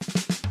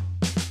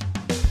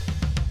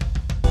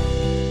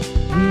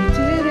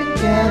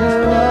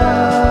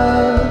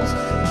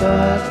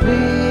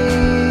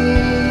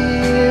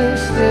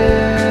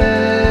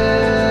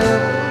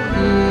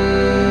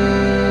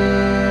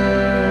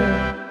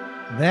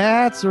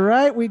That's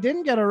right. We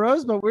didn't get a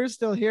rose, but we're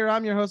still here.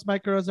 I'm your host,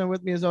 Mike Carosa, and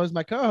with me, as always,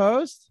 my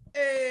co-host.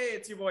 Hey,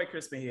 it's your boy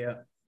Chris Mejia.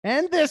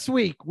 And this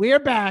week, we're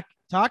back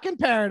talking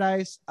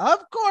Paradise.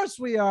 Of course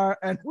we are,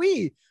 and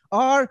we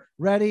are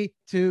ready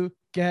to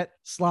get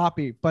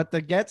sloppy. But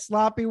to get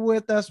sloppy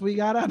with us, we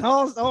got an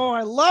host. Oh,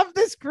 I love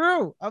this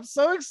crew. I'm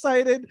so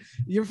excited.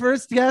 Your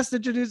first guest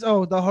introduced,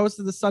 the host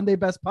of the Sunday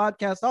Best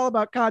podcast, all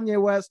about Kanye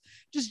West,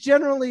 just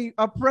generally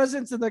a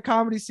presence in the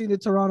comedy scene in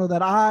Toronto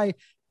that I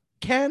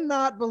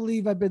cannot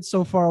believe I've been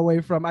so far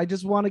away from. I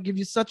just want to give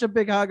you such a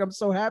big hug. I'm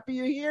so happy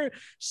you're here.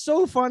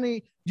 So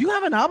funny. You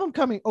have an album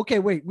coming. Okay,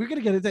 wait, we're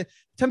going to get it.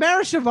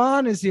 Tamara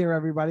Siobhan is here,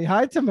 everybody.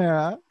 Hi,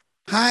 Tamara.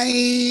 Hi.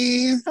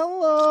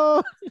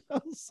 Hello.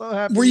 I'm so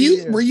happy.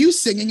 Were you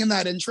singing in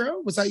that intro?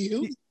 Was that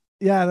you?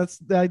 Yeah,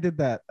 I did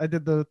that. I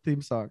did the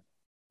theme song.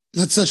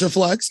 That's such a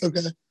flex.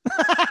 Okay.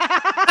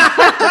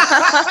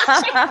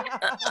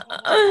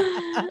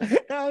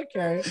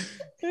 Okay.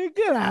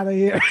 Get out of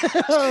here.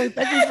 Thank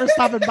you for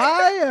stopping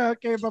by.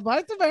 Okay,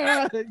 bye-bye,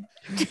 Tamara.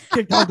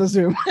 Kicked out the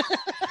Zoom.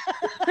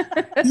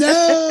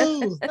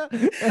 No.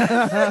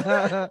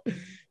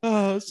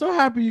 Oh, so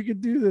happy you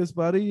could do this,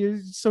 buddy. You're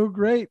so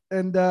great.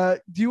 And do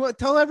you want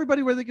tell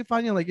everybody where they can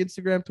find you, like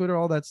Instagram, Twitter,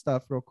 all that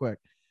stuff, real quick?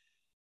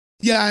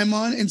 Yeah, I'm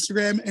on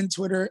Instagram and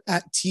Twitter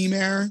at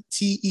Teemair,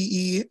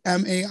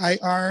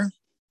 TEEMAIR.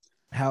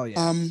 Hell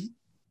yeah.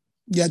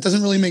 Yeah, it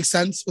doesn't really make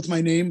sense with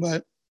my name,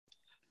 but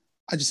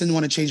I just didn't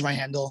want to change my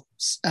handle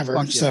ever.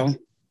 Fuck yeah. So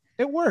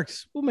it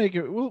works. We'll make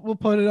it. We'll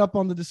put it up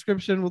on the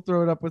description. We'll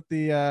throw it up with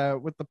the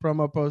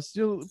promo post.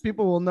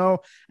 People will know,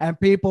 and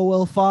people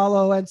will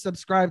follow and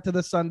subscribe to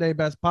the Sunday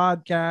Best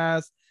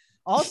podcast.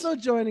 Also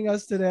joining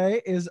us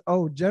today is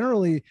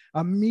generally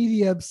a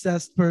media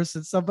obsessed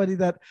person. Somebody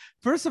that,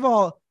 first of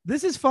all,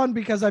 this is fun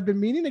because I've been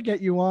meaning to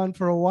get you on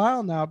for a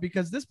while now,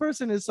 because this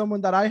person is someone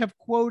that I have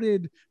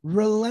quoted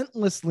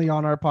relentlessly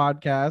on our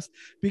podcast,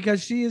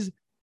 because she is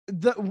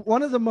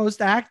one of the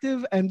most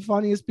active and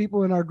funniest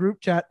people in our group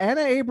chat.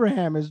 Anna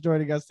Abraham is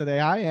joining us today.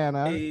 Hi,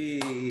 Anna.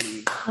 Hey.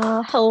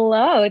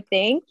 Hello.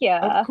 Thank you.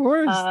 Of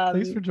course.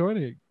 Thanks for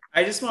joining.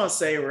 I just want to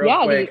say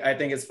real quick, I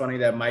think it's funny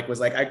that Mike was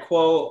like, I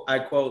quote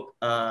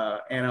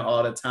Anna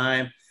all the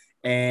time,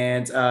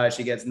 and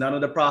she gets none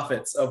of the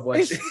profits of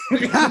what she...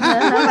 We're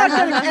not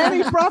getting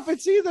any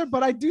profits either,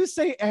 but I do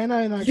say Anna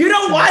and I... You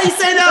know why you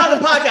say that on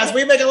the podcast?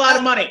 We make a lot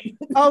of money.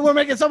 Oh, we're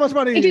making so much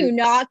money. I do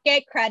not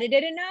get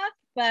credited enough,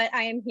 but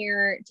I am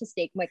here to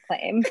stake my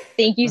claim.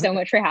 Thank you so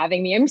much for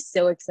having me. I'm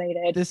so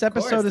excited. This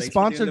episode is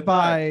sponsored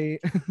by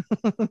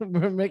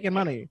We're Making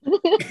Money.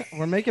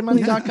 We're Making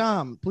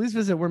Money.com. Please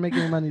visit We're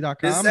Making Money.com.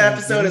 This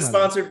episode is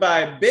sponsored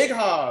by Big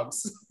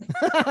Hogs.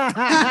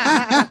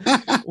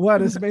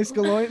 What, is Mace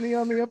Galoitney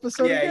on the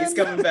episode? Yeah, again? he's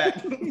coming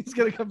back. He's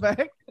gonna come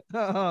back.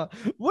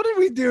 What did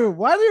we do?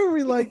 Why do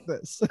we like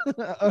this?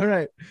 All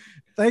right.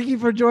 Thank you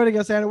for joining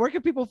us, Anna. Where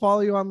can people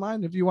follow you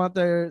online if you want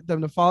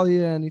them to follow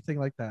you, anything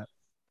like that?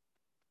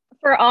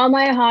 For all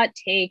my hot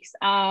takes,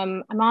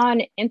 I'm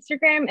on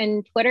Instagram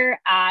and Twitter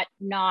at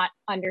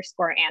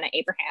 @not_Anna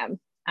Abraham.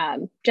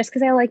 Just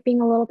because I like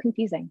being a little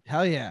confusing.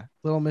 Hell yeah. A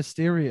little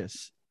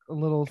mysterious, a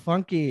little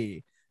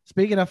funky.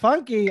 Speaking of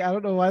funky, I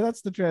don't know why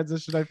that's the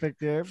transition I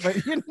picked here, but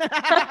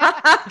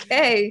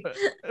okay.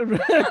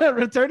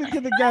 Returning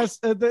to the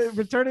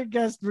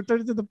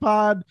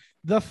pod,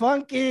 the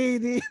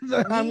funky.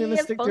 I'm gonna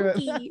stick to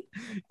it.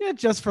 Yeah,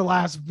 just for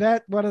last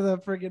vet, one of the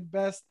freaking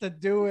best to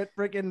do it.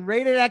 Freaking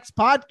Rated X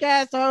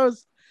podcast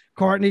host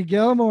Courtney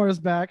Gilmore is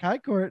back. Hi,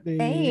 Courtney.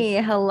 Hey,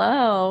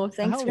 hello.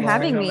 Thanks for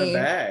having me.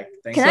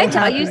 Can I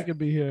tell you, could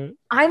be here.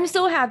 I'm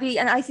so happy,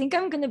 and I think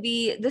I'm going to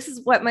be. This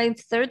is my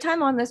third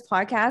time on this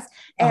podcast,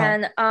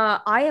 and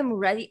I am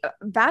ready.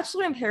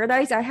 Bachelor in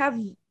Paradise. I have.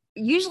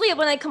 Usually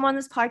when I come on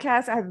this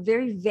podcast, I have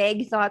very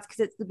vague thoughts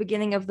because it's the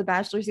beginning of the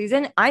Bachelor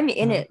season. I'm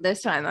in it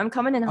this time. I'm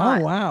coming in hot.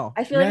 Oh, wow.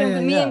 I feel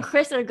like me and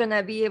Chris are going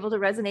to be able to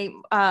resonate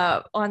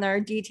on our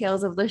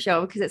details of the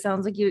show, because it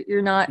sounds like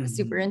you're not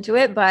super into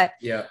it, but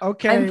yeah.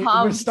 Okay,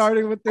 we're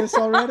starting with this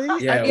already?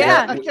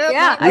 Yeah.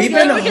 I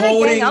feel like we're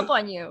going to gang up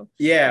on you.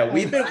 Yeah,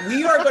 we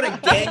are going to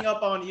gang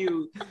up on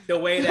you the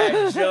way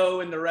that Joe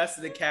and the rest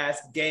of the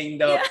cast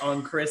ganged up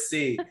on Chris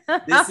C.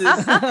 This is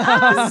going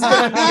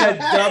to be a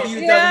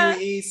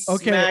WWE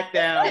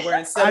SmackDown, where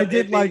instead of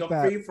it being a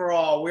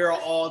free-for-all, we're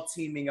all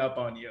teaming up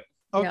on you.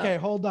 Okay,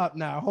 hold up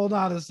now. Hold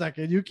on a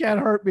second. You can't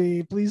hurt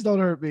me. Please don't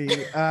hurt me.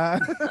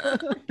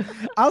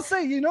 I'll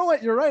say, you know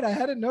what? You're right. I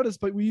hadn't noticed,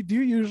 but we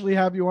do usually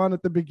have you on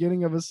at the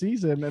beginning of a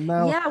season. And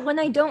now, yeah, when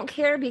I don't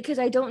care because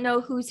I don't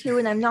know who's who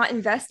and I'm not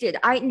invested.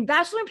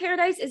 Bachelor in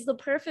Paradise is the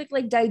perfect,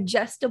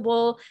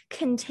 digestible,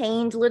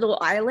 contained little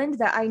island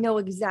that I know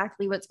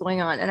exactly what's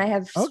going on, and I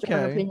have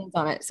strong opinions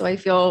on it. So I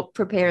feel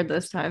prepared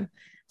this time.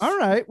 All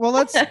right.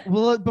 Well,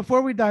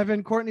 before we dive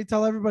in, Courtney,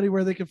 tell everybody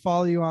where they can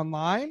follow you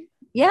online.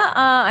 Yeah,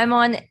 I'm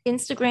on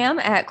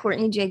Instagram at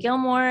Courtney J.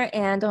 Gilmore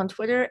and on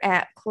Twitter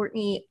at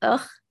Courtney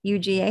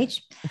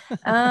UGH.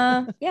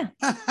 Yeah.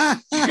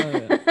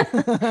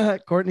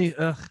 Courtney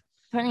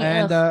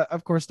And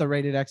of course, the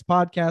Rated X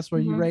podcast,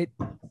 where you rate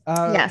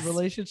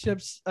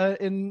relationships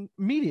in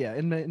media,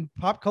 in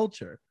pop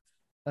culture,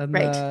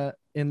 and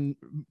in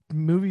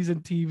movies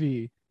and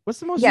TV. What's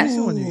the most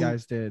recent one you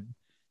guys did?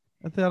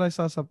 I thought I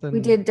saw something. We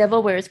did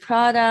Devil Wears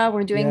Prada.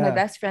 We're doing my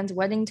best friend's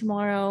wedding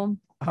tomorrow.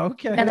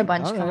 Okay. Got a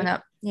bunch coming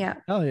up. Yeah.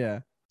 Hell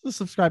yeah. So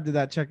subscribe to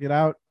that. Check it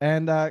out.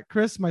 And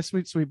Chris, my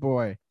sweet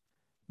boy,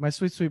 my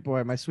sweet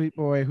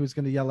boy who's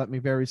going to yell at me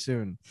very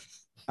soon.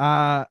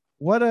 Where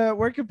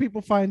can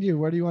people find you?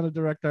 Where do you want to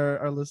direct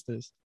our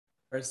listeners?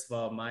 First of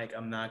all, Mike,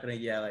 I'm not going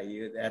to yell at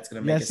you. That's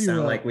going to make it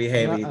sound like we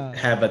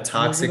have a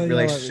toxic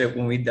relationship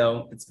when we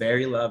don't. It's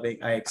very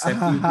loving. I accept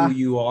you who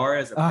you are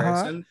as a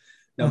person.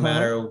 No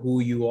matter who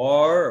you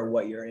are or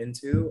what you're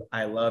into,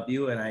 I love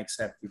you and I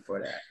accept you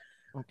for that.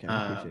 Okay,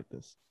 I appreciate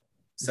this.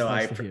 So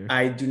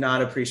I do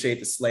not appreciate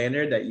the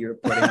slander that you're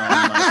putting on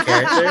my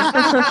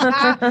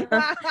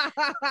character.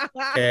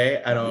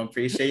 Okay, I don't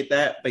appreciate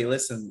that. But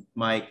listen,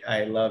 Mike,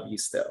 I love you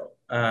still.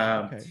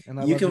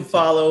 You can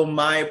follow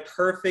my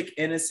perfect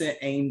innocent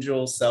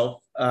angel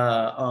self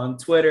on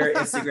Twitter,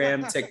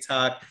 Instagram,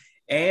 TikTok,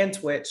 and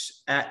Twitch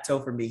at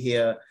Topher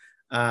Mejia.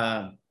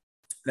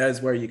 That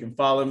is where you can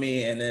follow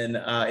me. And then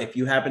if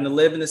you happen to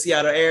live in the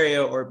Seattle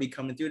area or be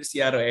coming through the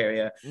Seattle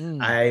area,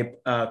 I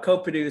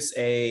co-produce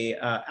a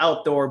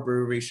outdoor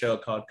brewery show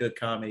called Good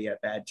Comedy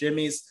at Bad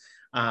Jimmy's.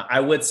 I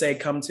would say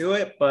come to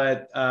it,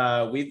 but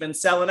we've been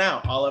selling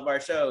out all of our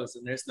shows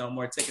and there's no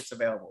more tickets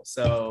available.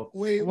 So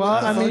wait,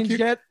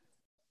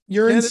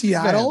 you're in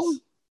Seattle?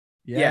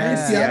 Yeah, in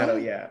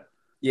Seattle,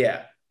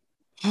 yeah.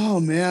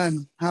 Oh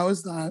man, how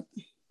is that?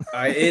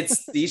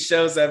 These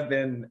shows have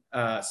been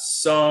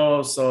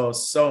so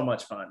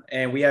much fun,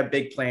 and we have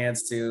big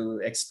plans to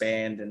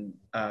expand and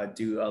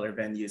do other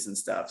venues and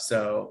stuff.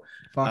 So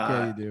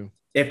you do.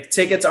 If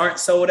tickets aren't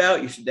sold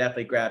out, you should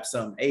definitely grab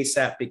some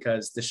ASAP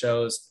because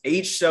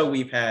each show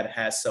we've had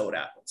has sold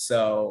out.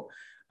 So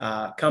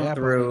come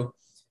through.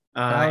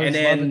 And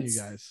then you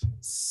guys.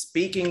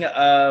 Speaking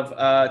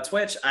of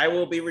Twitch, I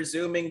will be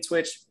resuming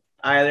Twitch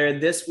either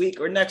this week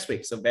or next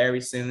week, so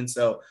very soon.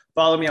 So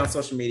follow me on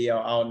social media.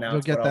 I'll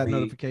announce. You'll get that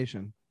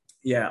notification.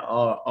 Yeah,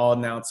 I'll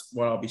announce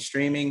what I'll be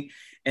streaming.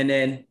 And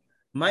then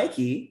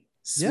Mikey,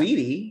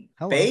 sweetie,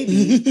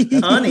 baby,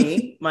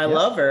 honey, my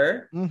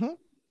lover,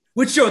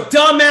 with your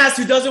dumbass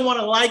who doesn't want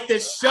to like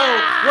this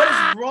show. What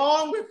is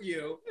wrong with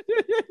you?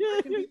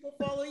 How can people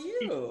follow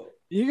you?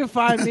 You can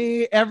find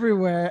me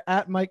everywhere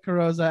at Mike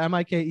Carrozza,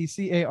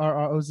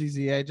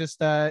 MikeCarrozza.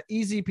 Just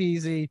easy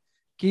peasy.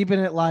 Keeping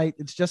it light.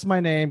 It's just my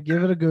name.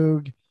 Give it a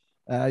goog.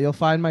 You'll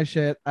find my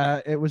shit.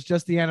 It was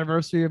just the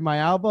anniversary of my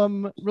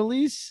album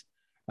release.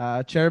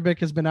 Cherubic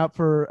has been out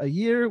for a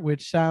year,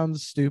 which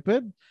sounds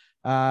stupid,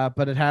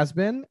 but it has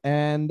been.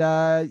 And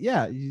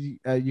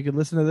you can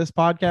listen to this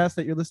podcast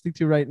that you're listening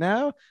to right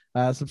now.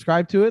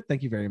 Subscribe to it.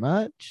 Thank you very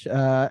much.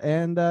 Twitter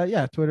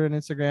and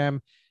Instagram.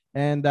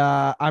 And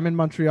I'm in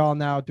Montreal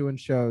now doing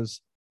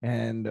shows.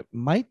 And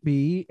might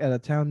be at a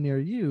town near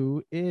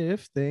you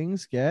if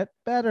things get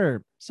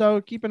better.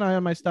 So keep an eye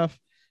on my stuff,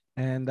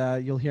 and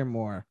you'll hear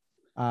more.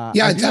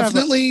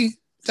 Definitely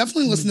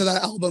listen to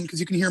that album because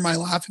you can hear my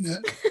laugh in it.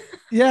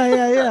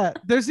 Yeah.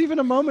 There's even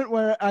a moment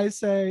where I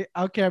say,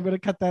 "Okay, I'm gonna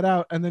cut that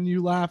out," and then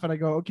you laugh, and I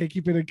go, "Okay,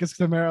 keep it in because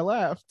Tamara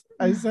laughed."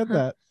 I said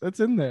that.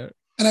 That's in there.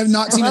 And I've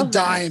not seen a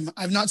dime.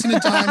 I've not seen a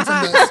dime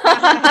from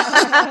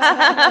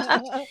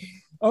this.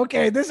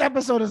 Okay, this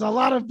episode is a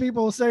lot of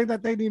people saying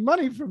that they need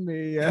money from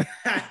me.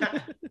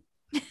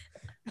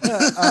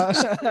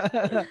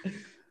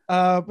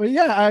 But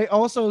yeah, I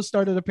also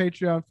started a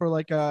Patreon for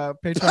like a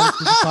Patreon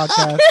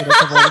podcast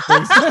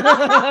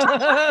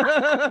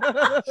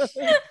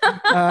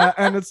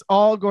and it's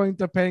all going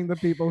to paying the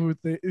people who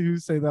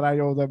say that I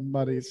owe them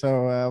money.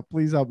 So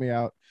please help me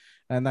out.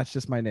 And that's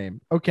just my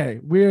name. Okay,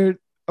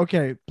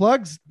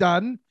 plugs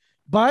done.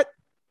 But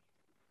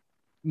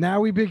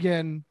now we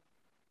begin.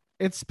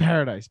 It's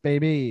paradise,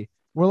 baby.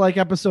 We're like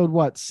episode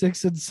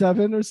 6 and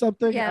 7 or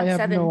something. Yeah, I have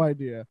 7. no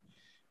idea.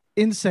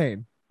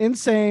 Insane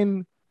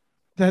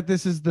that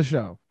this is the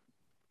show.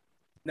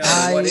 No,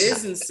 what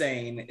is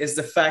insane is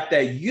the fact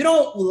that you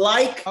don't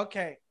like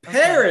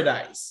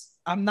Paradise.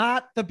 I'm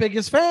not the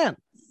biggest fan.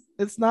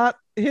 It's not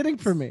hitting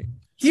for me.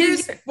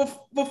 Here's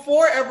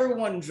before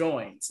everyone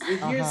joins.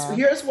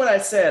 Here's what I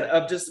said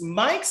of just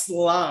Mike's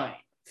line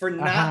for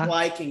not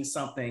liking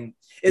something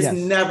is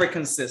never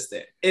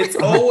consistent. It's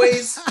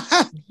always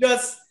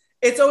just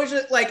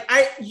like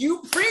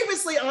you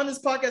previously on this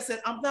podcast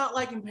said, I'm not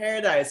liking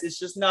Paradise. It's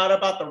just not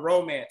about the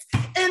romance.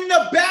 In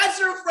the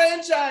Bachelor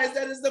franchise,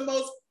 that is the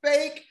most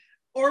fake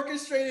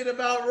orchestrated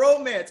about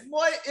romance.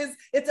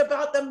 It's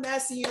about the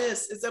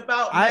messiness. It's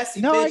about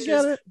messy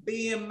bitches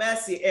being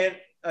messy. And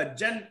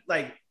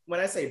when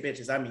I say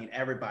bitches, I mean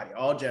everybody,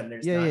 all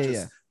genders, not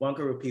just one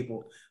group of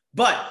people.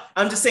 But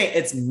I'm just saying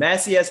it's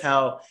messy as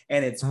hell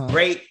and it's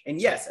great.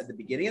 And yes, at the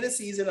beginning of the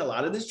season, a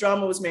lot of this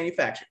drama was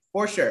manufactured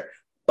for sure,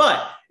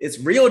 but it's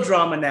real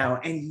drama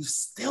now and you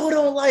still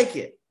don't like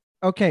it.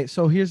 Okay,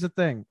 so here's the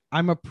thing.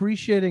 I'm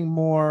appreciating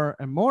more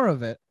and more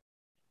of it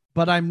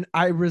but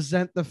I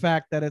resent the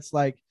fact that it's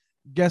like,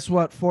 guess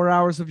what? 4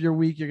 hours of your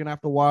week, you're going to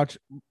have to watch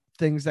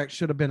things that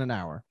should have been an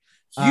hour.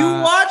 You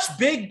watch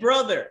Big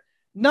Brother.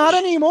 Not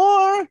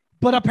anymore.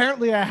 But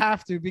apparently I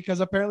have to,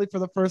 because apparently for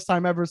the first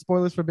time ever,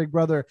 spoilers for Big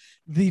Brother,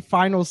 the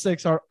final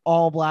 6 are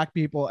all black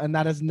people. And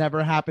that has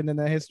never happened in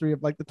the history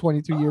of like the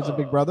 22 years of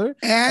Big Brother.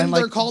 And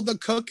like, they're called the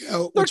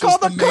Cookout. They're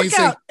called the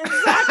Cookout.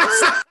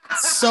 Exactly.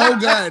 So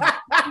good.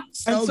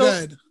 So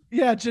good.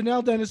 Yeah.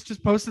 Janelle Dennis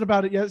just posted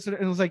about it yesterday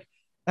and was like,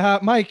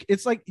 Mike,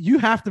 it's like, you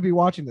have to be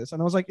watching this.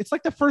 And I was like, it's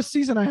like the first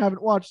season I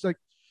haven't watched. Like,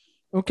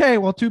 okay,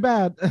 well, too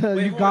bad.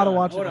 You got to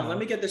watch it. Hold on. Let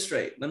me get this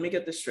straight.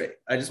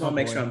 I just want to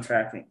make sure I'm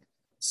tracking.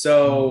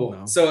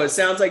 So it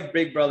sounds like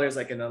Big Brother is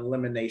like an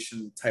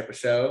elimination type of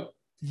show.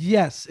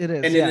 Yes, it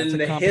is. And then in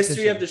the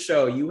history of the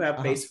show, you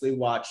have basically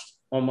watched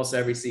almost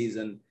every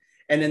season.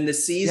 And in the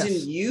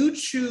season you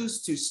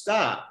choose to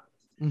stop,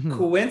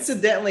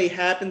 coincidentally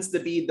happens to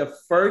be the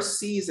first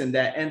season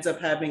that ends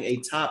up having a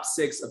top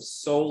 6 of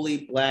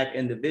solely black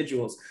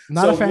individuals.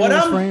 So what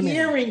I'm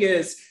hearing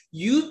is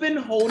you've been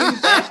holding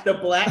back the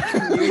black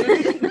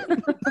community.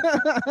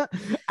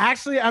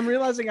 Actually, I'm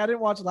realizing I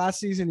didn't watch last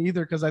season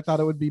either because I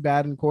thought it would be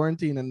bad in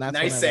quarantine, and that's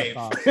nice save.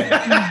 I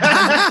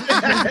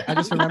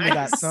just remember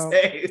that. So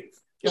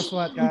guess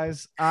what,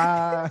 guys?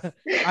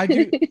 I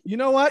do. You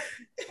know what?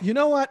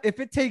 If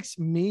it takes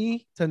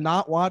me to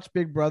not watch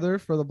Big Brother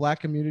for the black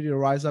community to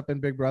rise up in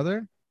Big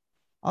Brother,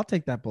 I'll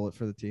take that bullet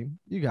for the team.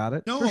 You got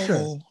it. No, for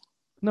sure.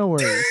 No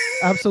worries.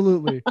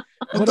 Absolutely.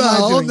 What the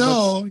hell?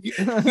 No, you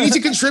need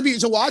to contribute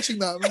to watching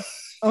them.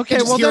 Okay,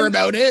 well, hear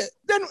about it.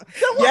 Then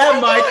yeah,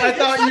 Mike, I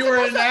thought you were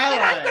an ally.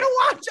 I'm gonna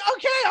watch.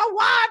 Okay, I'll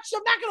watch.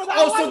 I'm not gonna.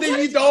 Oh, so then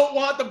you don't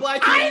want the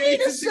black community? I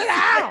need to sit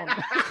down.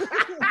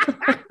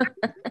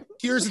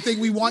 Here's the thing: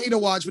 we want you to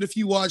watch, but if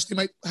you watch, they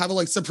might have a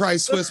like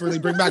surprise twist where they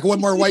bring back one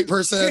more white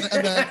person,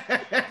 and then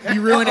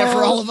you ruin it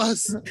for all of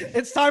us.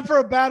 It's time for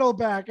a battle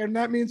back, and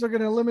that means we're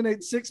gonna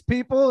eliminate 6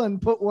 people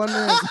and put one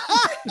in.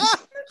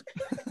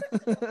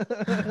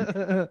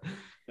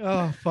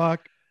 Oh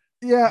fuck.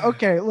 Yeah,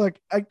 okay. Look,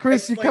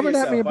 Chris, you're coming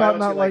at me about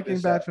not liking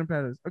Bachelor in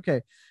Paradise.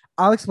 Okay,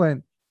 I'll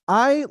explain.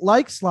 I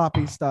like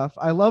sloppy stuff.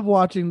 I love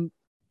watching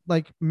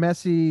like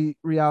messy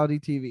reality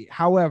TV.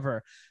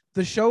 However,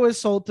 the show is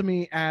sold to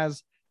me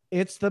as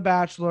it's The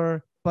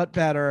Bachelor, but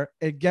better.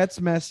 It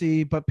gets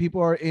messy, but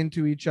people are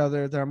into each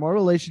other. There are more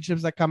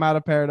relationships that come out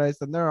of Paradise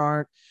than there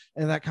aren't,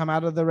 and that come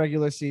out of the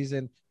regular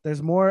season.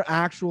 There's more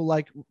actual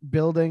like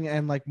building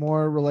and like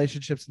more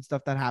relationships and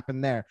stuff that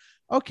happen there.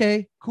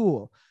 Okay,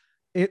 cool.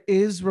 It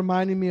is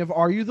reminding me of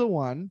Are You the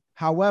One?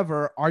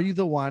 However, Are You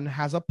the One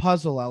has a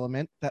puzzle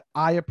element that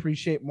I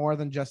appreciate more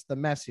than just the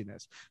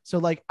messiness. So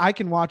like I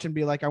can watch and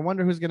be like, I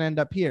wonder who's going to end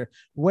up here.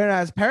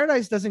 Whereas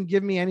Paradise doesn't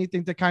give me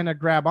anything to kind of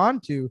grab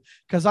onto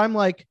because I'm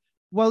like,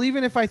 well,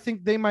 even if I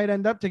think they might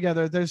end up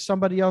together, there's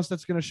somebody else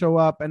that's going to show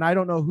up and I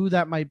don't know who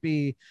that might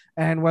be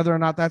and whether or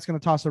not that's going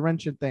to toss a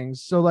wrench at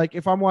things. So like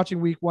if I'm watching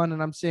week 1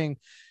 and I'm seeing,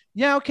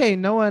 yeah, okay,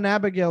 Noah and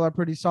Abigail are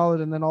pretty solid.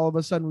 And then all of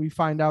a sudden we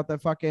find out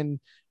that fucking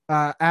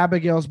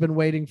Abigail's been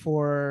waiting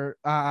for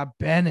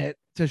Bennett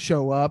to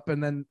show up,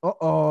 and then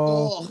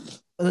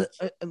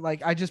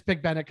like I just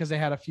picked Bennett because they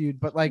had a feud,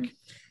 but like,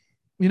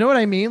 you know what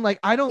I mean? Like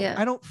I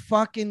don't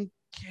fucking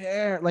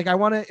care. Like I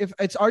want to. If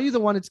it's Are You the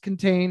One? It's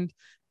contained.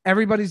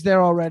 Everybody's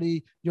there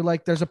already. You're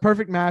like, there's a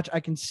perfect match. I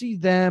can see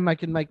them. I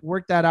can like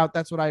work that out.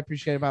 That's what I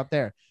appreciate about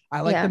there.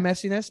 I like the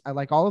messiness. I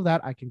like all of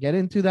that. I can get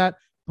into that,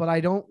 but I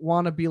don't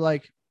want to be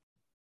like,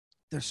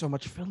 there's so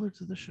much filler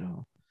to the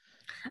show.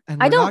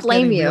 And I don't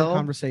blame you.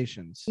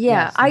 Conversations.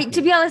 Yeah, yes,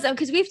 to be honest,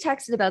 because we've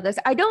texted about this.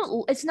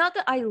 It's not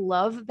that I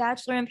love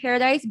Bachelor in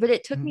Paradise, but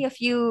it took me a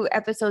few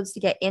episodes to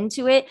get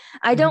into it.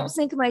 I don't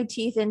sink my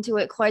teeth into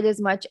it quite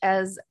as much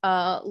as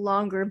a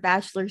longer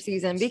Bachelor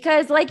season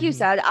because, like you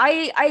said,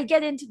 I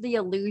get into the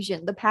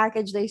illusion, the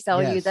package they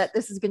sell you that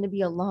this is going to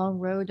be a long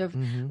road of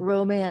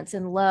romance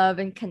and love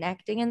and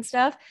connecting and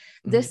stuff.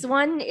 This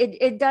one,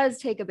 it does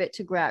take a bit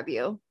to grab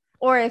you,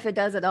 or if it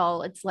does at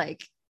all, it's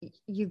like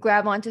you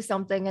grab onto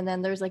something and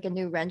then there's like a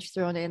new wrench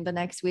thrown in the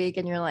next week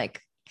and you're like,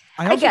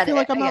 I also feel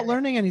like I'm not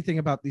learning anything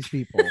about these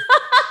people.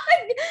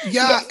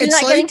 Yeah, you're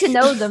not getting to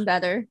know them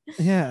better.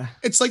 Yeah,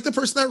 it's like the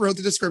person that wrote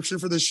the description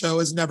for the show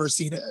has never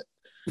seen it.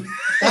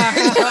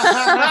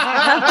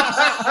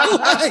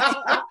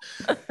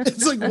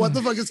 It's like, what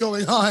the fuck is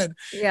going on?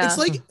 Yeah, it's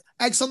like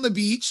X on the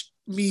Beach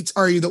meets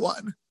Are You the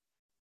One?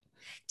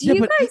 Do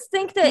you guys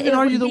think that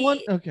Are You the One?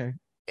 Okay.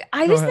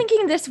 I was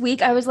thinking this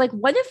week, I was like,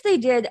 what if they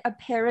did a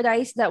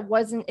Paradise that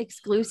wasn't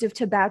exclusive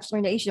to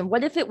Bachelor Nation?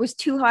 What if it was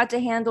Too Hot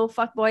to Handle,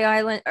 Fuckboy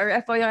Island, or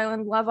FBoy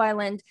Island, Love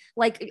Island?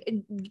 Like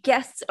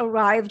guests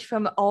arrived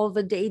from all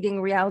the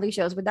dating reality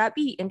shows. Would that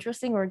be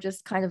interesting or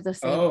just kind of the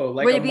same? Oh,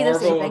 like would it be Marvel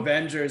the same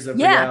Avengers of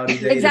reality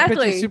dating?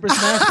 Exactly. Super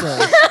Smash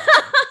Bros.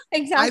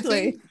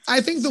 Exactly.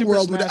 I think the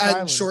world would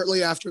end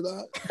shortly after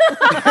that.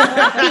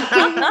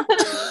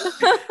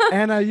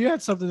 Anna, you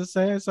had something to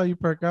say. I saw you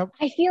perk up.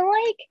 I feel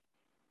like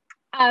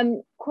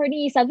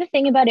Courtney, you said the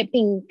thing about it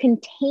being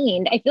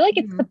contained. I feel like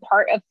it's Mhm. the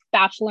part of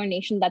Bachelor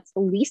Nation that's the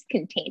least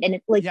contained, and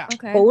it like Yeah.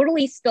 Okay.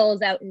 totally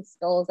spills out and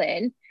spills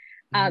in,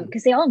 Mhm.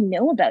 because they all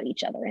know about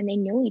each other and they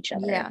know each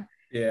other,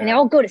 Yeah. and they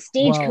all go to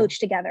Stagecoach Well,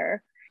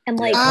 together and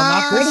like Yeah.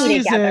 Well, not this party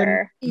season.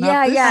 together. Not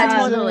Yeah, this yeah,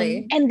 season.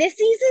 totally. And this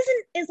season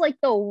is like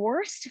the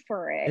worst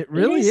for it. It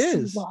really is.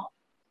 is. Slow.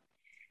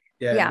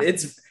 Yeah.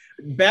 It's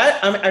bad.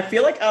 I mean, I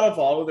feel like out of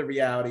all of the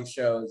reality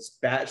shows,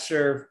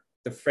 Bachelor,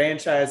 the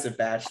franchise of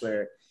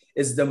Bachelor,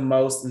 is the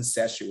most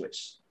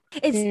incestuous.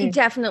 It's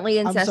definitely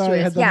I'm incestuous. sorry,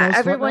 I had the Yeah, most what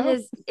everyone now?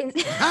 is.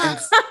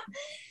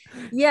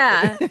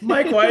 Yeah.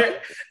 Mike,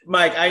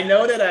 Mike, I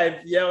know that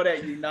I've yelled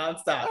at you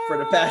nonstop for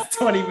the past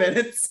 20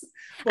 minutes,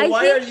 but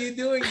why are you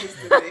doing this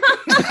to me?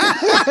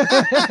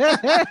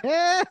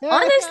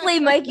 Honestly,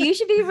 Mike, you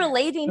should be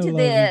relating I to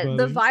love you,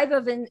 the buddy. vibe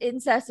of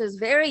incest is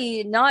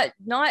very not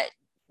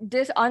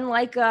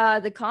unlike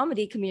the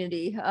comedy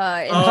community. In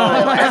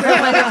Oh.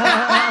 everyone is-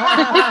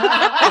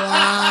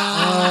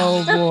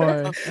 Oh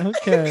boy.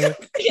 Okay.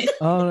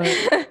 All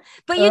right.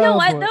 But you know Oh,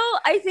 what boy. though?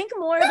 I think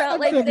more about I've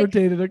like never the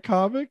dated a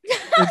comic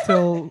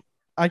until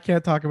I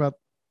can't talk about.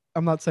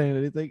 I'm not saying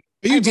anything.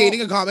 Are you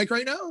dating a comic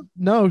right now?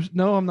 No,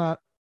 I'm not.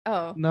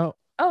 oh No.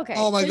 okay.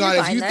 Oh my so you're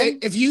god! fine then.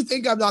 If you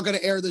think I'm not gonna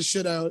air this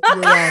shit out, you're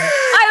wrong.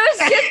 I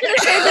was just gonna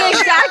say the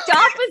exact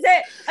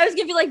opposite. I was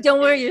gonna be like, "Don't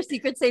worry, your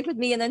secret's safe with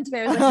me," and then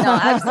Tamara's like, "No,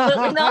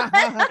 absolutely not."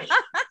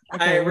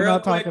 Okay, Hey, we're real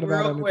not quick, talking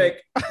about real anything.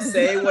 quick,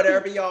 say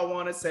whatever y'all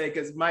want to say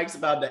because Mike's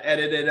about to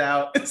edit it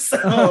out. So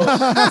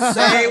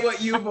say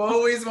what you've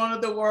always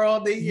wanted the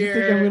world to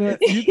hear.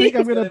 You think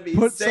I'm gonna It's be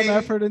put some safe.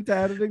 effort into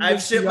editing? I've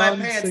this shit my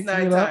beyond pants syncing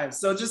 9 it up? times.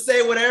 So just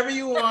say whatever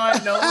you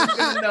want. No one's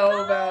gonna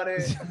know about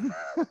it.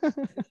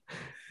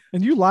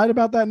 And you lied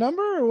about that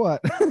number or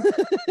what?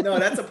 No,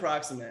 that's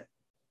approximate.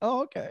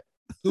 Oh, okay.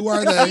 Who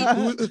are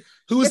they?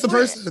 Who is the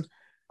person?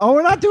 Oh,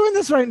 we're not doing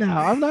this right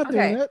now. I'm not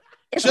Okay. doing it.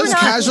 If we're Just not-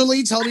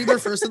 casually tell me their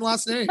first and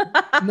last name.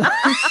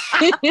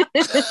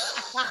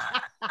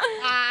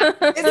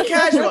 It's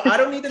casual. I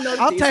don't need to know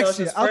the I'll details. text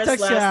you. Just I'll first,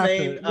 text you last after.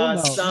 name, You'll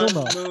know. sun,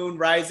 You'll know. moon,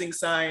 rising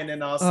sign,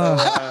 and also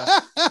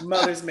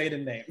mother's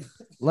maiden name.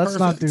 Let's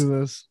not Perfect. do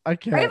this. I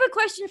can't. I have a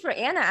question for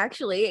Anna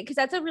actually, because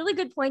that's a really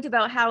good point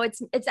about how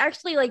it's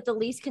actually like the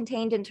least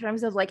contained in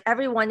terms of like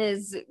everyone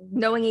is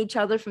knowing each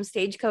other from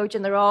Stagecoach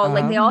and they're all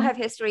like they all have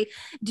history.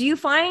 Do you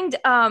find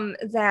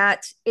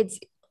that it's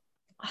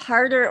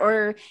harder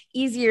or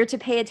easier to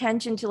pay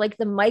attention to like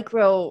the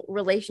micro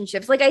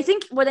relationships? Like I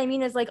think what I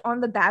mean is like on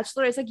The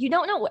Bachelor, it's like you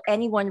don't know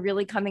anyone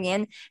really coming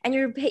in and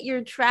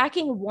you're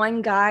tracking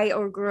one guy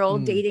or girl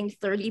dating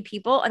 30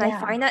 people, and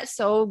I find that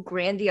so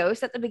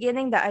grandiose at the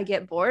beginning that I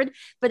get bored.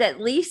 But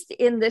at least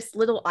in this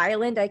little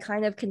island I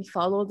kind of can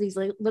follow these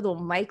like little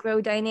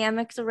micro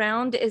dynamics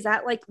around. Is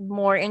that like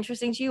more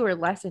interesting to you or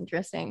less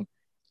interesting?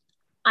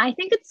 I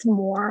think it's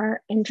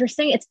more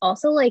interesting. It's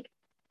also like,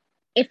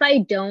 if I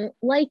don't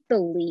like the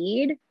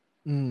lead,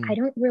 I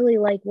don't really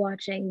like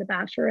watching The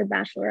Bachelor or The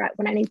Bachelorette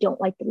when I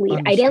don't like the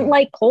lead. I didn't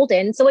like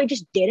Colton, so I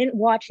just didn't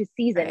watch his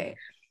season.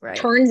 Right.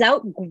 Turns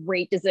out,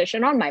 great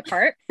decision on my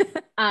part.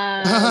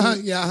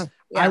 Yeah.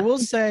 I will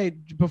say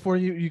before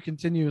you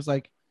continue is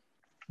like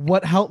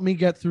what helped me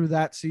get through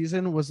that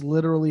season was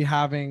literally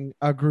having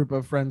a group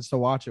of friends to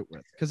watch it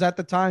with. Because at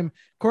the time,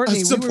 Courtney, A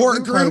we were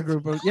support part of group.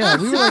 a group. Yeah,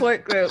 we were like,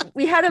 support group.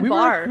 We had a we were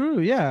bar. a crew.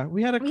 Yeah,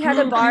 we had a We had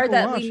crew a of bar people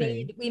that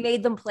watching. we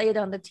made them play it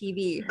on the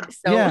TV.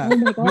 So Yeah, Oh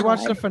my we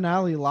watched God. the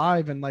finale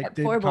live and like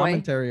did Poor boy.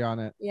 commentary on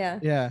it. yeah,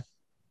 Yeah,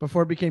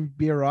 before it became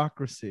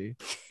bureaucracy.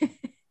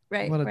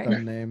 right. What a right.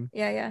 dumb name.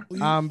 Yeah,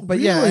 yeah. But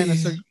yeah, Really? Anna,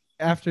 so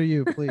after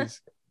you,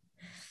 please.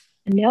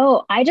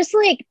 No, I just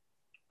like,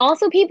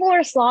 also people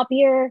are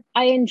sloppier.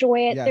 I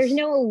enjoy it. Yes. There's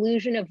no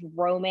illusion of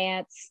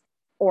romance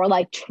or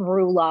like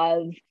true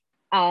love.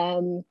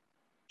 And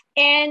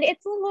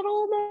it's a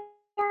little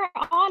more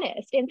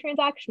honest and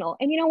transactional.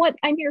 And you know what?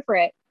 I'm here for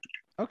it.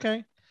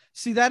 Okay.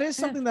 See, that is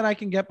something that I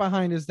can get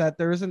behind, is that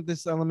there isn't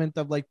this element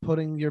of like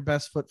putting your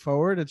best foot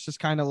forward. It's just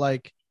kind of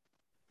like,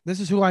 this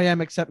is who I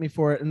am, accept me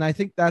for it. And I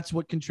think that's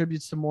what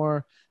contributes to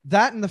more,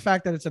 that and the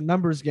fact that it's a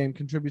numbers game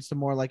contributes to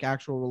more like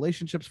actual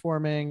relationships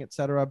forming,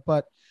 etc.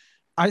 But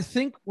I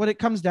think what it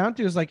comes down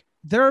to is like,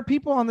 there are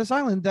people on this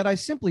island that I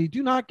simply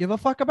do not give a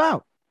fuck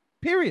about,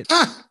 period.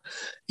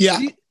 Yeah.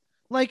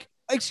 Like,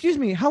 excuse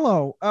me.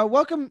 Hello.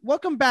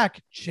 Welcome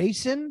back,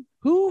 Jason.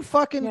 Who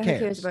fucking Yeah, cares?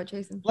 who cares about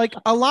Jason? Like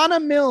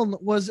Alana Milne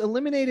was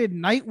eliminated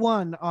night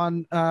one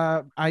on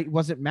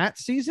was it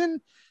Matt's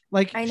season?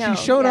 Like I know,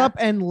 she showed yeah. up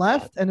and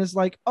left and is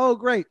like, oh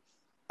great,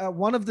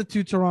 one of the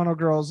two Toronto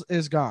girls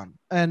is gone,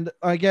 and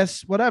I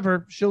guess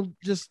whatever, she'll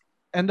just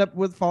end up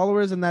with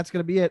followers and that's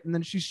gonna be it. And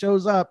then she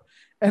shows up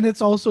and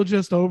it's also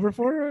just over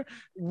for her.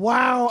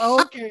 Wow.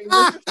 Okay,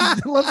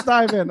 let's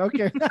dive in.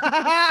 Okay.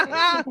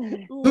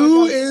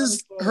 Who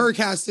is her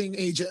casting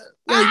agent?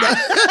 Like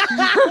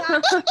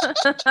that.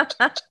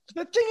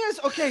 The thing is,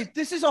 okay,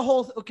 this is a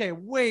whole. Okay,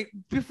 wait.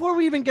 Before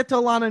we even get to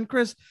Alana and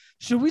Chris,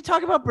 should we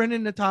talk about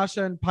Brendan,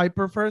 Natasha, and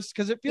Piper first?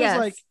 Because it feels Yes.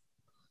 like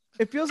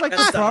That's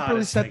to the properly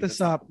hottest set thing this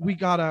to talk up, we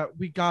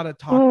gotta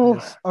talk Oh.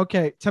 this.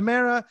 Okay,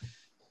 Tamara,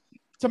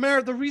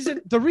 Tamara, the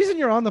reason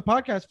you're on the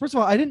podcast, first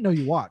of all, I didn't know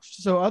you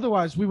watched. So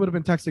otherwise we would have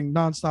been texting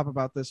nonstop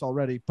about this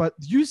already. But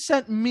you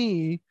sent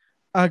me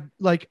a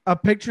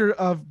picture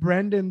of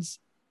Brendan's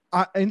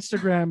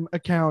Instagram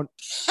account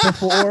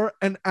before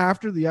and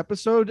after the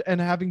episode,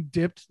 and having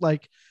dipped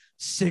like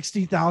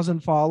 60,000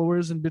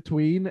 followers in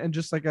between, and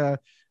just like a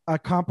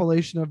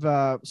compilation of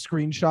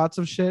screenshots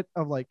of shit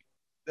of like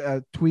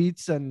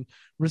tweets and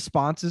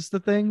responses to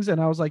things. And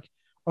I was like,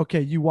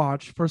 okay, you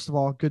watch. First of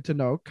all, good to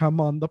know.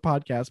 Come on the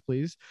podcast,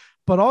 please.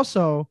 But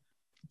also,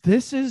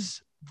 this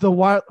is the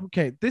wild.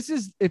 Okay, this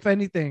is, if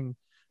anything,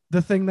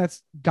 the thing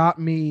that's got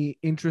me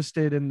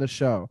interested in the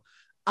show.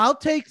 I'll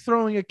take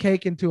throwing a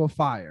cake into a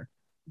fire.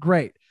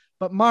 Great.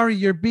 But Mari,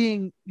 you're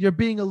being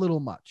a little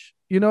much.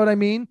 You know what I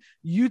mean?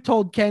 You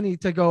told Kenny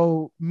to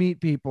go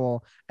meet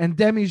people, and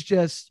Demi's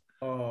just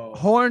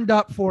horned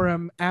up for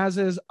him, as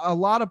is a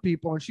lot of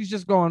people, and she's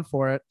just going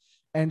for it.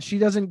 And she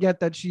doesn't get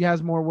that she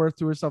has more worth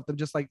to herself than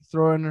just like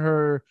throwing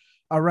her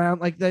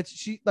around like that.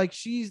 She's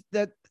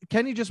that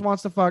Kenny just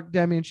wants to fuck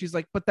Demi, and she's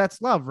like, but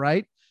that's love,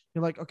 right?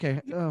 You're like,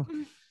 okay,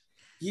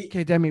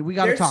 okay, Demi, we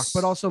got to talk.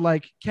 But also,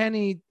 like,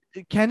 Kenny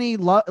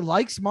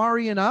likes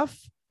Mari enough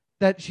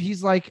that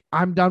he's like,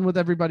 I'm done with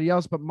everybody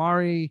else. But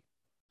Mari,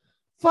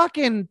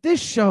 fucking,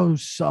 this show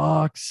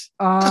sucks.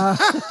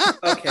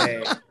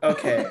 Okay.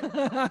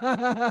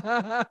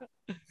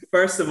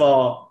 First of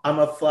all, I'm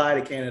gonna fly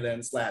to Canada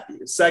and slap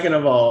you. Second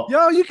of all,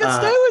 yo, you can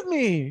stay with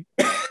me.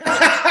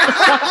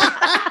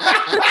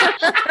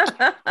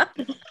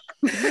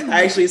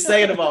 Actually,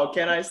 second of all,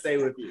 can I stay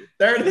with you?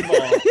 Third of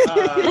all,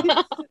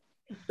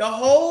 the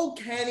whole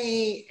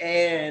Kenny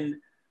and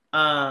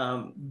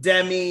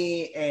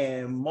Demi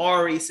and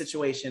Mari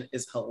situation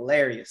is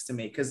hilarious to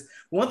me, because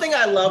one thing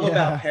I love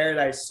about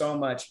Paradise so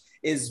much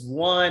is,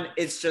 one,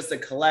 it's just a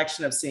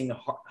collection of seeing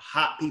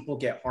hot people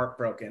get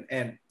heartbroken,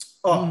 and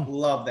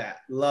love that.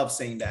 Love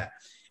seeing that.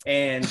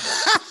 And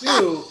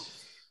two,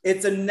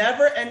 it's a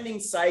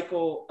never-ending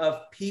cycle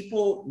of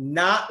people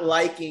not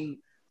liking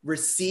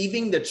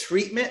receiving the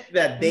treatment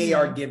that they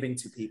are giving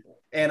to people.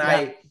 And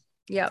I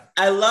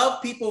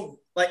love people,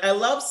 like, I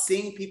love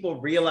seeing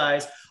people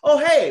realize, oh,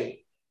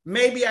 hey,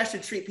 maybe I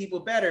should treat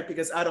people better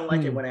because I don't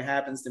like it when it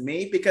happens to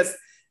me. Because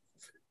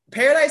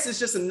Paradise is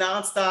just a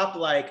nonstop,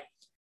 like,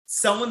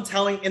 someone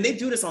telling, and they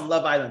do this on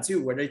Love Island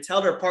too, where they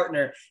tell their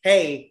partner,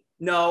 hey,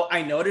 no,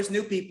 I know there's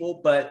new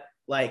people, but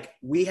like,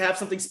 we have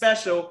something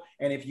special,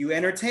 and if you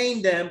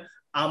entertain them,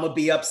 I'm gonna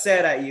be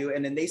upset at you.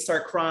 And then they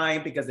start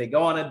crying because they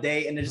go on a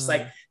date, and they're just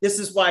like, this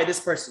is why this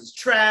person's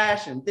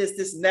trash, and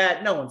this and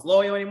that. No one's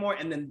loyal anymore.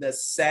 And then the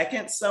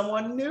second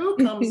someone new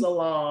comes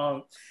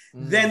along,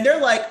 then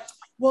they're like,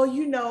 well,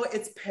 you know,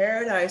 it's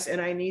Paradise, and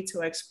I need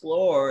to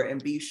explore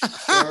and be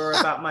sure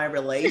about my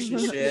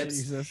relationships.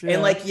 Jesus,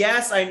 and like,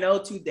 yes, I know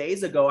 2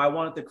 days ago I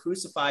wanted to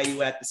crucify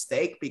you at the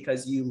stake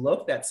because you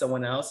looked at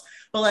someone else,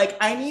 but like,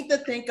 I need to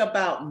think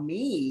about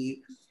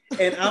me.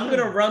 And I'm going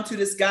to run to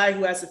this guy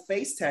who has a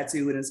face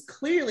tattoo and is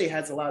clearly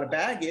has a lot of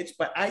baggage,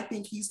 but I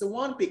think he's the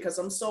one because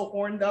I'm so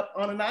horned up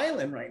on an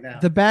island right now.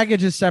 The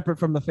baggage is separate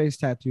from the face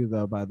tattoo,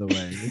 though, by the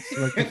way. It's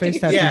like the face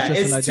tattoo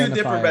is just it's an two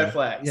different red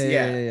flags.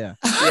 Yeah.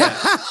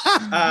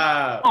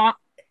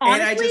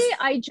 Honestly,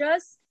 I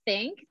just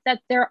think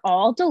that they're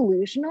all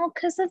delusional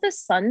because of the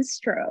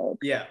sunstroke.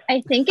 Yeah.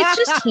 I think it's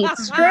just heat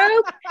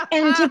stroke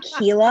and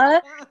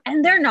tequila,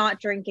 and they're not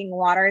drinking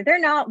water. They're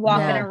not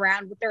walking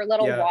around with their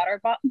little water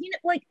bottle. You know,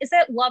 like, is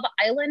that Love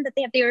Island that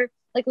they have their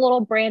like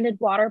little branded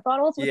water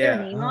bottles with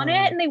their name on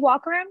it, and they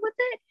walk around with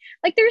it?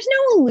 Like, there's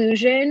no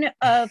illusion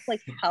of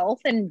like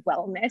health and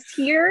wellness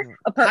here,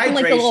 apart from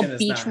like the little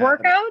beach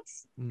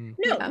workouts.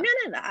 No, none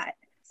of that.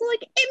 So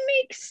like, it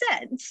makes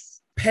sense.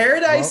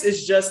 Paradise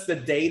is just the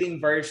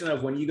dating version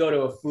of when you go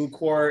to a food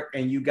court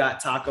and you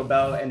got Taco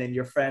Bell, and then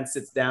your friend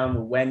sits down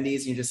with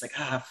Wendy's, and you're just like,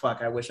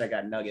 fuck, I wish I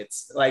got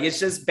nuggets. Like, it's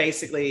just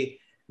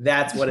basically,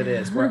 that's what it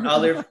is, where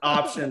other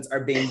options are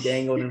being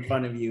dangled in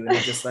front of you, and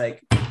it's just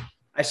like,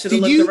 I should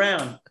have looked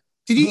around.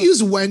 Did you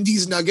use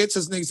Wendy's nuggets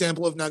as an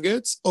example of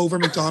nuggets over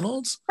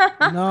McDonald's?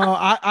 No,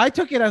 I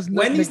took it as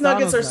Wendy's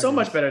nuggets are so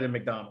much better than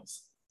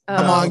McDonald's.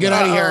 Come on, get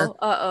out of here.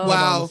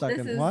 Wow.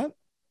 What?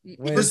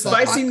 The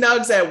spicy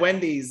nugs at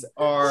Wendy's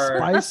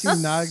are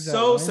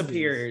so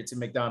superior to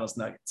McDonald's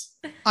nuggets.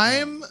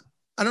 I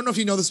don't know if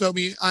you know this about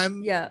me.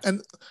 I'm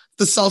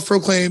the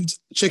self-proclaimed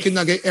chicken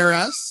nugget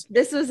heiress.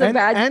 This was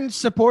a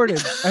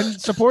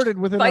supported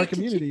within our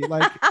community.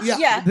 Like,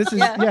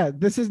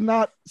 this is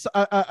not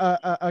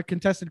a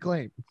contested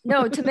claim.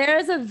 No,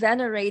 Tamara's a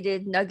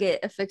venerated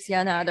nugget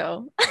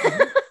aficionado.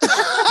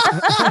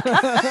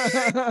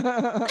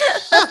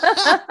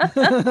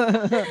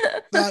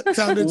 That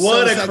sounded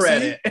what so a sexy.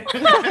 credit.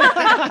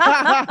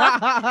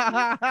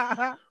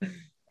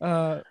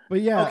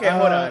 But yeah. Okay,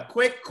 hold on.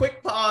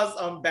 Quick pause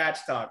on batch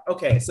talk.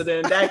 Okay, so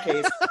then in that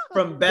case,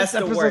 from best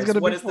to worst,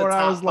 what is the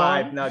top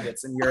 5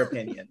 nuggets in your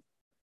opinion?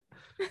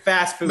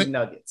 Fast food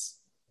nuggets.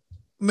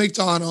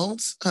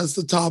 McDonald's has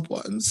the top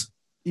ones.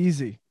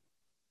 Easy.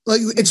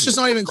 Like, it's just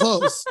not even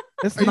close.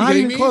 It's not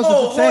even close.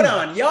 Oh, hold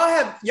on.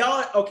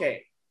 Y'all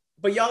okay.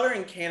 but y'all are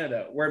in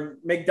Canada, where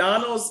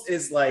McDonald's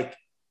is like,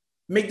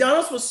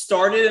 McDonald's was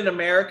started in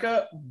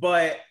America,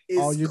 but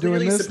is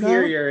clearly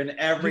superior in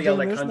every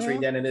other country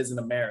than it is in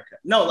America.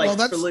 No, like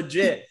for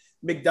legit,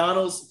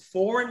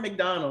 foreign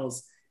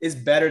McDonald's is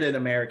better than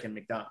American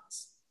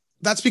McDonald's.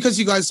 That's because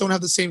you guys don't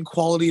have the same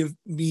quality of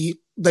meat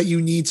that you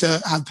need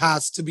to have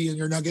passed to be in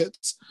your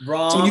nuggets.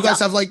 Wrong. So when you guys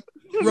have like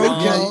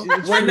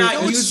roadkill, we're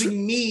not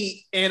using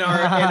meat in our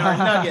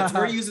nuggets.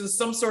 We're using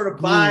some sort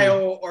of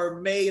bio or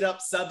made up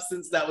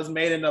substance that was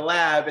made in the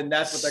lab, and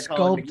that's what they're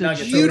calling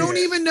McNuggets. You don't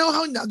even know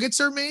how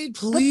nuggets are made,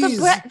 please.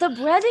 But the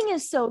breading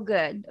is so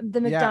good. The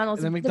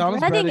McDonald's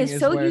breading is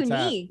so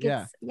unique.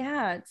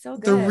 It's so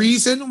good. The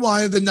reason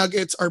why the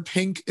nuggets are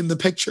pink in the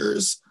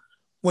pictures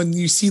when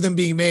you see them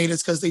being made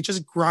is because they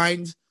just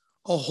grind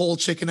a whole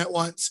chicken at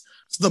once.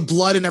 So the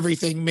blood and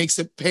everything makes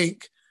it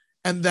pink,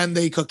 and then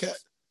they cook it.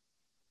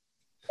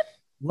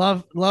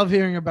 Love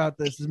hearing about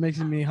this. It's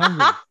making me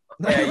hungry.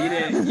 Yeah, you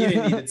didn't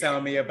need to tell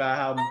me about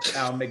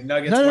how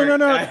McNuggets work.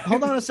 No.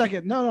 Hold on a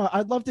second. No.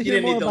 I'd love to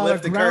hear more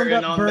about a ground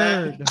up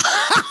bird.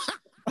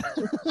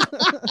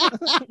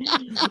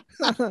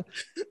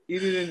 You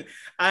didn't.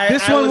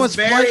 This one was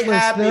very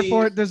happy.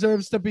 Therefore it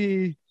deserves to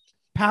be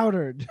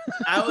powdered.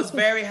 I was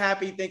very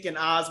happy thinking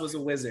Oz was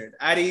a wizard.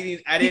 I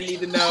didn't need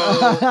to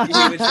know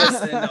he was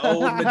just an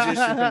old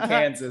magician from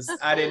Kansas.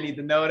 I didn't need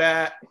to know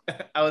that.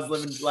 I was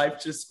living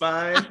life just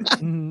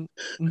fine.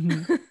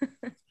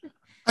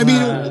 I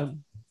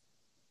mean,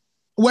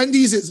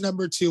 Wendy's is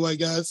number 2, I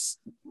guess.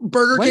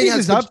 Burger King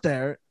is up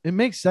there. It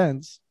makes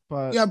sense,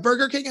 but yeah,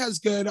 Burger King has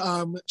good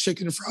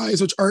chicken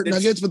fries, which aren't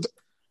nuggets, but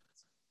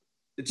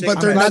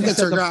their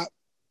nuggets are great.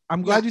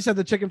 I'm glad you said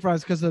the chicken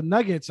fries because the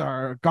nuggets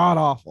are god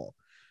awful.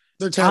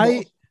 They're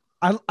terrible.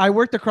 I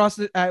worked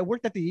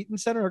at the Eaton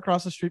Center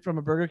across the street from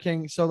a Burger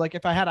King. So like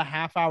if I had a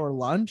half-hour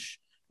lunch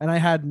and I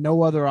had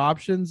no other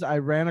options, I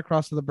ran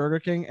across to the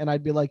Burger King and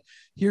I'd be like,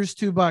 "Here's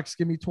 $2,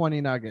 give me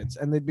 20 nuggets,"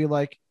 and they'd be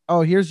like,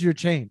 "Oh, here's your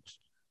change."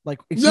 Like,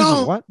 excuse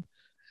me,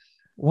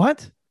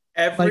 what?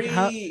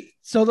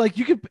 So like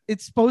you could,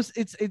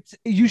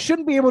 you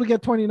shouldn't be able to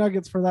get 20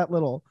 nuggets for that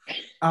little,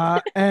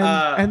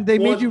 and they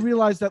made you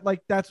realize that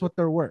like that's what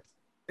they're worth.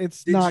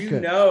 It's not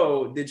good.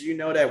 Did you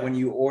know that when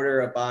you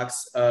order a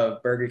box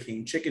of Burger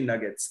King chicken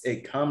nuggets,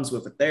 it comes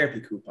with a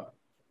therapy coupon?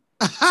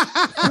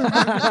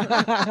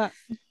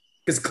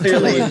 Because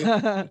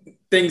clearly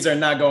things are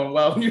not going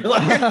well in your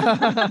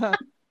life.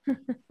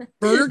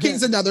 Burger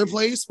King's another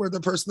place where the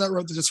person that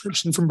wrote the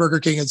description from Burger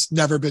King has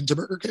never been to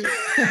Burger King.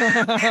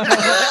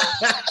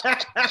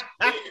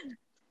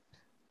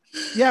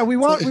 Yeah, we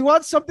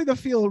want something to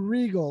feel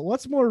regal.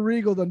 What's more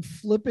regal than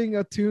flipping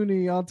a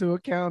toonie onto a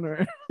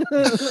counter?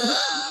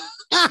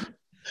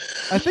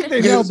 I think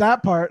they nailed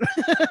that part.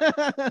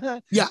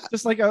 Yeah,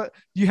 just like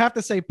you have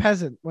to say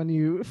peasant when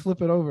you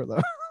flip it over,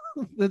 though.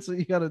 That's what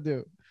you got to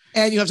do.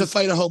 And you have to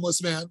fight a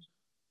homeless man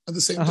at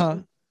the same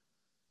time.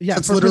 Yeah,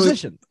 that's for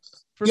position.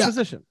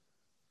 Position.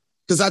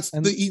 Because that's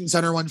the Eaton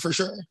Center one for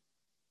sure.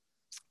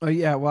 Oh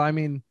yeah, well, I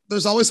mean,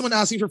 there's always someone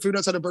asking for food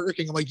outside of Burger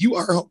King. I'm like, you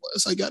are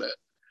homeless. I get it.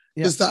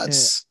 Because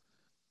that's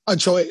a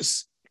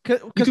choice. Because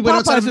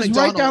Popeyes is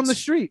right down the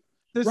street.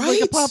 There's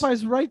like a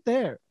Popeyes right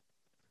there.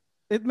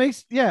 It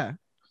makes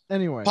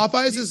Anyway,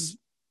 Popeyes is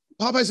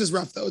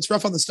rough though. It's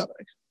rough on the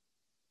stomach.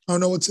 I don't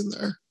know what's in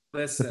there.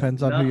 Listen,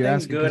 depends on who you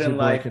ask. Nothing good in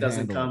life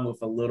doesn't come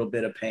with a little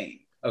bit of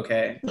pain.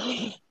 Okay.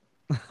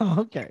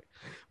 Okay.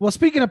 Well,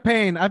 speaking of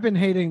pain, I've been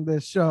hating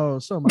this show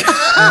so much.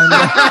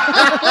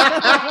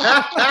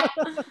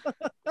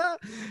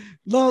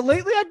 No,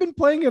 lately I've been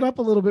playing it up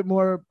a little bit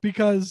more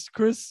because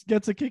Chris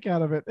gets a kick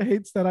out of it.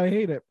 Hates that I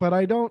hate it, but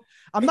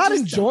I'm not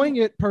enjoying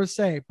it per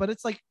se, but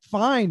it's like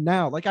fine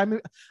now. Like I'm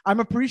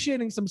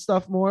appreciating some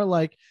stuff more.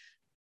 Like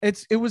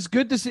it was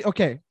good to see.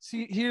 Okay.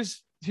 See,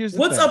 here's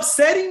what's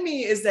upsetting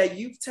me is that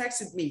you've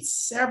texted me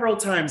several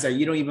times that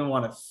you don't even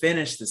want to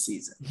finish the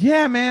season.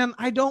 Yeah, man,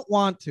 I don't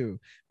want to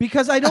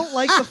because I don't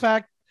like the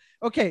fact.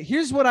 Okay,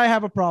 here's what I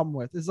have a problem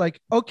with is like,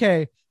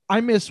 okay,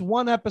 I miss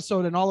one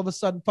episode and all of a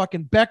sudden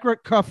fucking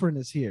Beckett Cuffrin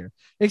is here.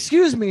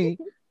 Excuse me.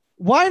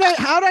 How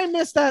did I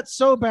miss that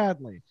so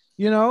badly?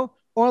 You know,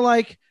 or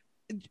like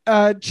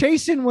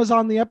Chasen was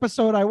on the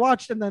episode I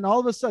watched and then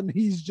all of a sudden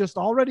he's just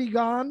already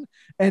gone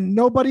and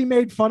nobody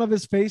made fun of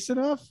his face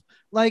enough.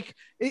 Like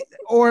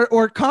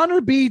or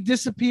Connor B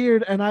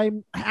disappeared and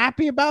I'm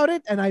happy about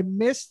it and I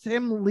missed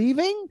him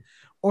leaving,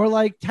 or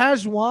like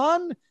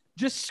Tajwan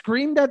just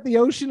screamed at the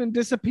ocean and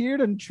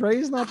disappeared and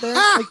Trey's not there.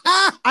 Like,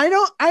 I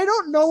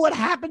don't know what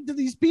happened to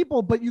these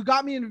people, but you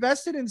got me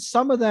invested in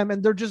some of them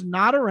and they're just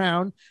not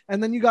around.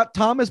 And then you got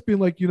Thomas being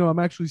like, I'm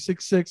actually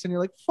 6'6", and you're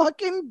like,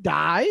 fucking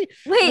die.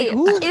 Wait,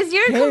 like, is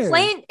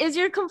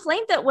your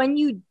complaint that when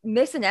you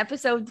miss an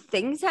episode,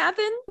 things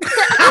happen?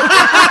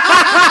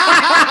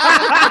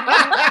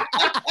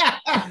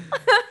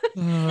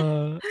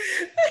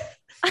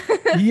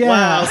 Yeah.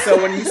 Wow.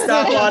 So when you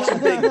stop watching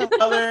Big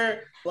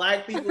Brother,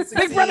 Black People Succeed,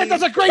 Big Brother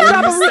does a great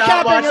job of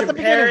recapping watching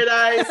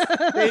Paradise,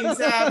 things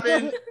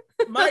happen.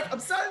 Mike, I'm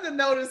starting to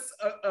notice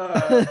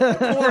a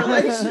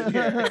correlation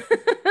here.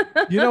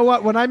 You know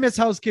what? When I miss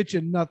Hell's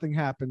Kitchen, nothing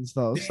happens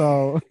though.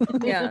 So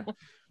Yeah.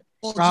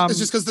 Well, it's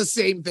just because the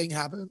same thing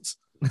happens.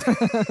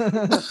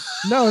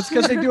 No, it's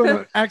because they do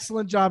an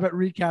excellent job at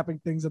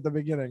recapping things at the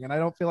beginning, and I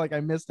don't feel like I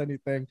missed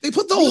anything. They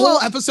put the whole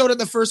episode in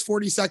the first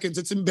 40 seconds.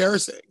 It's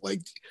embarrassing.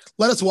 Like,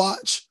 let us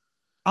watch.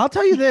 I'll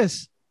tell you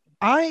this.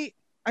 I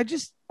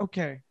just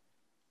okay.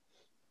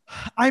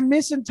 I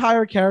miss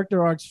entire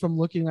character arcs from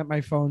looking at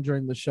my phone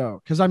during the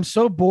show because I'm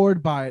so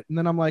bored by it. And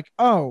then I'm like,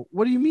 oh,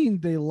 what do you mean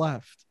they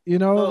left? You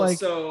know, like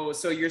so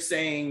you're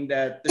saying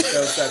that the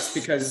show sucks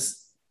because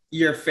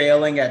you're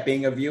failing at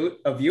being a viewer?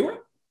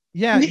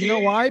 Yeah, you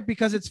know why?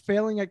 Because it's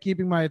failing at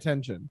keeping my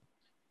attention.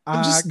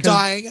 I'm just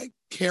dying at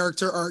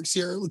character arcs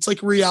here. It's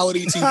like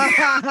reality TV.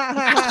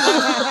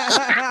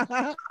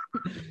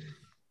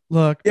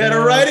 Look, yeah,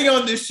 the writing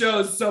on this show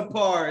is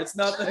subpar. It's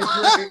not that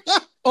great.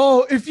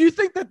 Oh, if you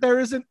think that there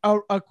isn't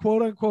a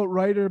quote unquote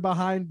writer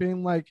behind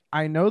being like,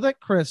 I know that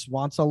Chris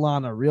wants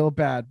Alana real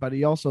bad, but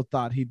he also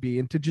thought he'd be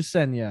into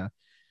Jasenia.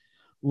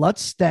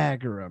 Let's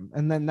stagger him.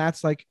 And then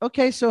that's like,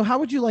 okay, so how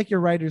would you like your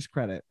writer's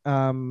credit?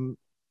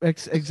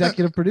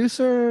 Executive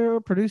producer,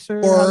 or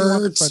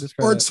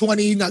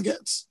 20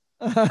 nuggets.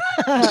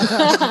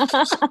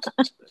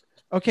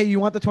 Okay, you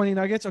want the 20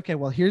 nuggets? Okay,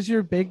 well, here's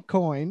your big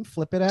coin.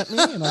 Flip it at me,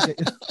 and I'll get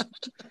you.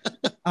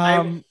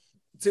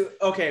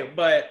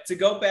 But to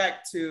go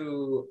back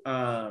to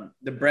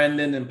the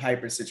Brendan and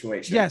Piper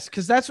situation. Yes,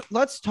 because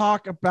let's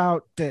talk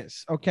about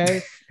this,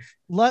 okay?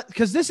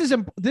 Because this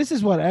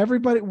is what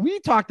everybody we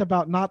talked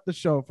about, not the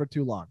show for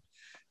too long.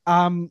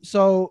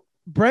 So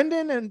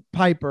Brendan and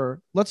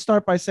Piper. Let's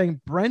start by saying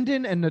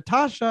Brendan and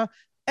Natasha.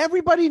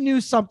 Everybody knew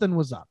something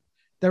was up.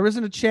 There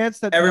isn't a chance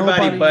that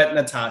everybody but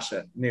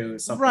Natasha knew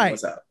something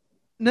was up.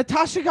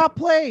 Natasha got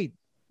played.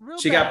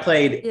 She got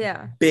played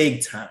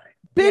big time.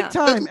 Big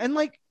time. And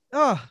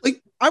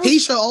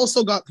Tayshia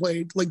also got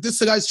played. Like, this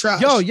guy's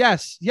trash. Yo,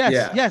 yes,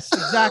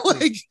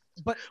 exactly.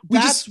 But we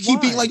just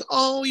keep being like,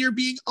 oh, you're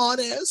being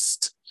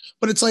honest.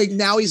 But it's like,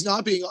 now he's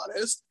not being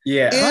honest.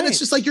 Yeah. And it's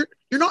just like, you're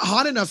not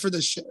hot enough for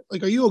this shit.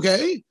 Like, are you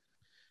okay?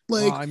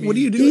 Like, what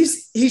do you do?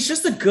 He's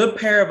just a good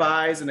pair of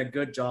eyes and a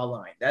good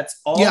jawline. That's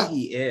all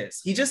he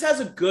is. He just has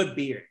a good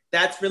beard.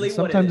 That's really what it is.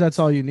 Sometimes that's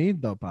all you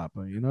need, though,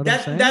 Papa. You know what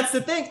I'm saying? That's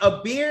the thing.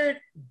 A beard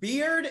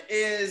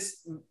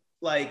is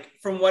like,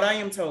 from what I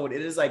am told,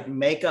 it is like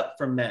makeup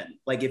for men.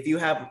 Like, if you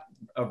have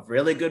a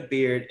really good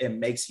beard, it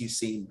makes you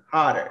seem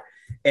hotter.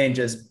 And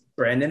just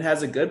Brendan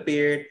has a good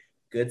beard,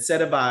 good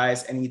set of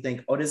eyes, and you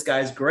think, oh, this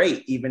guy's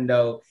great, even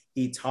though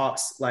he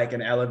talks like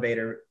an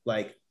elevator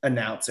like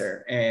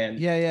announcer, and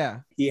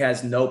he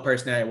has no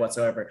personality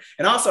whatsoever.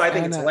 And also, I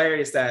think it's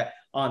hilarious that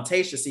on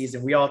Tayshia's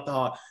season, we all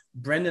thought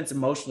Brendan's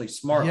emotionally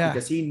smart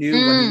because he knew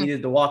when he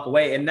needed to walk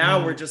away. And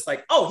now we're just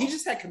like, oh, he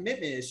just had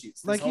commitment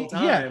issues this whole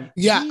time.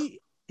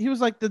 He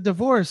was like, the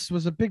divorce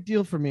was a big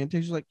deal for me. And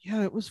Tayshia's like,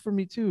 yeah, it was for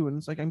me too. And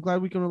it's like, I'm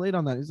glad we can relate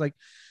on that. He's like,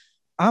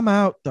 I'm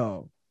out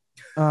though.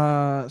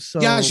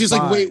 She's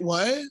like, wait,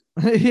 what?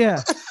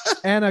 Yeah.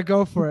 Anna,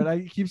 go for it.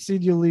 I keep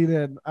seeing you lead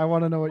in. I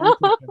want to know what you're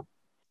thinking.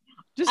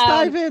 Just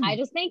dive in. I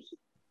just think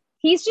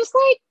he's just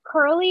like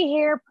curly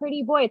hair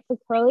pretty boy. It's the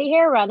curly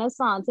hair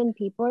renaissance, and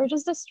people are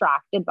just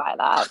distracted by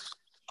that.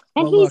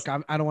 And look, I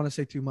don't want to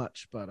say too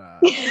much, but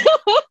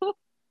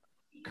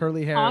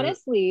curly hair.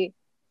 Honestly,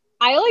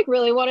 I like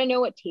really want to know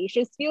what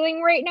Tayshia's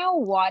feeling right now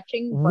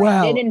watching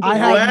Brendan and being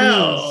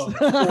wow.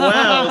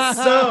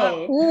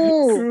 So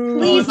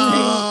please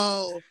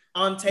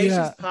on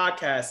Tayshia's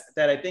podcast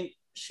that I think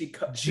she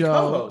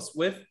co-hosts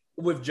with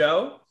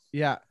Joe.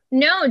 Yeah.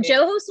 No,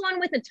 Joe hosts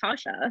one with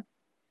Natasha.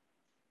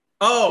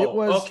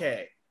 Oh,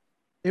 okay.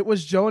 It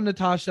was Joe and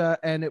Natasha,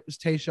 and it was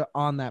Tayshia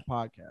on that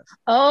podcast.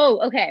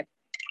 Oh, okay.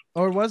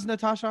 Or was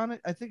Natasha on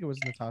it? I think it was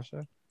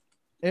Natasha.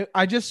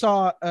 I just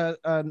saw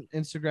an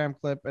Instagram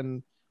clip,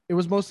 and it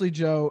was mostly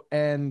Joe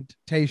and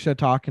Tayshia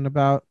talking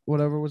about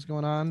whatever was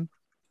going on.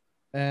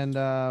 And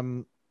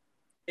so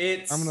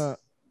the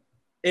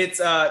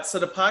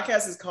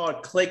podcast is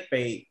called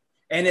Clickbait,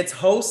 and it's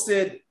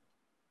hosted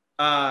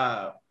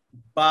by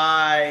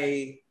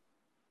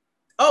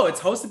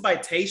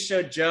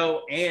Tayshia,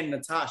 Joe, and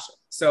Natasha.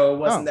 So it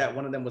wasn't that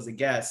one of them was a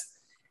guest.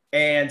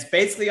 And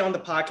basically on the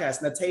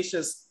podcast,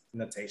 Natasha's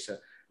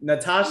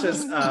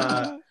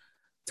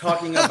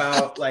talking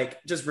about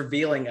like just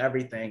revealing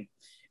everything.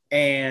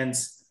 And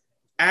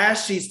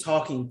as she's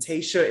talking,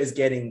 Tayshia is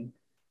getting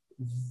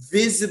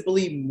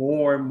visibly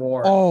more and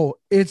more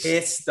it's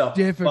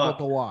difficult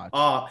to watch.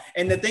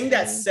 And the thing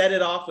that set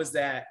it off was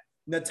that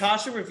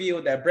Natasha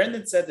revealed that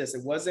Brendan said this.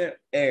 It wasn't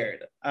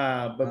aired,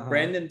 but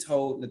Brendan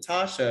told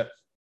Natasha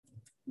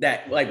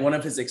that like one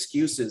of his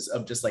excuses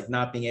of just like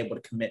not being able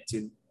to commit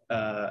to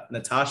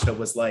Natasha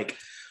was like,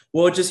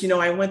 well, just,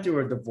 I went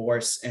through a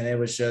divorce and it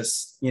was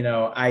just,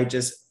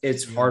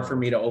 it's hard for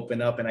me to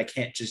open up and I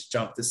can't just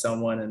jump to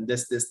someone and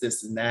this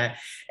and that.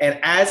 And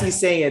as he's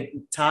saying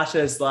it, Tasha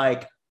is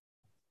like,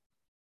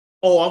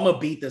 oh, I'm gonna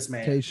beat this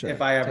man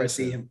if I ever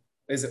see him.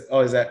 Is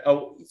that?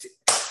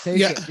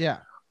 Tayshia, yeah.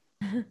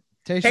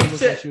 Tasha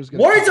looked like she was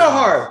gonna. Words are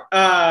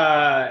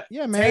hard.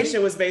 Yeah, man.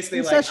 Tasha was basically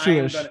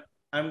Incestuous. like,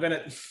 I'm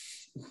gonna.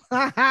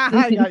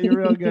 I got you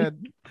real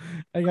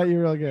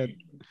good.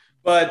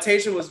 But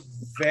Tasha was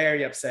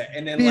very upset,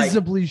 and then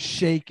visibly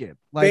shaken.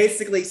 Like,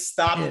 basically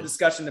stopped the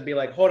discussion to be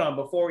like, hold on,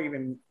 before we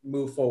even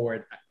move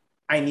forward,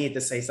 I need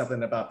to say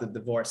something about the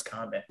divorce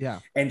comment. Yeah.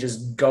 And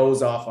just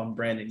goes off on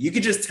Brendan. You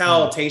could just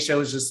tell Tasha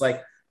was just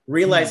like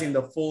realizing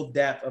the full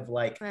depth of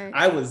like,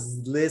 I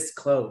was this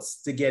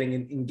close to getting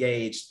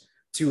engaged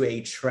to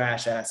a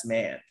trash ass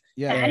man.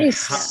 Yeah. That is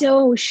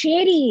so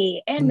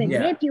shitty and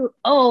manipulative.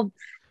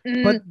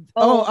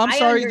 I'm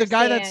sorry. The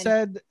guy that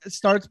said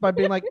starts by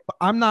being like,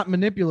 I'm not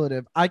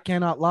manipulative. I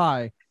cannot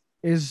lie.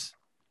 Is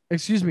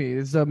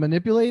a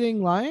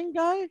manipulating lying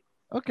guy?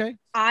 Okay.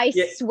 I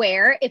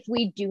swear, if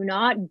we do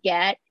not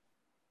get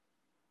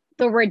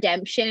the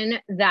redemption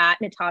that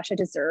Natasha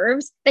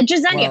deserves, that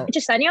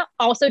Jessenia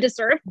also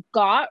deserved,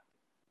 got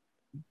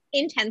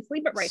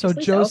intensely, but rightfully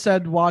so. Joe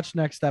said, "Watch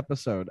next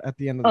episode." At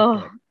the end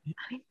of the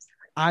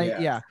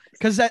clip.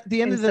 Because at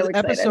the end of the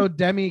episode,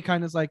 Demi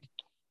kind of like,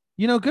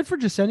 good for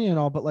Jessenia and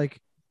all, but like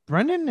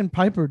Brendan and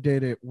Piper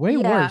did it way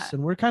worse,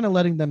 and we're kind of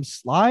letting them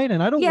slide,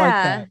 and I don't like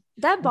that.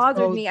 That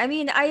bothered me. I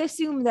mean, I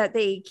assume that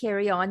they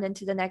carry on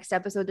into the next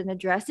episode and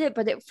address it,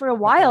 but for a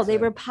while they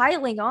were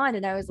piling on,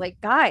 and I was like,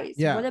 guys,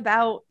 what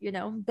about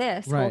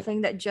this whole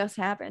thing that just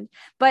happened?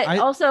 But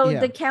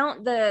the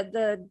count,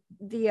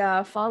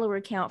 the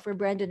follower count for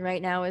Brendan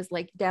right now is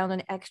like down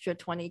an extra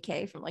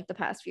 20K from like the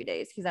past few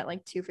days. He's at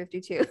like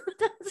 252.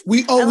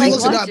 we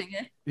looked it up.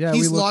 Yeah,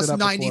 he's lost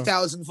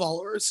 90,000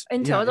 followers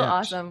in total.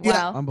 Awesome.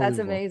 Wow, that's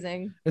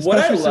amazing.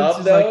 Especially what I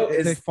love though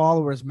is the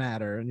followers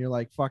matter, and you're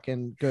like,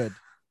 fucking good.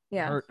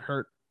 Yeah.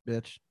 Hurt,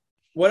 bitch.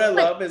 What I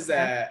love is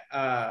that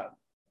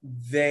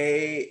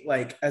they,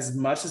 like, as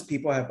much as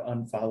people have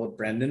unfollowed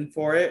Brendan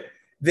for it,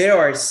 there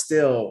are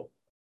still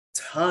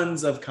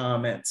tons of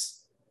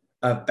comments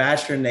of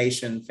Bachelor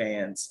Nation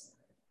fans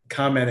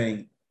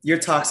commenting, "You're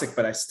toxic,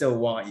 but I still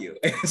want you."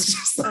 It's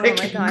just like, oh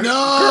my God.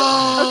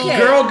 No,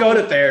 girl, go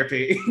to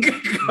therapy.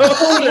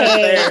 Go to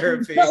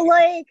therapy.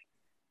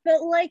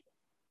 But like,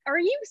 are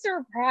you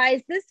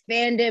surprised this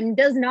fandom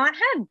does not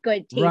have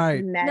good taste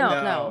in men?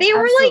 No. They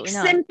were like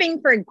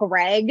simping for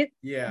Greg.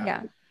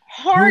 Yeah.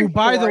 Hard.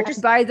 By the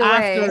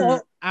way,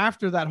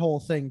 after that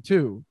whole thing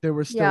too, they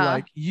were still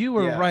like, you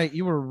were right,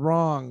 you were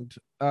wronged.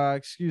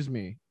 Excuse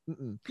me.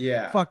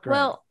 Yeah. Fuck Greg.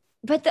 Well,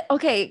 but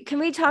can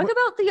we talk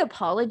about the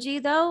apology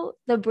though?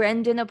 The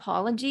Brendan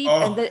apology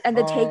and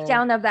the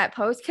takedown of that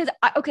post? Because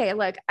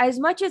look, as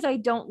much as I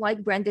don't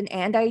like Brendan,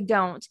 and I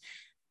don't,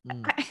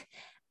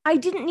 I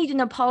didn't need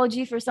an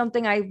apology for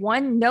something I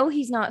know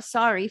he's not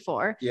sorry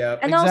for. Yeah.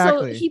 And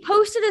also he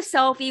posted a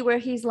selfie where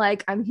he's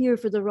like, I'm here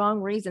for the wrong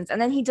reasons. And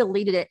then he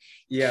deleted it.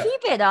 Yeah.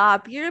 Keep it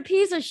up. You're a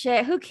piece of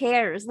shit. Who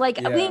cares? Like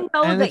we know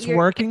that it's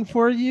working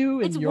for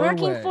you. It's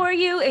working for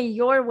you in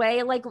your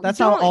way. Like that's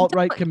how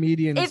alt-right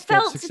comedians it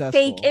felt successful.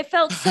 Fake. It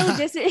felt so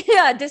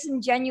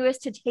disingenuous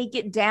to take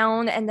it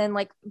down and then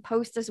like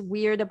post this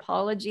weird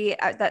apology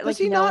that does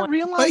he not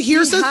realize? But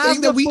here's the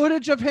thing that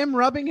footage of him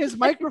rubbing his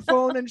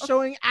microphone and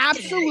showing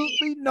absolutely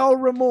no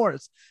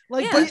remorse.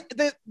 Like the fact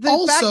that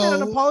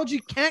an apology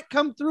can't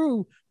come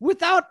through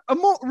without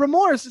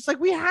remorse. It's like,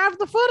 we have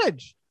the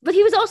footage. But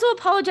he was also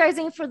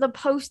apologizing for the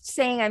post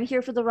saying I'm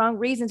here for the wrong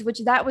reasons,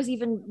 which that was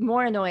even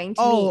more annoying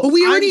to me. But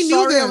we already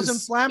knew this. It was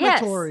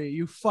inflammatory. Yes.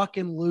 You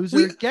fucking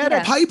loser. Get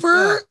it.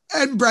 Piper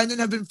and Brendan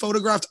have been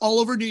photographed all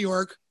over New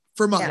York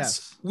for months.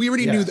 Yes. We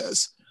already knew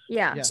this.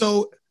 Yeah.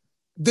 So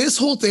this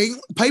whole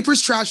thing,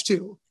 Piper's trash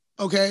too.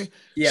 Okay.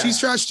 Yeah. She's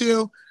trash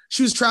too.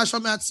 She was trash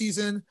on that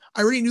season.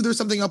 I already knew there was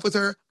something up with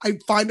her. I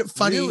find it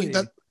funny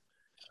that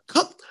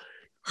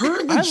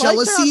her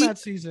jealousy. Her that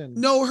season.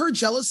 No, her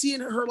jealousy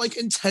and her like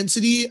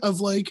intensity of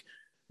like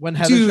when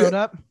Heather showed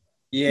up.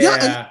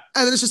 Yeah.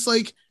 And then it's just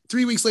like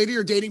 3 weeks later,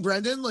 you're dating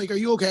Brendan. Like, are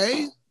you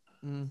okay?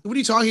 What are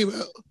you talking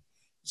about?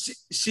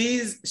 She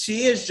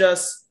is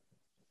just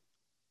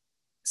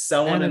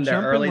someone in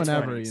their early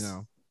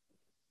 20s.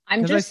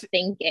 I'm just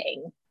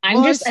thinking.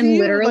 I'm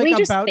literally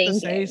just about thinking. to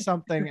say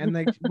something, and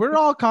like we're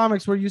all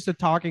comics. We're used to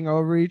talking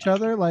over each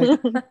other. Like,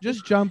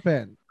 just jump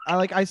in.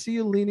 I see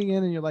you leaning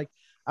in, and you're like,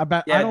 I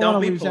don't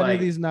want to lose any of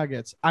these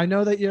nuggets. I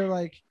know that you're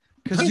like,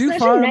 because you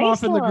fire them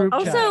off in the group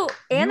chat. Also,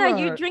 Anna,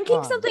 you're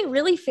drinking something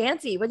really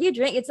fancy. What do you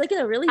drink? It's like in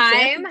a really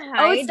fancy.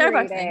 It's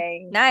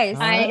Starbucks. Nice.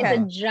 It's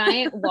a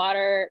giant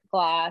water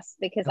glass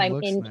because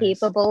I'm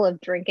incapable of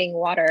drinking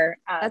water.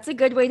 That's a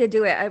good way to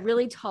do it. A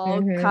really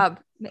tall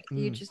cup.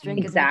 You just drink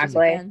exactly. As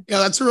much as you can. Yeah,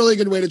 that's a really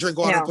good way to drink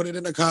water. Put it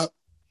in a cup.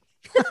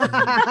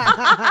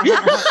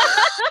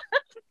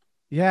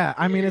 Yeah,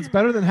 I mean, it's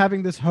better than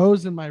having this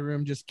hose in my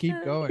room. Just keep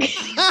going.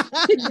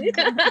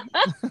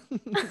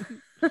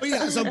 But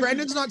yeah, so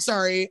Brandon's not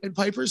sorry, and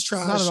Piper's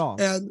trash. Not at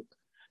all. And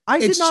I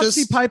did not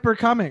see Piper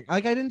coming.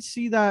 Like, I didn't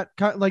see that.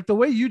 Like the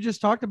way you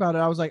just talked about it,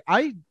 I was like,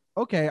 I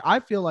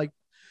feel like,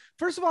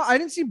 first of all, I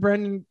didn't see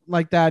Brendan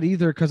like that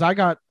either, because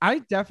I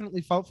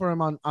definitely felt for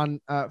him on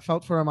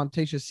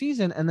Tasha's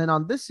season, and then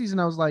on this season,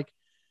 I was like,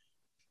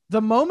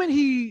 the moment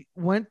he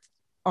went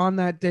on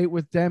that date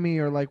with Demi,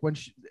 or like when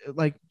she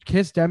like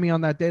kissed Demi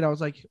on that date, I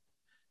was like,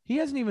 he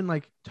hasn't even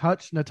like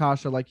touched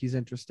Natasha like he's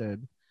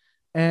interested.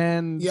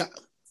 And Yeah.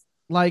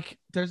 like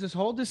there's this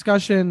whole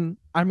discussion.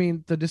 I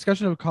mean, the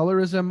discussion of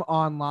colorism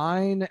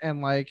online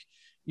and like,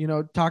 you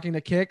know, talking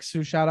to Kix,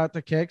 who shout out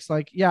to Kix.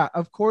 Like, yeah,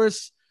 of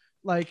course,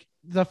 like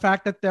the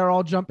fact that they're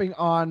all jumping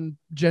on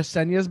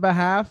Jasenia's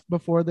behalf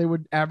before they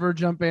would ever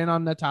jump in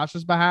on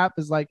Natasha's behalf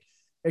is like,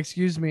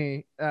 excuse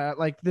me,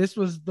 like this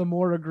was the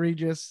more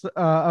egregious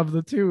of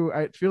the two,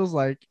 it feels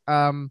like.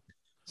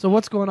 So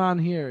what's going on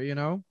here, you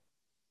know?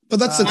 But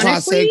that's the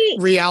Honestly,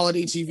 classic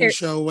reality TV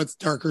show with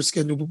darker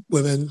skinned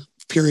women,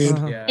 period.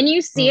 Yeah. And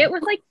you see it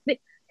with like,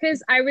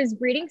 because I was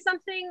reading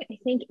something, I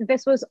think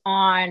this was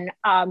on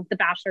the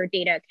Bachelor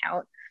Data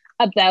account,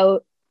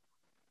 about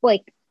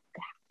like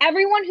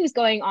everyone who's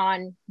going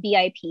on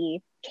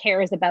VIP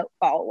cares about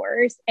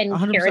followers and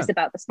 100%. cares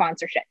about the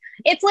sponsorship.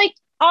 It's like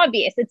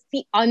obvious. It's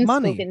the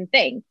unspoken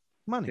thing.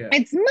 Money. Yeah.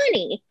 It's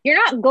money. You're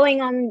not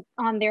going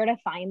on there to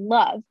find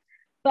love.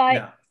 But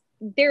Yeah.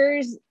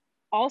 there's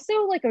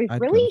also like a I'd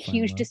really go to find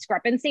huge love.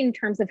 discrepancy in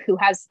terms of who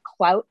has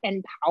clout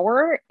and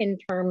power in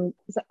terms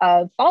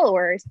of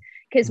followers.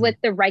 Because with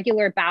the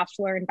regular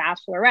Bachelor and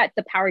Bachelorette,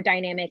 the power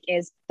dynamic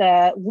is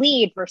the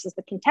lead versus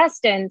the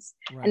contestants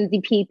Right. and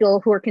the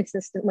people who are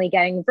consistently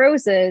getting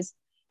roses,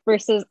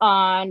 versus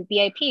on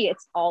VIP,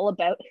 it's all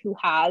about who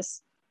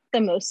has the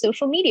most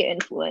social media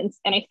influence.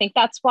 And I think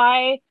that's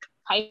why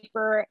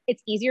Piper,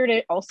 it's easier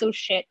to also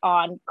shit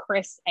on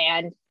Chris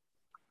and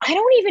I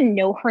don't even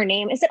know her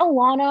name. Is it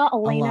Elena?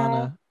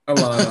 Alana.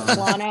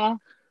 Alana.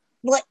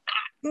 Like,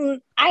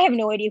 I have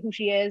no idea who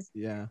she is.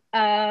 Yeah.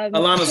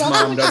 Alana's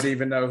mom doesn't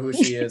even know who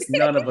she is.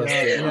 None of us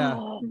do. Yeah.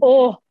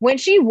 Oh, when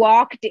she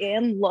walked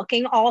in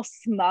looking all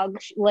smug,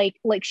 like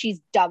she's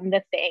done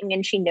the thing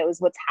and she knows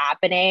what's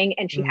happening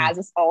and she has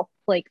us all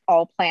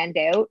planned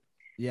out.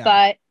 Yeah.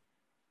 But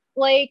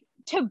like,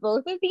 to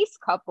both of these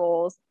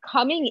couples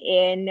coming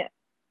in,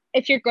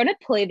 if you're gonna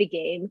play the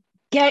game,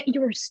 get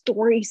your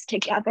stories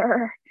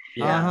together.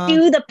 Yeah.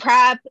 Do the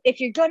prep. If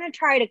you're gonna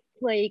try to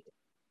like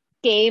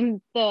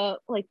game the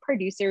like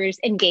producers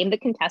and game the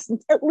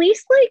contestants, at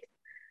least like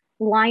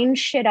line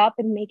shit up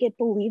and make it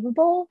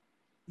believable.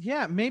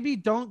 Yeah, maybe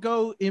don't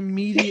go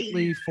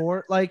immediately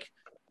for like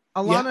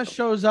Alana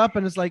shows up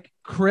and is like,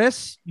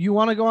 Chris, you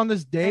want to go on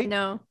this date?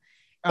 No.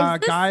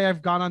 Guy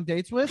I've gone on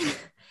dates with.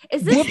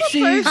 Is this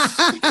Whoopsies.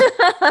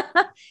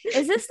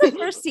 is this the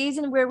first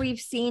season where we've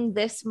seen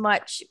this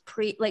much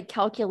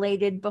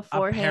calculated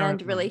beforehand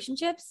Apparently.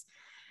 relationships?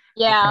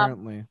 Yeah.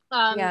 Apparently.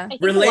 Yeah. I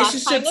think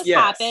Relationships, the last time this yes.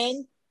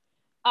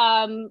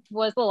 happened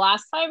was the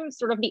last time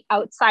sort of the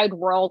outside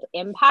world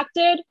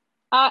impacted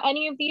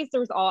any of these.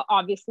 There was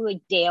obviously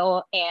like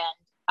Dale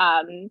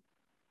and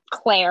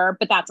Claire,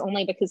 but that's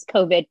only because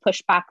COVID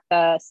pushed back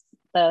the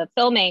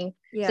filming,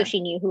 so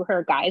she knew who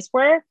her guys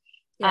were.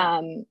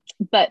 Yeah.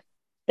 But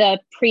the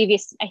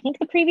previous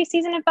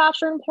season of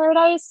Bachelor in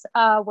Paradise,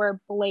 where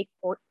Blake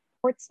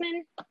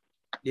Hortzman,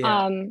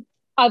 Yeah.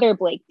 other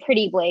Blake,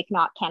 pretty Blake,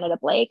 not Canada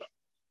Blake,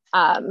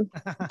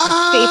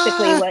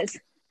 basically was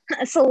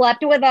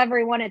slept with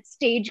everyone at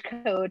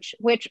Stagecoach,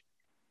 which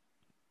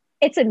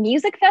it's a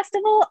music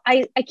festival.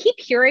 I keep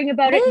hearing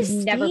about What it is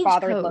and never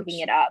bothered Stagecoach? looking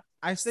it up.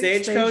 I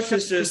think Stagecoach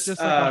is just like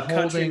a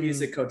country holding-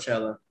 music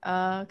Coachella.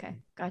 Okay,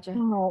 gotcha.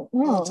 Oh,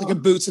 It's like a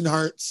Boots and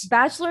Hearts.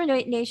 Bachelor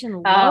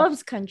Nation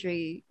loves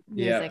country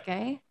Yeah. music,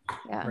 eh?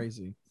 Yeah.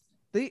 Crazy.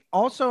 They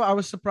also, I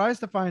was surprised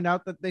to find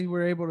out that they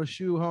were able to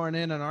shoehorn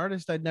in an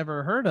artist I'd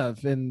never heard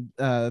of in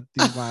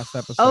these last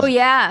episodes. Oh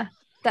yeah.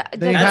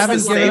 They That's haven't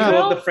the given staple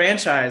up. of the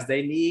franchise.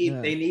 They need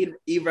Yeah. they need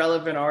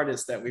irrelevant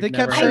artists that we've They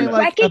kept never saying, heard I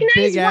of. like, a recognize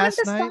big one of ass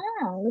the night?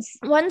 songs.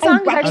 One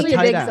song is I actually a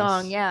tight big ass.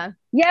 song. Yeah.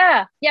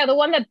 Yeah, the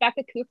one that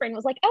Becca Kufrin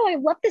was like, "Oh, I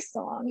love this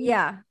song."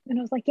 Yeah. and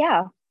I was like,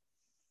 "Yeah."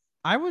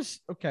 I was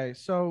okay.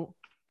 So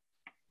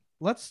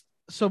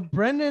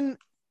Brendan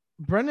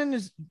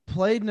is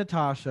played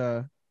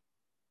Natasha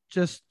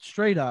just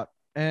straight up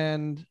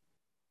and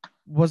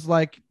was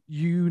like,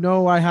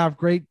 I have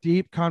great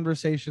deep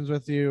conversations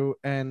with you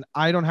and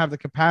I don't have the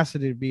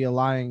capacity to be a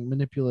lying,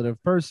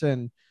 manipulative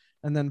person.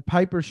 And then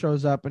Piper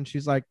shows up and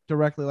she's like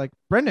directly like,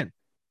 Brendan,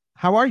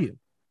 how are you?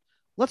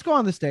 Let's go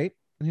on this date.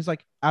 And he's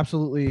like,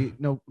 absolutely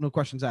no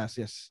questions asked.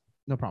 Yes,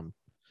 no problem.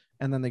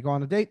 And then they go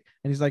on a date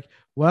and he's like,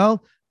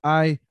 well,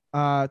 I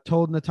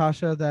told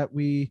Natasha that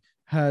we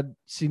had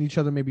seen each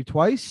other maybe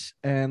twice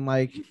and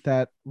like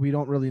that we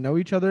don't really know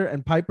each other.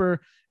 And Piper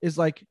is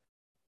like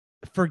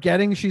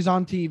forgetting she's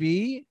on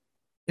TV.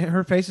 And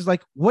her face is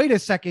like, wait a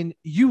second,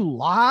 you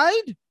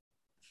lied?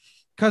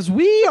 Because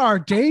we are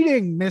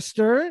dating,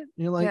 mister. And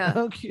you're like, Yeah.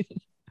 okay,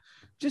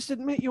 just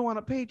admit you want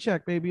a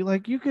paycheck, baby.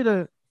 Like you could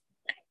have.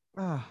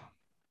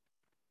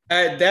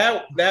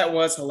 That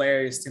was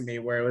hilarious to me,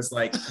 where it was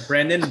like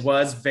Brendan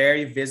was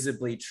very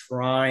visibly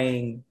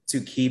trying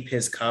to keep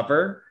his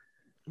cover,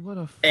 What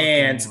a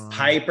and moron.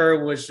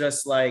 Piper was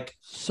just like,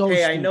 So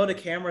 "Hey, I stupid. know the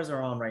cameras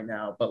are on right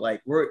now, but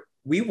like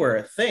we were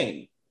a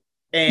thing,"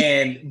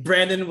 and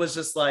Brendan was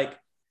just like,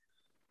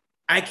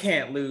 "I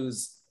can't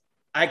lose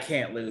I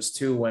can't lose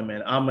two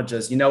women. I'ma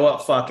just, you know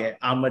what? Fuck it.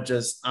 I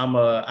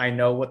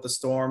know what the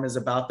storm is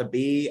about to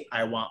be.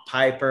 I want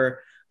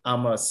Piper.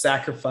 I'ma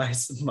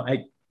sacrifice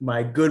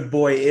my good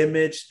boy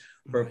image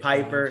for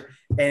Piper,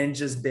 and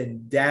just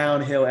been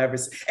downhill ever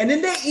since. And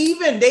then they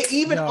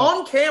even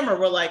on camera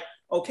were like,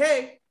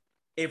 okay,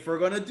 if we're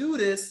gonna do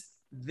this,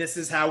 this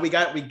is how we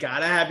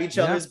gotta have each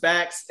other's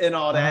backs and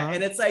all that.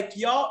 And it's like,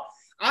 y'all,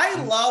 I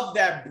love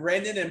that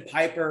Brendan and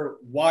Piper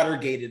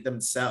Watergated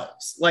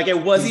themselves. Like, it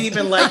wasn't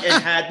even like it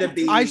had to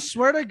be. I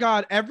swear to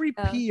God, every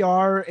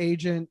PR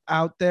agent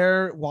out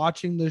there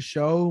watching the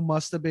show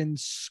must have been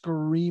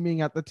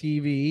screaming at the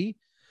TV,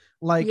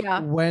 like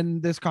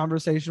when this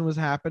conversation was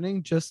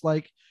happening, just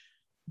like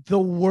the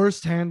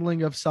worst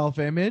handling of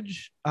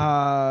self-image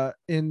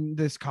in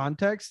this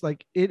context.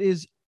 Like, it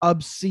is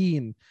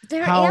obscene.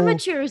 They're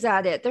amateurs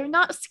at it. They're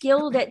not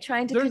skilled at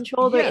trying to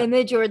control their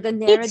image or the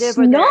narrative. It's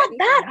not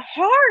that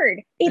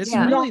hard. It's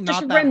really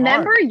not. Just that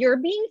remember, hard. You're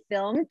being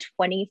filmed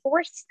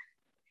 24.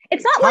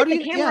 It's not like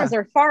the cameras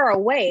are far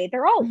away.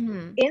 They're all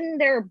in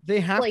their. They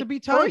have to be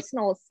tight.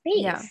 Personal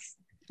space.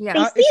 Yeah.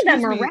 They see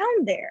them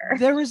around there.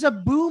 There is a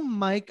boom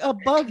mic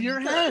above your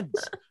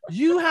heads.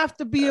 You have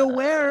to be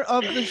aware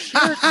of the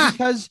shirt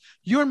because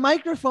your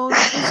microphone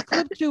is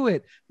clipped to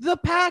it. The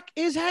pack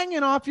is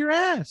hanging off your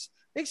ass.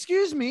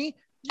 Excuse me,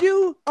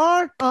 you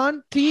are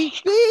on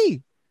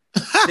TV.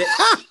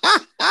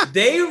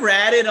 They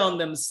ratted on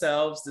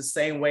themselves the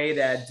same way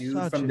that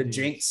dude from the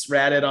Jinx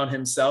ratted on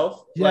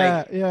himself.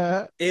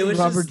 It was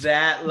Robert just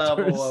that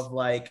level of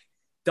like,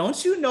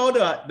 don't you know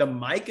the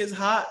mic is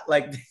hot?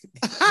 Like,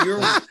 you're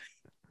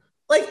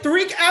like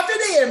after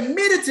they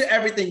admitted to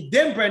everything,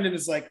 then Brendan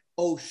is like,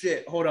 oh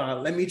shit, hold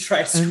on, let me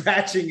try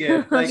scratching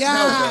it. Like,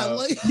 no,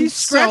 like, he's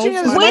scratching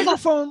at his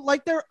microphone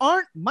like there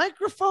aren't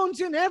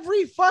microphones in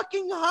every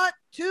fucking hut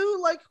too.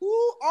 Like,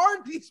 who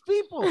are these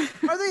people?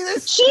 Are they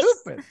this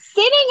stupid?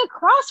 Sitting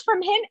across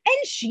from him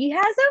and she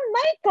has a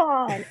mic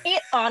on.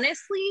 It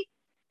honestly,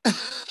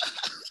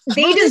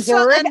 they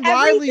deserve and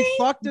Riley everything.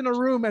 Fucked in a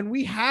room, and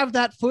we have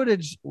that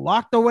footage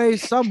locked away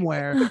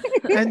somewhere.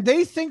 And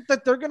they think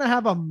that they're gonna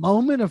have a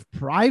moment of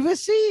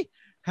privacy.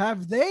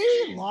 Have they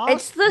lost?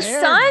 It's the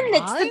sun.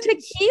 Minds? It's the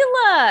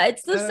tequila.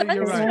 It's the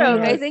sunstroke.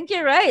 Right. I think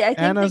you're right. I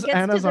think it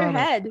gets to their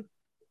head.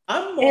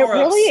 I'm more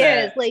really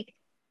upset. Is like.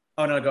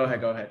 Oh no! Go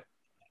ahead.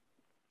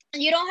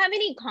 You don't have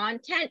any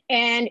content,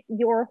 and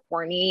you're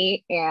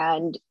horny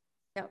and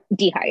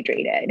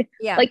dehydrated.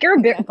 Yeah, like your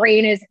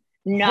brain is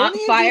not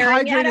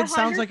firing. Dehydrated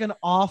sounds like an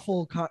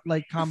awful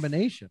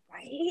combination,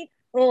 right?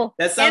 Oh,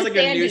 that sounds like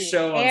a new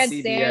show on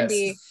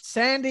CBS.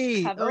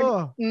 Sandy.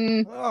 Oh,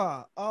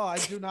 I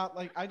do not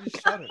like. I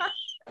just shut it.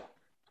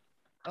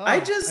 I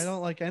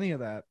don't like any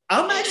of that.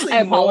 I'm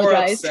actually more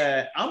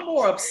upset. I'm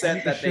more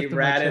upset that they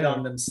ratted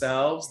on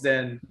themselves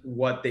than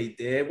what they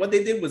did. What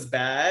they did was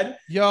bad.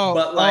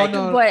 But like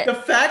the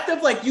fact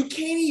of like you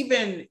can't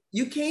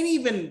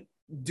even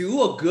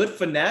do a good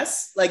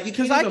finesse, like you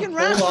can't even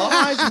pull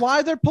off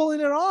why they're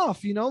pulling it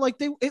off, you know, like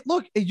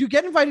look, you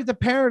get invited to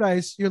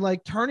Paradise, you're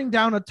like turning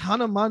down a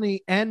ton of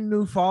money and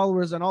new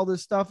followers and all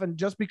this stuff, and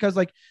just because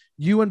like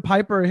you and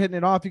Piper are hitting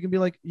it off, you can be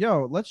like,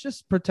 yo, let's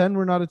just pretend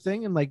we're not a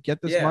thing and like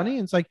get this money.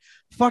 And it's like,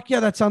 fuck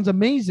yeah, that sounds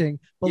amazing,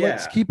 but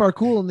let's keep our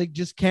cool, and they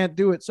just can't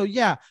do it. So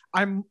yeah,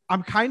 I'm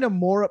kind of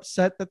more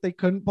upset that they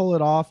couldn't pull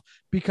it off,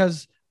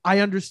 because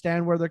I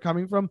understand where they're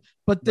coming from,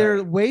 but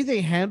their way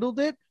they handled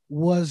it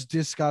was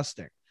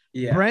disgusting.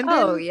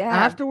 Brendan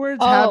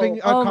afterwards having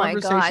a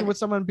conversation with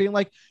someone being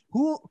like,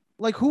 who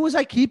was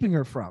I keeping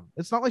her from?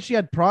 It's not like she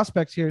had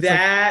prospects here. It's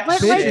that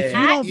like, bitch, if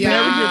you don't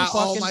bury your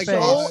fucking face.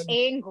 So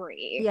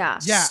angry. Yeah,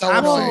 so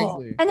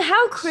absolutely. And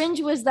how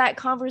cringe was that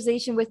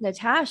conversation with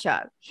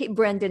Natasha,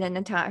 Brendan and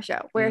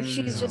Natasha, where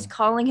she's just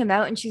calling him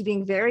out and she's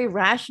being very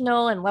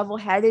rational and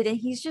level-headed, and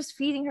he's just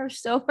feeding her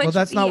so much. Well,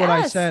 that's BS. not what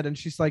I said, and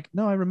she's like,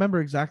 no, I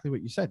remember exactly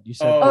what you said. You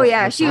said, oh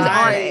yeah, she was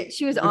on it.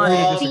 She was on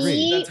it.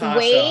 The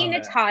way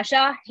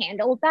Natasha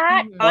handled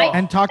that,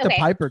 and talked to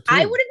Piper too.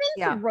 I would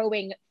have been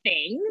throwing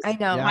things. I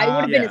know.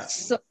 I would have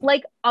been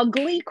like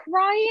ugly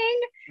crying.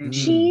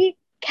 She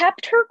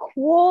kept her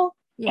cool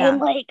and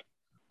like,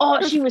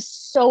 she was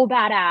so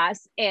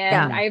badass,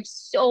 and I have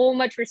so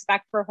much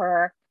respect for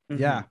her.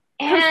 Yeah,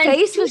 and her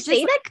face was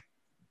just like,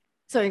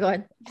 sorry, go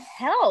ahead.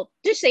 Hell,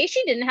 to say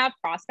she didn't have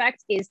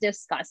prospects is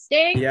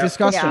disgusting.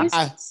 Disgusting.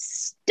 She's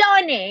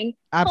stunning.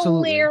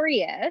 Absolutely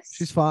hilarious.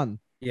 She's fun.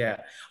 Yeah.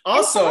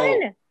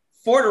 Also,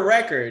 for the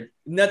record,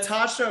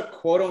 Natasha,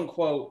 quote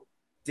unquote,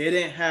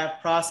 didn't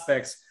have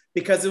prospects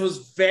because it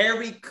was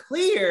very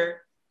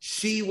clear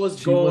she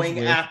was going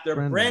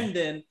after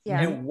Brendan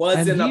and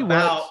wasn't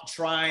about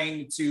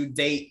trying to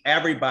date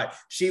everybody.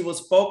 She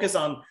was focused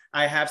on,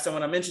 I have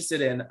someone I'm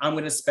interested in. I'm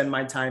going to spend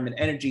my time and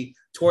energy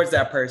towards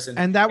that person.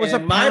 And that was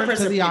apparent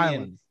to the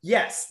island.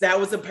 Yes, that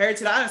was apparent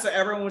to the island. So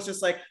everyone was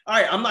just like, all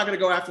right, I'm not going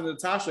to go after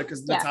Natasha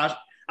because Natasha,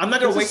 I'm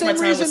not going to waste my time with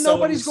someone. The reason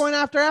nobody's going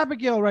after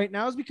Abigail right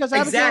now is because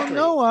Abigail and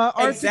Noah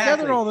are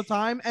together all the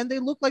time, and they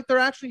look like they're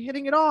actually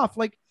hitting it off.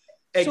 Like,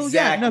 so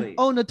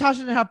Natasha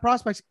didn't have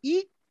prospects.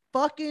 Eat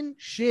fucking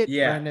shit,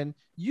 Yeah. Brendan.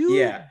 You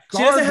She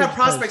doesn't have garbage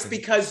prospects person.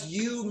 because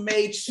you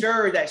made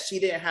sure that she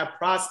didn't have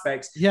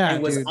prospects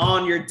and was dude.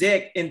 on your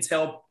dick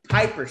until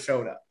Piper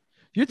showed up.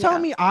 You're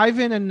telling me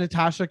Ivan and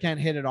Natasha can't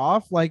hit it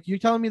off? Like you're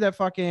telling me that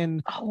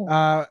fucking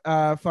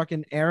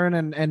fucking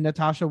Aaron and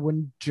Natasha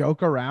wouldn't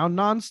joke around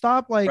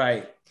nonstop? Like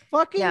right.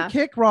 Fucking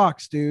kick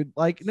rocks, dude.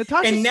 Like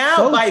Natasha. And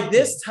now by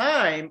this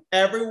time,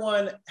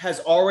 everyone has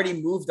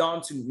already moved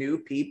on to new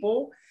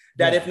people.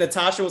 That if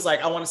Natasha was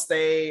like, I want to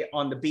stay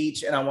on the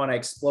beach and I want to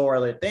explore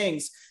other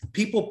things,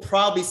 people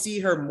probably see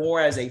her more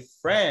as a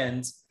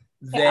friend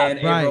than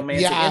a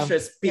romantic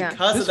interest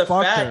because of the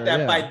fact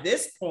that by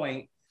this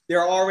point,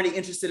 they're already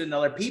interested in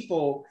other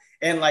people.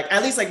 And like,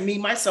 at least like me,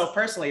 myself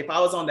personally, if I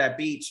was on that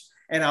beach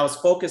and I was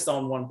focused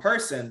on one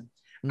person,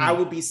 I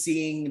would be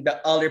seeing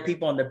the other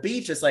people on the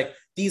beach as like,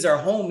 these are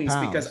homies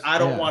because I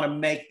don't want to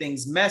make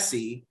things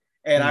messy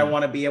and I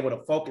want to be able to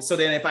focus. So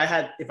then if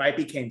I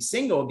became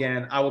single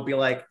again, I would be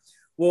like,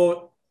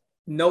 well,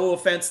 no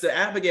offense to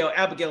Abigail.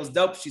 Abigail's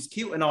dope. She's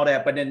cute and all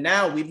that. But then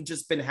now we've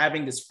just been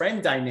having this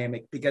friend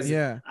dynamic because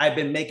I've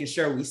been making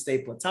sure we stay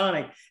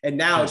platonic. And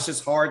now it's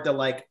just hard to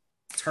like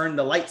turn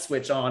the light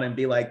switch on and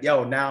be like,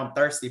 yo, now I'm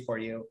thirsty for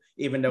you,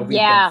 even though we've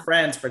been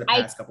friends for the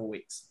past couple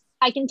weeks.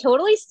 I can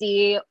totally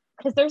see,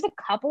 because there's a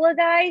couple of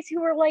guys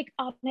who are like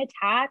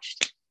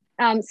unattached.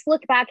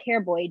 Slick back hair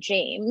boy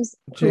James,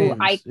 who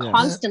I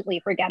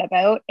constantly forget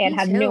about and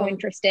have no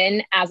interest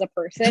in as a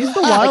person. He's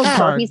the wild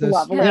card. He's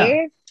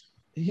lovely.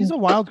 He's a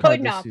wild card.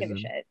 Could not give a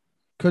shit.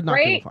 Could not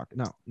give a fuck.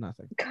 No,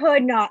 nothing.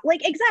 Could not.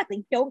 Like,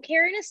 exactly. Don't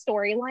carry in a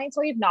storyline,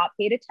 so you've not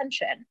paid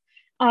attention.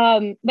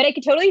 But I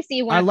could totally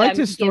see one. I liked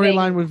his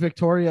storyline with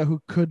Victoria,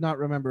 who could not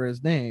remember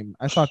his name.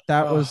 I thought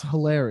that was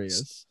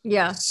hilarious.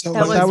 Yeah,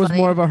 that was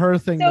more of a her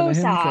thing than a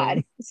him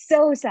thing.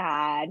 So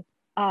sad.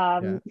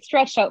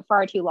 Stretched out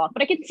far too long.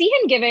 But I could see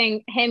him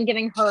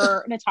giving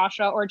her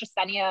Natasha or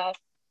Jasenia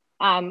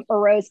a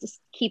rose to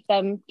keep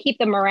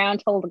them around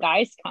till the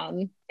guys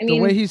come. I mean, the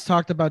way he's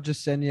talked about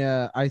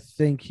Jasenia, I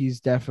think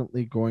he's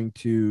definitely going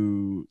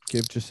to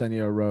give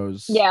Jasenia a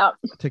rose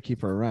to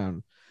keep her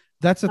around.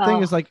 That's the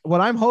thing is like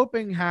what I'm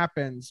hoping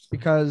happens,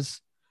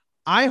 because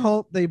I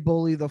hope they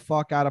bully the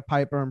fuck out of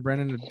Piper and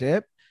Brennan to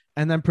dip,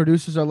 and then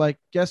producers are like,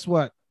 guess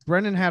what?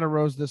 Brennan had a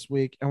rose this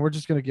week, and we're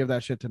just going to give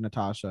that shit to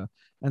Natasha.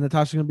 And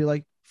Natasha's going to be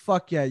like,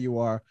 fuck yeah, you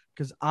are,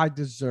 because I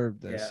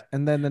deserve this. Yeah.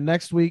 And then the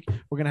next week,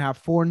 we're going to have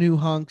 4 new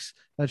hunks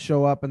that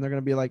show up, and they're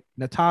going to be like,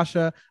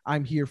 Natasha,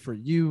 I'm here for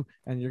you.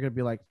 And you're going to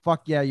be like,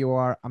 fuck yeah, you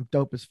are. I'm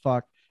dope as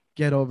fuck.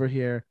 Get over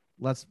here.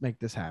 Let's make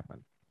this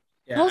happen.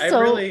 Yeah,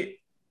 also,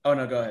 Oh,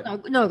 no, go ahead.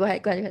 No, go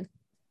ahead. Go ahead.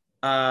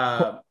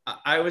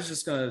 I was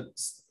just going to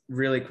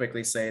really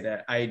quickly say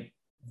that I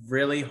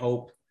really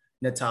hope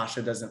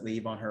Natasha doesn't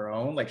leave on her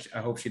own. Like, I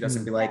hope she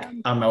doesn't be like,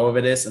 I'm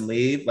over this and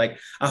leave. Like,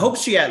 I hope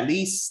she at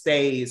least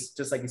stays,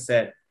 just like you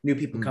said, new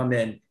people come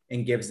in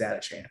and gives that a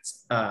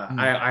chance.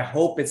 I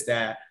hope it's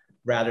that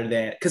rather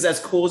than, because as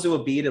cool as it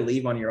would be to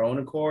leave on your own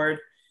accord,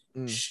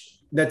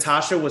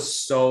 Natasha was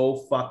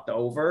so fucked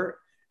over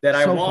that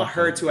I want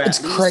her to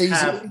at least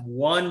have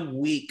 1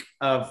 week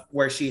of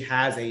where she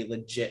has a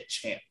legit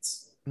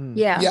chance.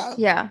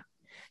 Yeah.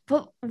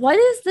 But what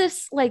is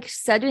this like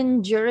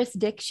sudden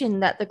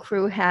jurisdiction that the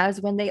crew has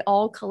when they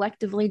all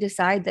collectively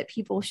decide that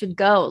people should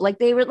go? Like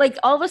they were like,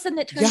 all of a sudden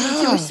it turns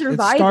into a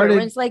Survivor.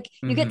 And it's like,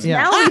 you get to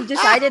now we've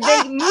decided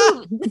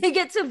they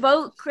get to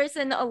vote Chris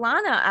and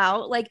Alana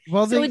out. Like,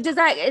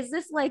 is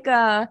this like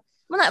a,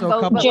 well,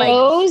 not vote, but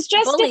Joe's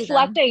like, just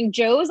deflecting. Them.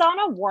 Joe's on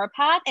a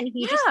warpath and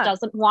he just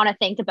doesn't want to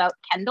think about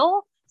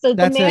Kendall. So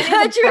the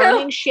man is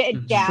burning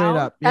shit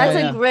down. That's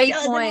a great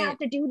point. Doesn't have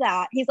to do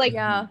that. He's like,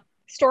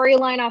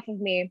 storyline off of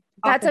me.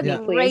 That's a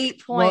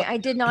great point. I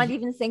did not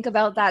even think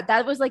about that.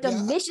 That was like a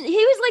mission. He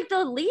was like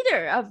the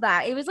leader of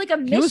that. It was like a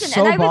mission. He was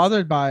so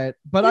bothered by it.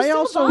 But I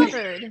also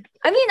bothered.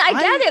 I mean,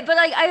 I get it, but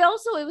like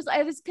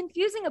I was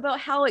confusing about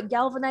how it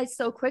galvanized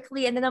so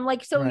quickly. And then I'm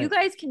like, so you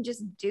guys can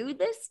just do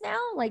this now?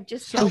 Like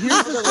just tell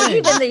people to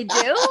leave and they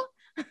do?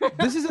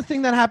 This is a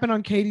thing that happened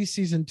on Katie's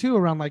season 2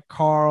 around like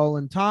Carl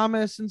and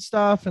Thomas and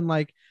stuff. And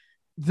like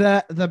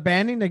the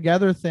banding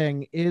together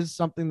thing is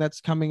something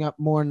that's coming up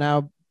more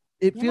now.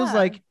 It feels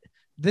like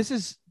this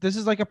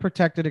is like a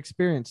protected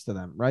experience to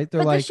them, right? They're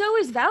but like, the show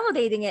is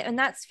validating it, and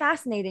that's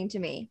fascinating to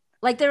me.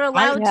 Like they're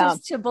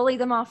allowed to bully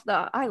them off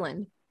the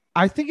island.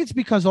 I think it's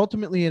because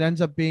ultimately it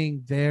ends up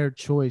being their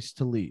choice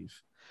to leave.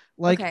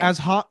 Like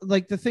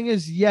like the thing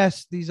is,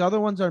 yes, these other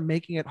ones are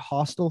making it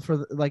hostile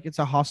for like it's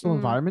a hostile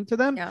environment to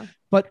them. Yeah.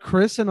 But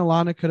Chris and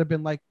Alana could have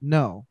been like,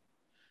 no,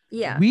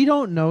 we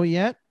don't know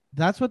yet.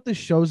 That's what the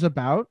show's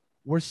about.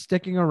 We're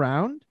sticking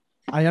around.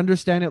 I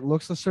understand it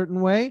looks a certain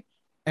way.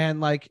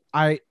 And like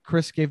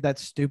Chris gave that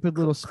stupid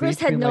little speech. Chris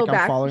had no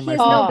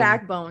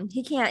backbone.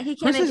 He can't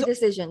make a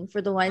decision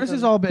for the life. Chris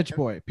is all bitch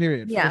boy.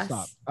 Period. Yes.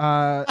 Stop.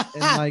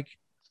 And like,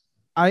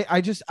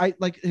 I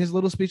like his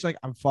little speech. Like,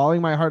 I'm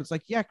following my heart. It's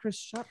like, yeah, Chris,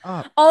 shut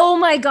up. Oh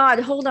my God,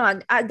 hold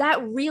on.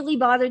 That really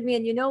bothered me.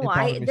 And you know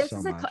why?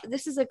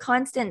 This is a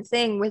constant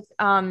thing with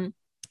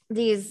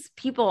these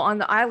people on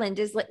the island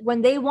is like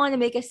when they want to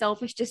make a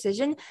selfish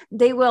decision,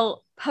 they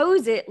will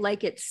pose it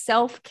like it's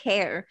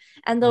self-care,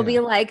 and they'll be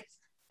like,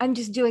 I'm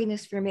just doing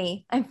this for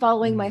me. I'm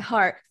following my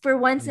heart. For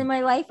once in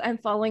my life, I'm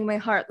following my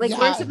heart. Like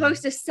we're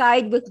supposed to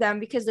side with them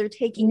because they're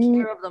taking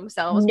care of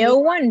themselves. No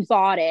one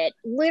bought it.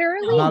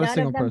 Literally, Not none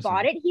of them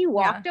bought it. He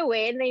walked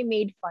away and they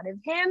made fun of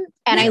him.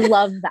 And I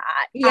love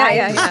that.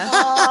 I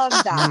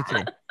love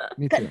that.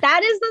 Me too.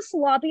 That is the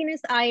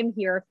sloppiness I am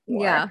here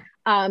for. Yeah.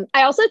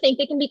 I also think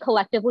they can be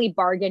collectively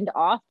bargained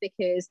off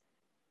because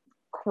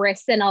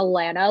Chris and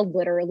Alana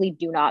literally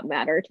do not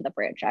matter to the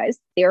franchise.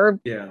 They're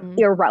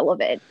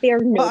irrelevant. They're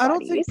nobodies. Well, I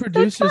don't think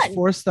producers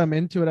forced them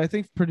into it. I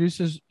think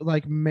producers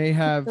like may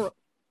have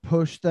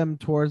pushed them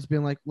towards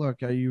being like,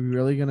 look, are you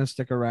really going to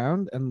stick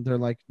around? And they're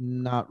like,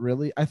 not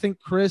really. I think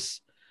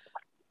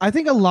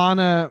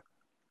Alana,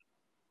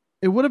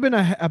 it would have been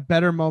a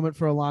better moment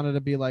for Alana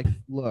to be like,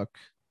 look,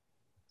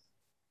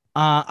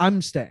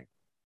 I'm staying.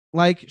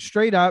 Like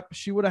straight up,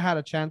 she would have had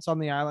a chance on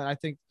the island. I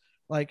think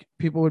like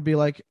people would be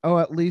like, oh,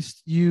 at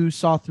least you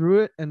saw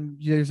through it and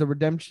there's a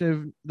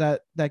redemption that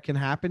can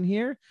happen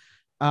here.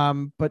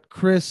 But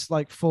Chris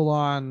like full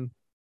on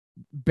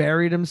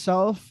buried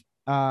himself.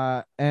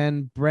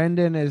 And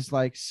Brendan is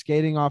like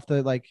skating off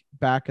the like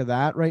back of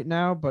that right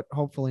now, but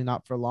hopefully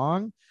not for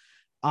long.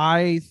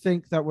 I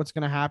think that what's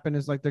going to happen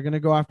is like they're going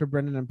to go after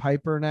Brendan and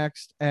Piper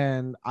next.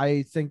 And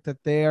I think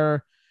that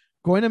they're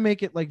going to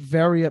make it like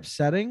very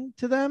upsetting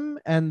to them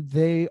and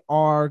they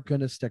are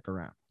going to stick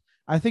around.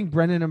 I think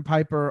Brendan and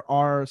Piper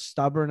are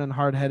stubborn and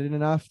hard-headed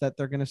enough that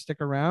they're going to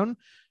stick around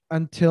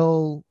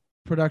until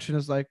production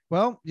is like,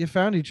 well, you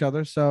found each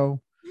other.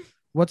 So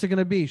what's it going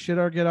to be? Shit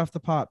or get off the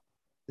pot?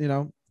 You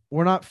know,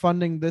 we're not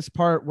funding this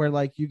part where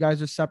like you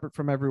guys are separate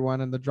from everyone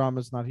and the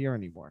drama's not here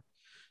anymore.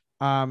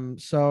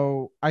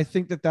 So I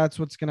think that that's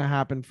what's going to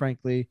happen,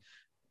 frankly.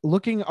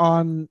 Looking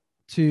on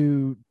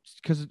to,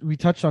 because we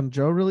touched on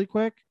Joe really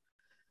quick.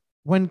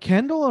 When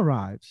Kendall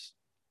arrives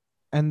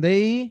and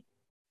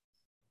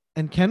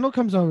Kendall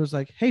comes over is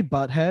like, hey,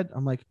 butthead.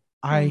 I'm like,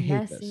 I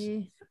hate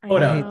this.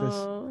 Hold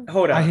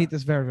on. I hate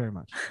this very, very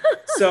much.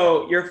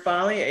 So you're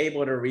finally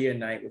able to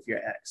reunite with your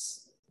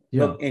ex.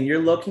 And you're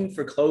looking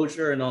for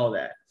closure and all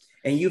that.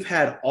 And you've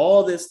had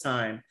all this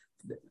time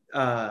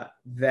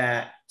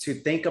that to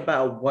think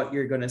about what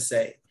you're going to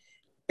say.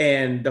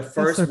 And the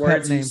first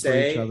words you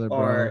say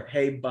are,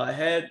 hey,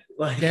 butthead.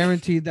 Like,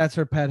 guaranteed that's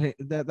her pet.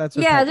 That's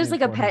her pet there's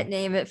like a pet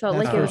name. It felt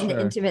like it was an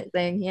intimate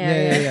thing.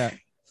 Yeah.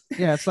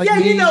 Yeah, it's like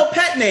you know,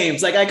 pet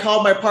names. Like I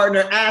called my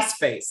partner ass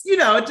face. You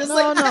know, just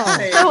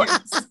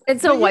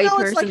it's a white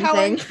person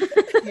thing.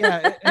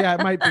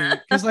 It might be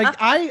because like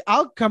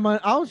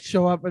I'll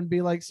show up and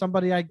be like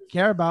somebody I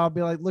care about. I'll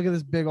be like, look at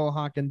this big old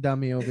honking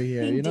dummy over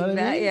here. You know what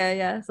I mean?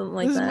 Yeah, something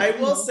like that. I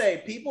will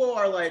say, people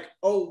are like,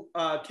 oh,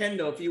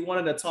 Kendall, if you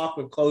wanted to talk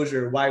with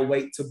closure, why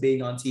wait till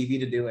being on TV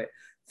to do it?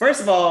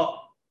 First of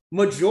all,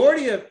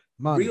 majority of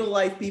real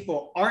life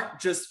people aren't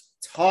just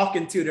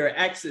talking to their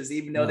exes,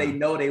 even though they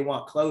know they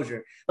want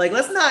closure. Like,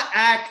 let's not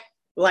act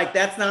like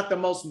that's not the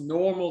most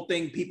normal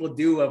thing people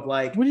do. Of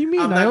like, what do you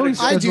mean? I always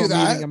do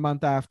that a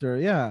month after.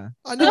 Yeah,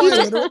 I know.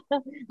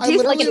 I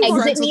literally like an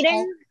exit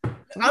meeting.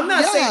 I'm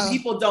not saying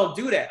people don't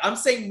do that. I'm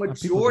saying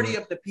majority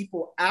of the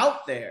people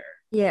out there,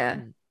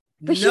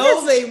 but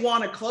they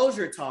want a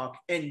closure talk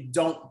and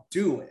don't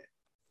do it.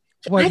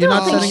 What, I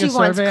don't think she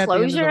wants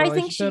closure. I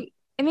think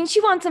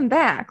she wants him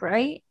back,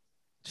 right?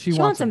 She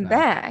wants him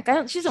back.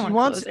 She wants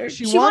him back.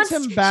 She wants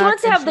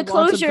to have the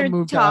closure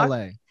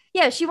talk.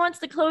 Yeah, she wants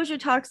the closure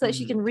talk so that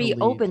she can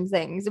reopen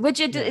things,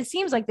 which it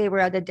seems like they were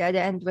at a dead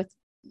end with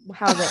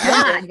how they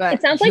ended. But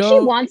it sounds like she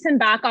wants him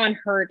back on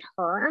her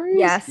terms.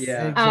 Yes.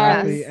 Yeah,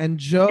 exactly. And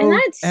Joe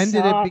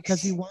ended it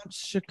because he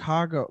wants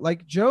Chicago.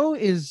 Like Joe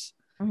is.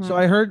 So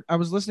I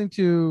was listening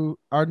to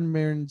Arden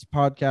Mirren's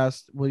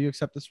podcast, Will You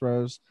Accept This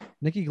Rose?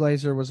 Nikki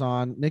Glazer was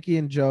on. Nikki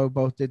and Joe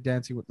both did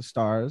Dancing with the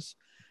Stars.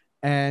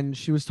 And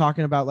she was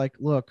talking about like,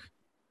 look,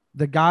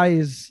 the guy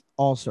is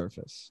all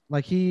surface.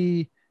 Like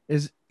he's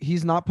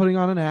not putting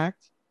on an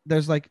act.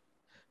 There's like,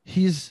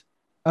 he's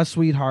a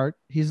sweetheart.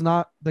 He's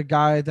not the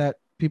guy that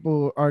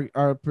people are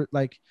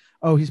like,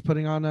 oh, he's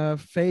putting on a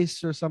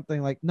face or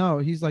something. Like, no,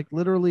 he's like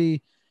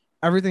literally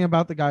everything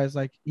about the guy is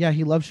like, yeah,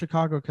 he loves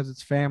Chicago because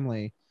it's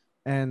family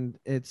and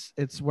it's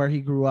where he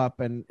grew up.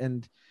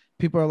 And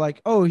people are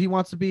like, oh, he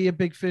wants to be a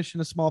big fish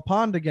in a small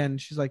pond again.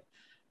 She's like,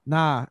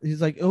 nah.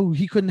 He's like, oh,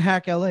 he couldn't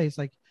hack LA. It's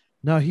like,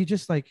 no, he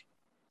just like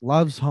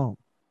loves home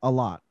a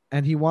lot.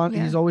 And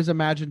he's always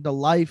imagined a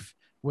life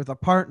with a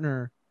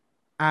partner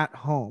at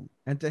home.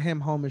 And to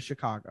him, home is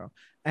Chicago.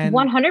 And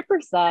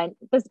 100%.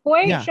 This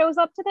boy shows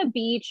up to the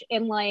beach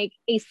in like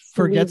a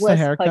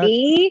sleeveless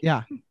hoodie.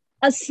 Yeah.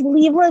 A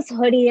sleeveless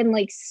hoodie and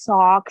like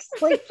socks.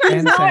 Like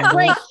he's not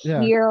like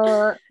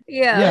here.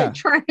 Yeah.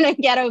 Trying to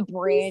get a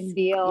brand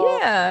deal.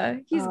 Yeah.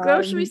 He's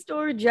grocery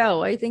store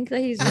Joe. I think that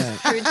he's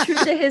true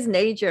to his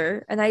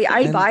nature. And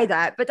I buy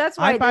that. But that's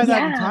why I buy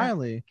that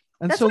entirely.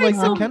 And so like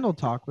the Kendall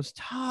talk was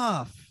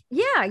tough.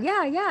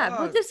 Yeah.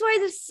 But that's why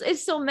this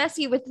is so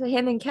messy with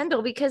him and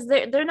Kendall, because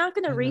they're not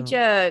going to reach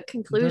a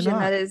conclusion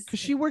that is. Because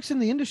she works in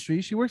the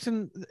industry. She works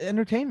in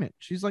entertainment.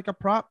 She's like a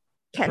prop.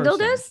 Kendall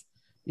person. does?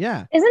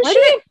 Yeah. Isn't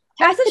she?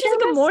 I thought she's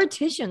like a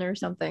mortician or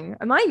something.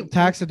 Am I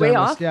way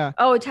off? Yeah.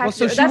 Oh,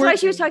 taxidermist. That's why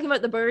she was talking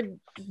about the bird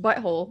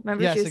butthole.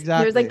 Remember? Yes, exactly.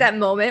 There was like that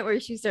moment where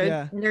she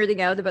started nerding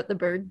out about the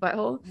bird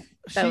butthole.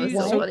 That was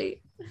so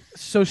funny.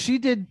 So she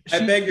did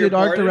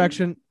art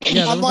direction.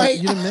 Yeah, I'm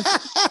like, you didn't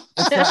miss.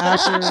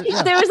 After,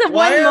 there was a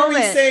Why one are moment.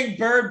 we saying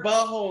bird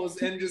buttholes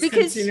and just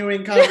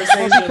continuing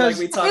conversation like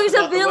we talked about? It was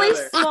a really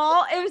the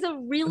small. It was a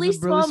really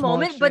small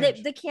moment,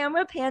 but the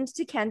camera panned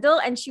to Kendall,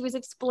 and she was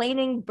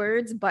explaining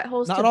birds'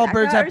 buttholes. Not all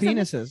birds have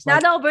penises.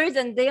 Not all birds,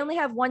 and they only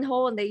have one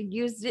hole, and they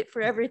used it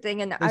for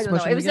everything. And I don't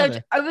know. It was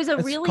a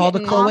really called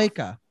a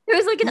cloaca. It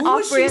was like an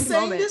off-brand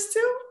moment. This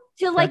to?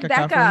 To like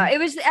Becca. It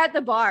was at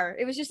the bar.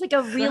 It was just like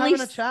a really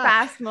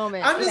fast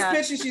moment. I'm just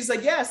picturing, she's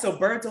like, yeah, so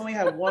birds only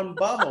have one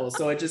butthole,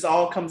 so it just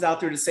all comes out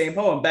through the same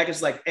hole. And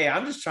Becca's like, hey,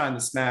 I'm just trying to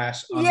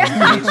smash on the beach.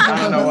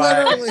 I don't know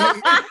why.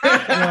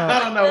 I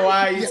don't know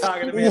why you're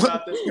talking to me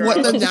about this, girl.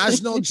 What the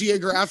National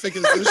Geographic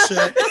is this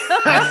shit?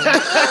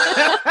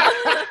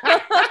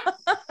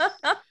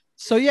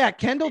 So yeah,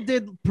 Kendall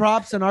did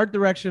props and art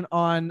direction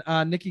on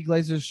Nikki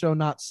Glazer's show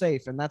Not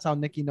Safe, and that's how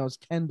Nikki knows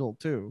Kendall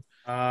too.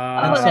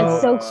 That's so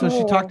cool. So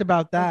she talked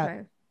about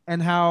that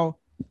and how,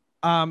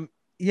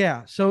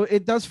 so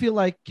it does feel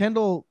like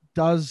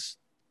Kendall's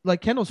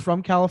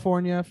from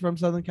California, from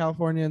Southern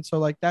California, and so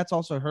like that's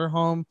also her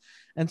home,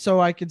 and so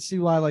I could see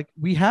why like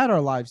we had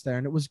our lives there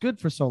and it was good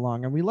for so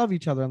long and we love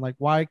each other and like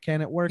why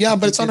can't it work? Yeah,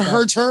 but it's on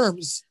her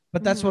terms.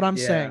 But that's what I'm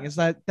saying is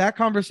that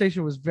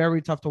conversation was very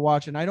tough to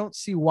watch. And I don't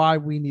see why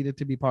we needed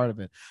to be part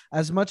of it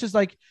as much as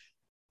like,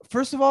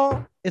 first of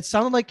all, it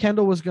sounded like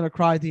Kendall was going to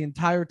cry the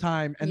entire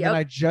time. And then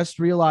I just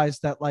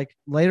realized that like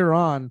later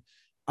on,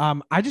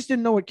 I just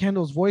didn't know what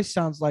Kendall's voice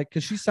sounds like.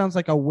 Cause she sounds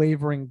like a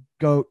wavering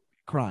goat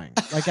crying.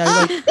 Like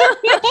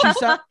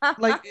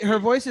like her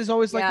voice is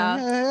always like,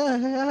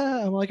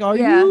 I'm like, are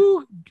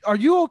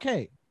you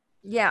okay?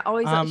 Yeah,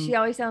 always. She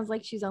always sounds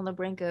like she's on the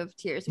brink of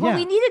tears. Well,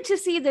 we needed to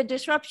see the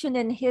disruption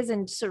in his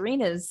and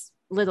Serena's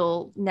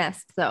little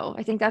nest, though.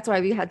 I think that's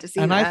why we had to see.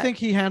 And I think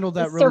he handled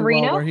that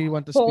really well. Where he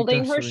went to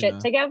holding her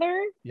shit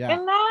together,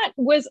 and that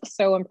was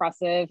so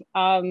impressive.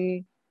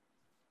 Again,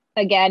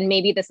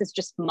 maybe this is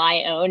just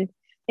my own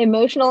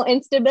emotional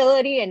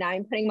instability, and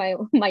I'm putting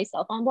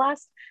myself on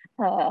blast.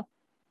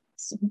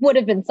 Would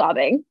have been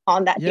sobbing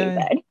on that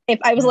bed if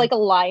I was like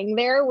lying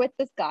there with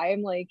this guy.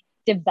 I'm like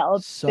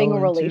developing a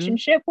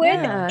relationship with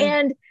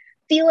and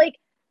feel like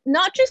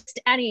not just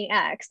any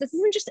ex, this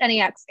isn't just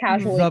any ex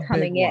casually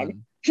coming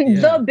in,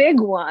 the big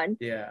one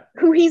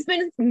who he's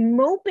been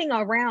moping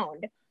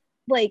around,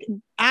 like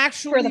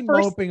actually for the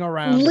first, moping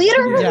around,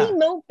 literally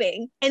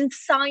moping and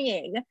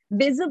sighing,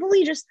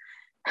 visibly just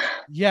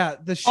the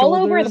shoulders, all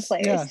over the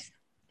place.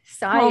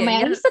 Sighing. Oh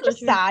man, he's such a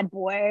sad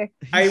boy.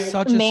 He's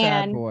such a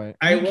sad boy.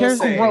 I will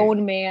say,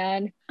 grown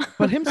man.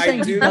 But him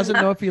saying he doesn't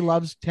know if he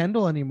loves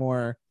Kendall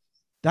anymore,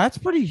 that's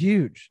pretty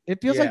huge. It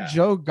feels like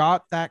Joe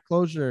got that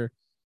closure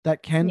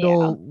that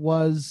Kendall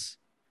was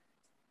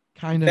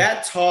kind of.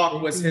 That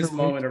talk was his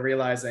moment of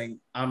realizing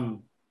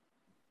I'm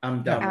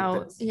done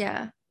with this.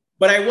 Yeah.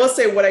 But I will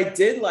say what I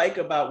did like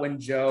about when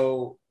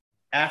Joe,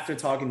 after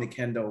talking to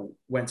Kendall,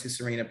 went to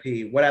Serena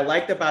P. What I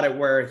liked about it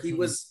where he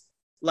was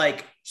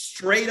like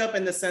straight up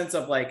in the sense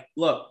of like,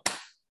 look,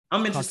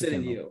 I'm interested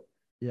in you.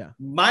 Yeah.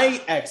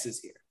 My ex is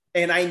here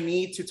and I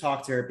need to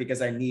talk to her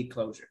because I need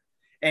closure.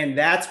 And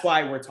that's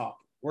why we're talking.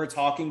 We're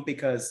talking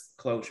because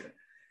closure.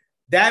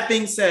 That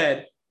being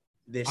said,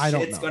 this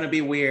shit's going to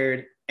be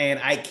weird. And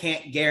I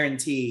can't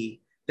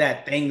guarantee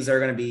that things are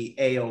going to be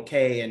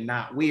A-okay and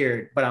not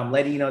weird. But I'm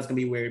letting you know it's going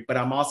to be weird. But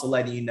I'm also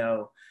letting you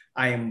know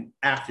I am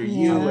after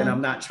you and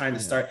I'm not trying to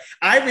start.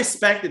 I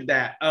respected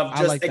that of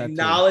just like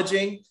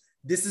acknowledging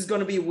this is going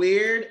to be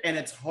weird. And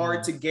it's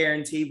hard to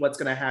guarantee what's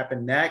going to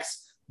happen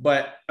next.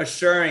 But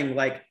assuring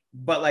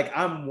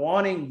I'm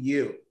wanting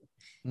you.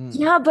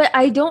 Yeah, but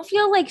I don't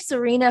feel like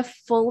Serena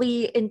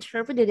fully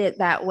interpreted it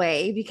that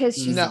way because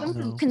she's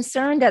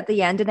concerned at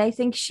the end. And I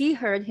think she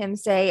heard him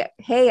say,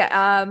 hey,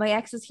 my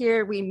ex is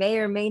here. We may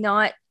or may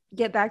not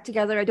get back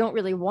together. I don't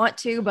really want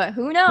to, but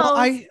who knows?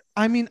 Well,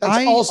 I mean,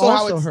 I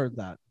also heard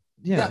that.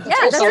 Yeah,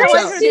 that's how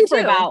I heard it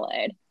too.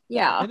 Valid.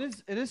 Yeah,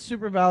 it is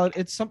super valid.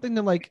 It's something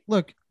to like,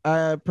 look,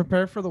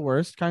 prepare for the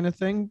worst kind of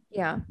thing.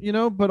 Yeah.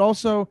 But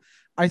also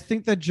I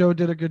think that Joe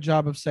did a good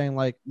job of saying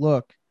like,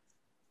 look,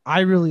 I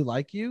really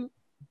like you.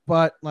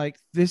 But like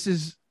this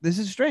is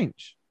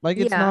strange. Like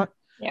it's not.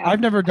 Yeah. I've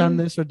never done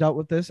this or dealt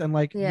with this, and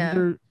like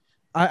neither.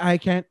 I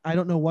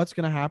don't know what's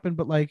gonna happen,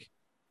 but like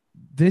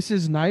this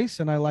is nice,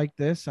 and I like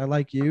this. I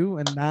like you,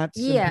 and that's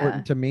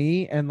important to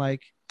me. And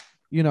like,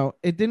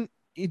 it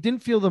didn't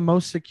feel the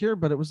most secure,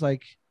 but it was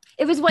like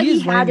it was what he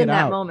had in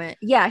that moment.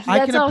 Yeah,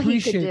 that's all he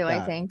could do. That.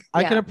 I think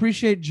I can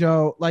appreciate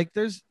Joe. Like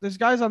there's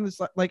guys on this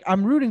like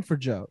I'm rooting for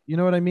Joe. You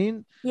know what I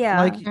mean? Yeah.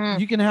 Like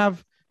you can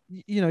have.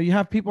 You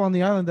have people on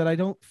the island that I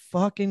don't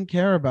fucking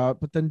care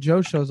about, but then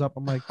Joe shows up.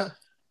 I'm like,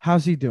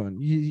 How's he doing?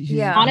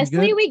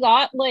 Honestly, we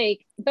got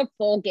like the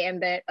full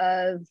gambit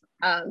of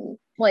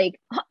like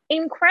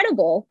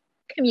incredible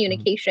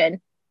communication.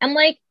 And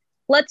like,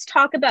 let's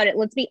talk about it.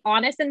 Let's be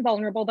honest and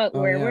vulnerable about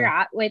where we're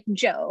at with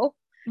Joe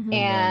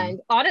and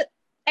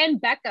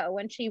Becca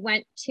when she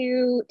went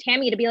to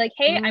Tammy to be like,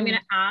 hey, I'm gonna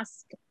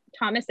ask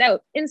Thomas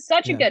out in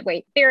such a good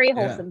way, very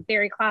wholesome,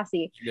 very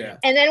classy.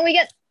 And then we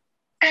get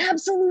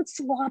absolute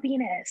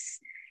sloppiness.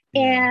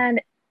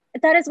 And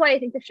that is why I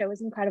think the show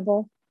is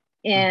incredible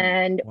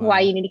and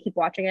why you need to keep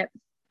watching it.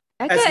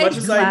 Becca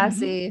is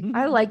classy.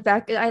 I like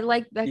Becca. I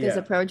like Becca's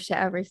approach to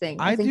everything.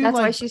 I think that's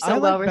why she's so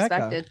well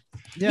respected.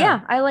 Yeah,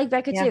 I like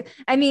Becca too.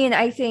 I mean,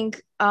 I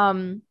think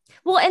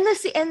well, and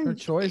her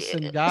choice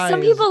and guys.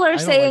 Some people are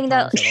saying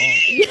that.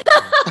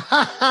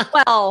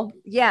 Well,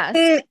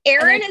 yes,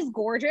 Aaron is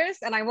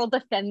gorgeous, and I will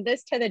defend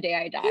this to the day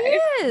I die.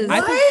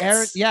 I think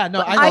Aaron. Yeah,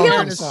 no, I think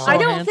Aaron is so I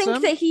don't handsome.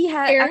 think that he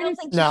has. I don't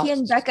think he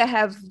and Becca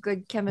have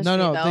good chemistry.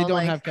 No, though. They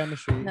don't have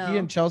chemistry. No. He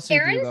and Chelsea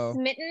Aaron's do though.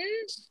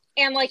 Smitten.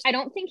 And like, I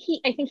think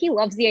he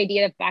loves the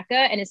idea of Becca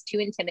and is too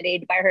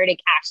intimidated by her to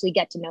actually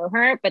get to know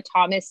her. But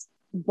Thomas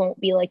won't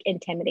be like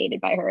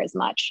intimidated by her as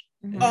much.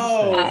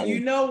 Oh, you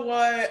know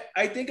what?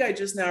 I think I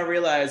just now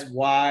realized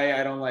why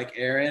I don't like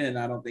Aaron and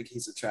I don't think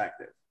he's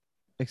attractive.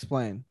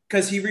 Explain.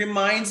 Because he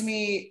reminds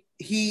me,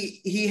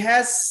 he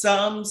has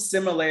some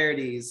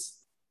similarities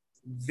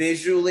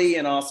visually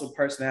and also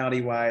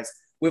personality wise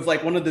with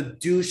like one of the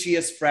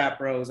douchiest frat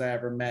bros I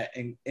ever met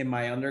in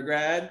my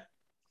undergrad.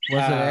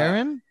 Was it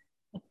Aaron?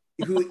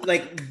 Who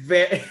like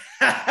very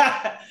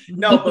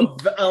no,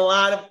 but a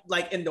lot of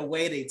like in the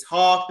way they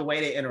talk, the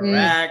way they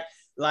interact,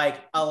 like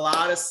a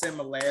lot of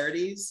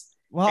similarities.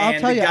 Well, I'll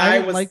tell you, I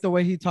didn't like the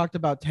way he talked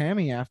about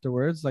Tammy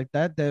afterwards. Like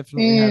that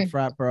definitely had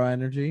frat bro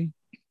energy.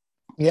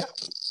 Yeah.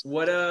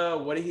 What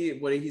did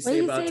he say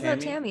about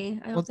Tammy?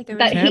 I don't think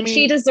I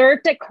she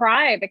deserved to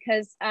cry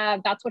because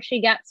that's what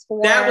she gets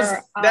for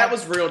that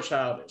was real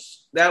childish.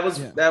 That was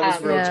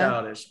real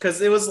childish because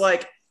it was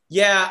like,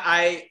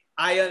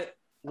 I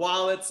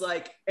while it's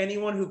like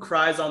anyone who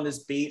cries on this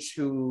beach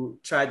who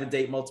tried to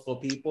date multiple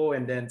people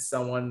and then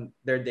someone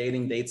they're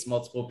dating dates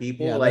multiple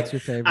people, like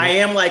I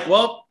am like,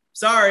 well,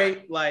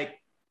 sorry, like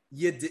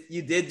you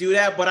did do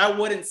that, but I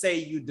wouldn't say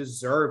you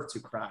deserve to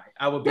cry.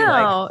 I would be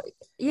No.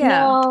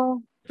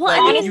 Well,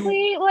 like,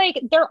 honestly, like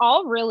they're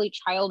all really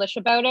childish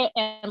about it,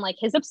 and like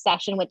his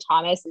obsession with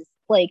Thomas is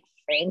like,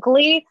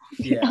 frankly,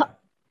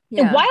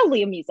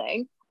 wildly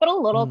amusing, but a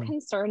little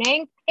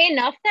concerning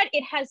enough that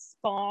it has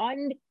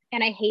spawned.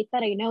 And I hate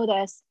that I know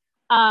this.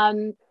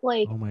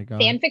 Like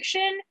fan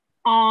fiction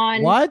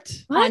on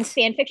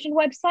fan fiction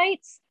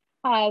websites,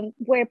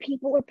 where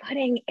people are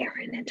putting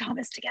Aaron and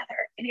Thomas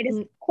together, and it is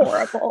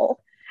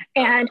horrible.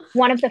 And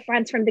one of the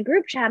friends from the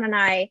group chat and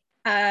I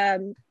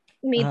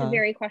made the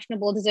very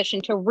questionable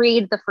decision to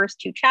read the first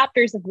 2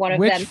 chapters of one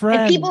of them.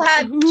 Friend? And people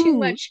have too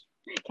much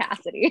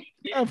Cassidy.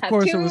 Of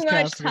course, have too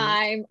much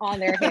time on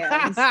their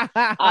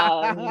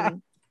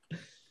hands.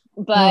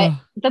 But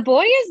the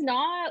boy is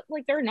not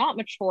like, they're not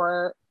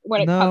mature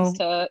when it comes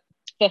to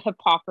the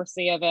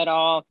hypocrisy of it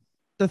all.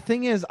 The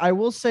thing is, I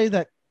will say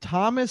that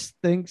Thomas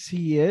thinks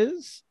he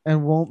is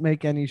and won't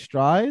make any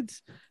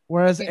strides.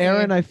 Whereas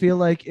Aaron, I feel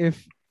like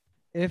if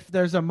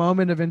there's a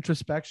moment of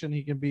introspection,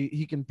 he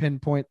can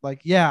pinpoint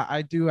like,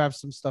 I do have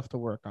some stuff to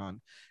work on.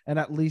 And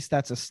at least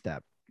that's a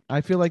step. I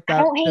feel like that.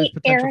 I don't hate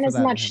Aaron as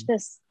much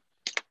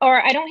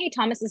I don't hate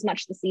Thomas as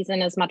much this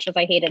season as much as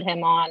I hated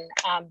him on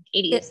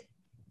Katie's.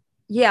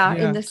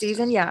 In the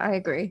season. Yeah, I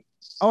agree.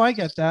 Oh, I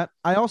get that.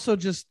 I also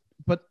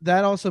but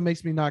that also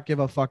makes me not give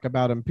a fuck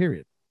about him,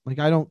 period. Like,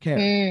 I don't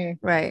care.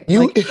 Right.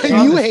 You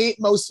hate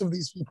most of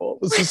these people.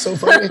 This is so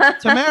funny.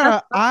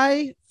 Tamara,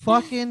 I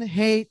fucking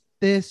hate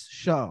this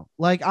show.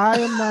 Like, I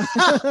am not.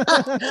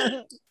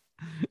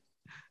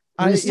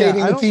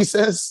 Restating the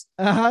thesis.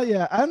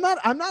 I'm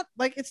not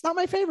like, it's not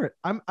my favorite.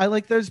 I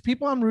like, there's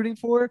people I'm rooting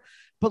for,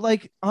 but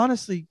like,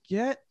 honestly,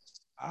 get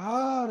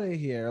out of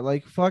here.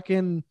 Like,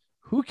 fucking.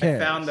 Who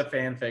cares? I found the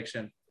fan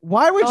fiction.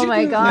 Why would you? Oh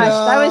my gosh,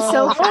 that was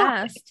so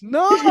fast.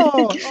 No,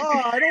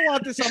 I don't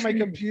want this on my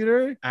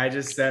computer. I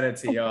just sent it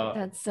to y'all.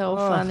 That's so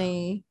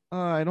funny.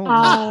 I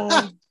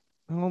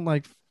don't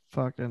like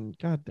fucking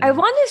goddamn. I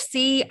want to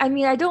see. I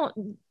mean,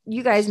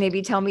 you guys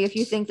maybe tell me if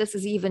you think this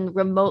is even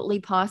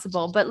remotely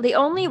possible, but the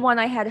only one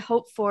I had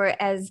hope for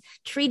as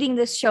treating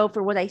this show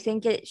for what I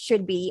think it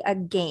should be, a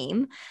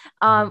game,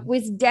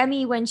 was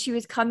Demi when she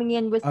was coming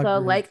in with the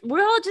like,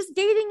 we're all just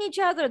dating each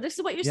other. This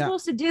is what you're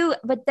supposed to do.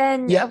 But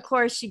then of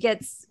course she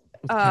gets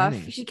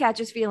she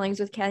catches feelings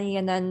with Kenny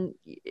and then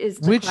is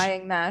the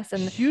crying mess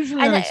and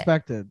hugely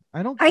unexpected.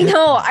 I know.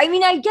 I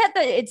mean, I get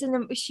that it's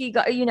she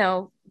got,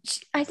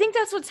 I think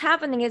that's what's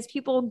happening is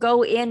people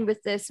go in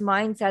with this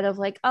mindset of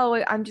like, oh,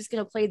 I'm just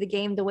going to play the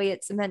game the way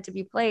it's meant to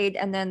be played.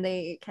 And then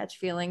they catch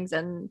feelings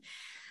and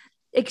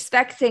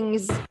expect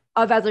things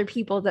of other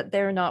people that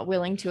they're not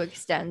willing to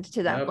extend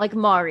to them. Like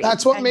Mari.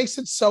 That's what makes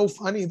it so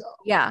funny though.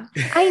 Yeah,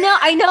 I know.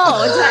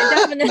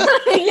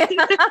 Definitely.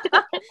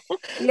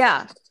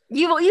 Yeah.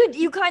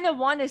 You kind of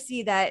want to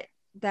see that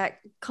that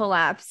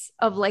collapse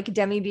of like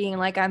Demi being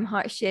like, I'm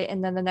hot shit,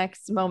 and then the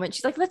next moment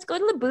she's like, let's go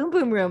to the boom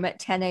boom room at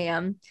 10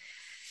 a.m.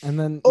 And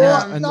then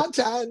not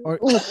 10.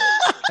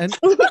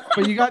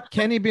 But you got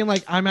Kenny being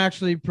like, I'm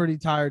actually pretty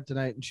tired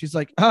tonight, and she's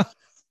like,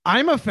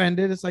 I'm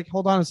offended. It's like,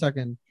 hold on a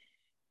second.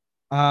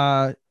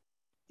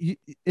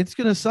 It's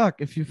gonna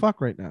suck if you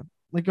fuck right now.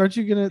 Like, aren't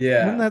you gonna?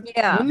 Yeah.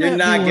 You're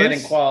not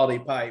getting quality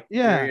pipe.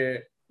 Yeah.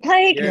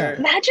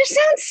 That just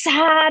sounds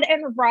sad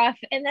and rough.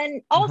 And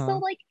then also,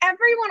 like,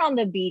 everyone on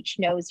the beach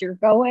knows you're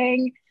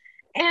going,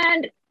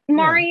 and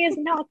Mari is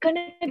not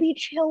gonna be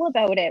chill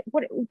about it.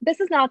 This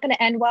is not gonna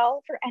end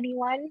well for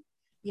anyone.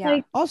 Yeah.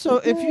 Like, also,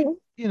 if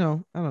you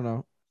know, I don't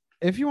know,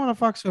 if you want to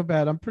fuck so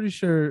bad, I'm pretty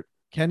sure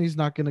Kenny's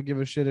not gonna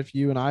give a shit if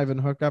you and Ivan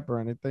hook up or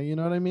anything. You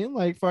know what I mean?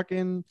 Like,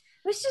 fucking.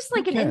 It was just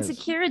like an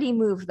insecurity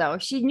move, though.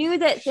 She knew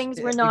that things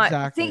were not.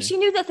 Exactly. She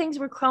knew that things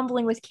were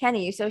crumbling with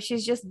Kenny, so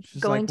she's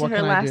going like, to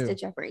her last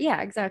ditch effort.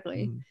 Yeah,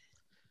 exactly.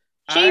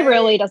 She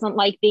really doesn't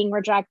like being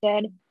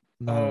rejected.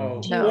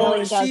 No.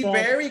 Really she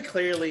very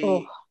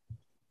clearly.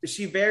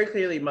 She very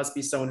clearly must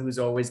be someone who's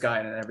always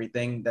gotten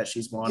everything that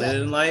she's wanted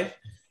in life.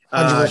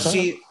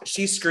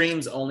 She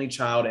screams only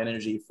child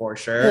energy for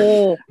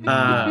sure.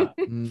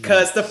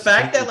 Because the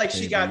fact that like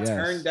she got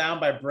turned down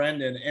by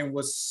Brendan and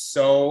was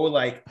so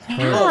like,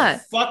 oh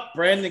fuck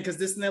Brendan, because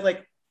this and that,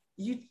 like,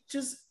 you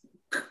just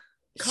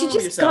calm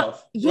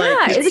yourself.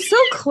 Like, it was so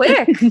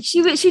quick.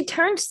 She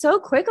turned so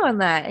quick on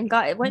that and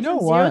went from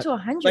 0 to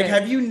 100. Like,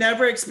 have you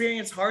never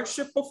experienced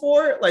hardship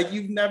before? Like,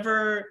 you've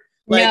never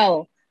like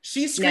no.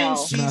 She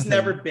screams she's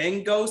never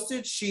been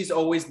ghosted. She's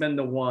always been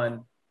the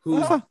one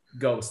who's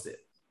ghosted.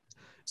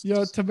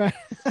 Yo, Tamara.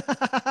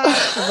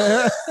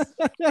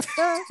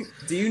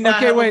 Do you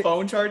not have a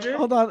phone charger?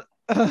 Hold on.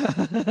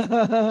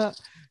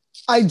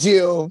 I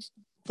do,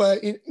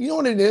 but you know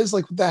what it is?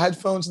 Like with the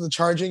headphones and the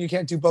charging, you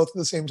can't do both at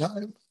the same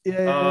time.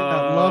 Yeah.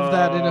 Love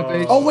that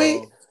innovation. Oh,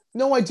 wait.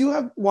 No, I do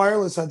have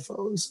wireless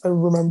headphones. I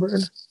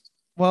remembered.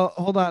 Well,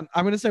 hold on.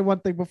 I'm going to say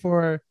one thing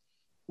before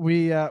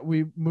we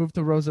move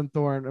to Rose and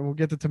Thorn, and we'll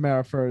get to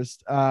Tamara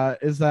first.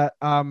 Is that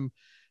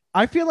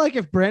I feel like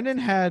if Brandon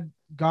had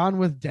gone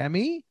with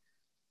Demi,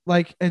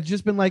 like, it's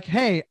just been like,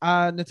 hey,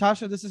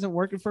 Natasha, this isn't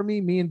working for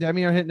me. Me and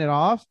Demi are hitting it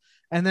off.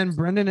 And then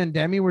Brendan and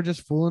Demi were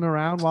just fooling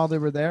around while they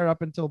were there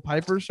up until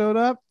Piper showed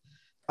up.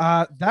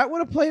 That would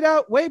have played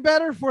out way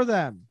better for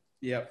them.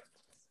 Yep.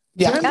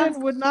 Yeah.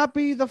 Brendan would not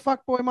be the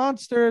fuckboy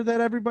monster that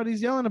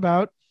everybody's yelling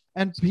about.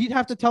 And he'd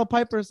have to tell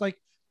Piper, it's like,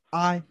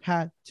 I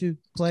had to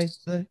play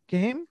the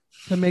game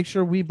to make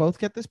sure we both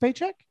get this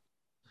paycheck.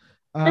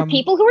 For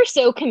people who are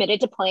so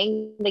committed to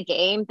playing the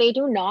game, they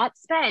do not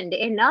spend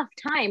enough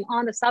time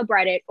on the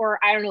subreddit or,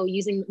 I don't know,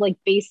 using like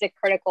basic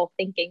critical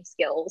thinking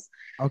skills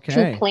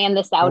to plan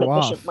this out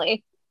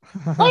efficiently.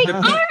 Like,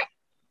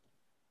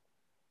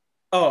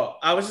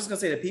 I was just gonna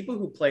say the people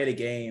who play the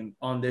game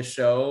on this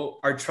show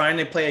are trying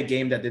to play a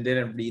game that they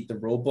didn't read the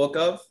rule book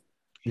of.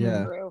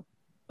 Yeah.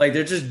 Like,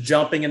 they're just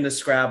jumping into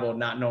Scrabble,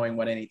 not knowing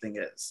what anything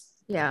is.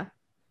 Yeah.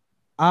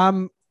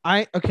 So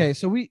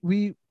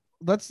we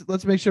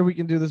let's make sure we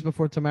can do this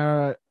before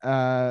Tamara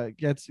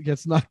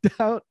gets knocked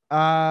out.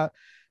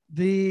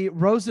 The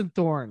Rose and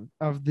Thorn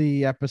of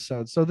the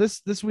episode. So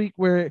this week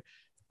where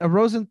a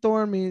Rose and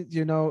Thorn means,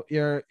 you know,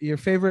 your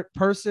favorite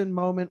person,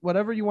 moment,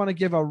 whatever you want to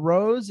give a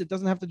rose. It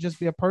doesn't have to just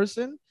be a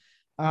person.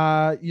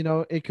 You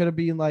know, it could have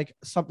been like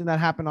something that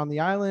happened on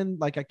the island,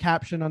 like a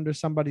caption under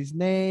somebody's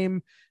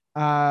name,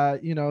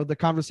 you know, the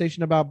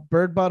conversation about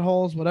bird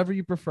buttholes, whatever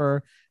you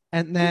prefer.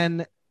 And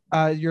then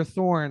your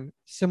Thorn,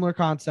 similar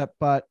concept,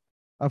 but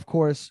of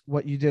course,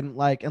 what you didn't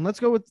like. And let's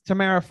go with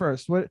Tamara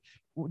first. What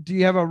do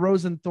you have a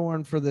Rose and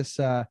Thorn for this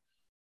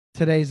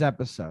today's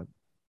episode?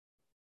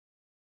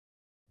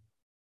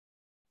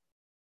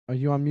 Are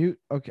you on mute?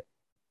 Okay.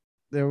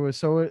 There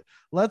was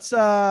let's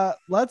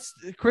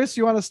Chris,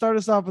 you want to start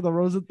us off with a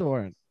Rose and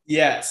Thorn?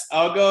 Yes,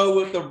 I'll go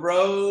with the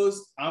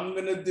rose. I'm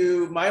gonna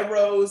do my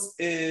rose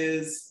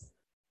is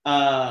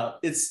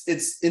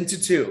it's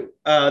into two.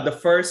 The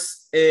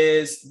first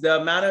is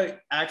the amount of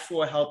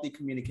actual healthy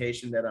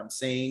communication that I'm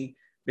seeing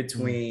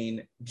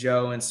between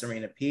Joe and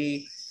Serena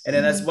P. And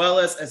then as well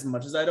as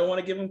much as I don't want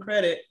to give them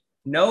credit,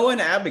 Noah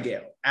and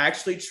Abigail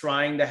actually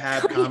trying to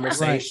have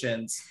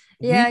conversations.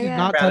 Yeah, we did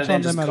not touch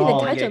on them at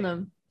all.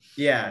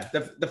 Yeah,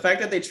 the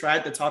fact that they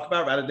tried to talk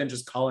about rather than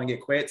just calling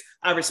it quits,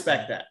 I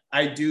respect that.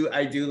 I do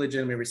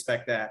legitimately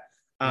respect that.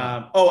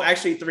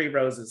 Actually, 3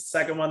 roses.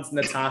 Second one's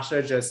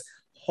Natasha just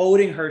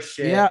holding her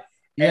shit.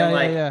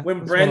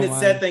 When Brandon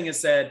said thing and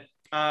said,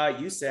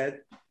 you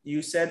said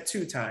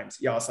 2 times.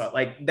 Y'all saw it.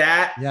 Like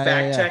that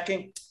fact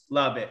checking,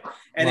 love it.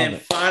 And love then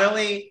it.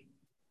 Finally,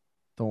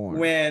 Thorn.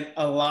 When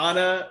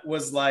Alana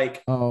was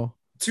like, 2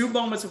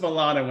 moments with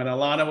Alana when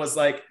Alana was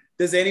like,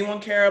 does anyone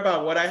care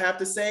about what I have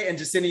to say? And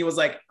Justini was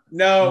like,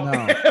 no.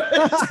 that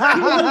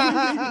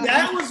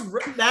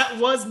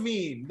was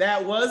mean.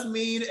 That was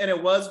mean and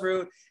it was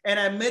rude. And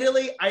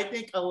admittedly, I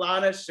think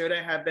Alana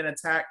shouldn't have been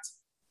attacked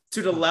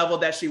to the level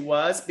that she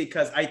was,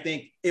 because I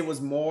think it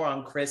was more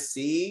on Chris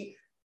C.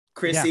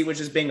 Chris C was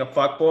just being a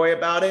fuckboy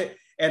about it.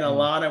 and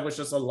Alana was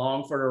just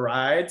along for the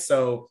ride.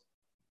 So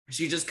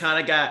she just kind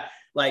of got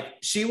like,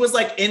 she was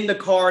like in the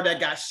car that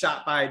got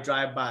shot by a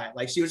drive-by.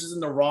 Like she was just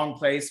in the wrong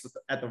place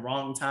at the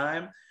wrong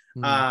time.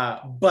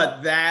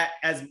 But that,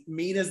 as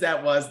mean as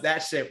that was,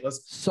 that shit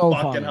was so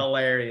fucking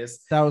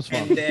hilarious. That was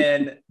fun. And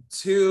then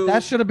two,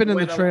 that should have been in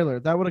the trailer.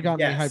 That would have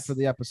gotten me hyped for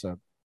the episode.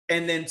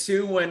 And then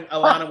two, when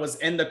Alana was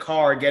in the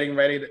car getting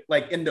ready to,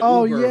 like in the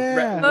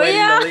Uber, waiting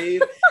to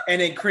leave,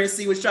 and then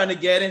Chrissy was trying to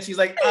get in. She's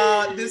like,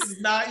 this is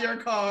not your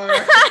car.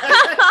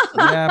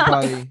 Yeah,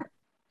 buddy.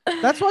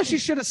 That's why she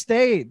should have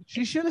stayed.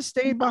 She should have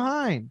stayed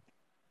behind.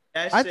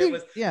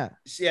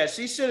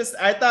 She should have.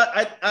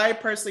 I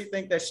personally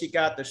think that she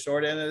got the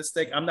short end of the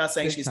stick. I'm not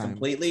saying she's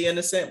completely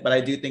innocent, but I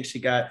do think she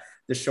got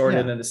the short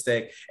end of the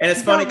stick. And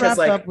it's funny because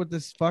like up with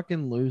this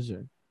fucking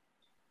loser.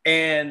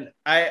 And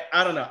I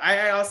don't know.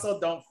 I also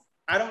don't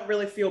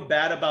really feel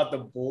bad about the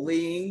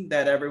bullying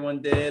that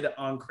everyone did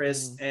on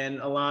Chris and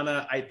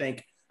Alana. I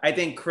think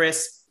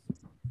Chris,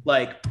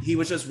 like, he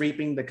was just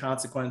reaping the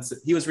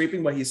consequences. He was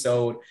reaping what he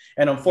sowed.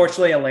 And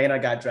unfortunately, Elena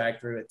got dragged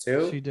through it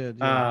too. She did.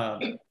 Yeah.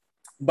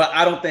 But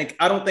I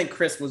don't think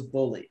Chris was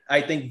bullied. I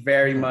think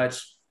very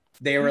much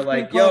they were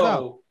like,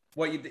 yo,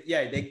 what you did.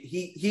 Yeah,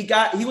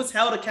 he was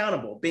held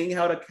accountable. Being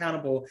held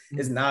accountable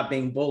is not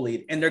being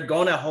bullied. And they're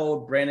gonna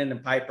hold Brandon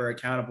and Piper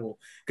accountable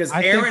because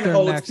Aaron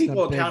holds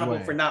people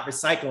accountable for not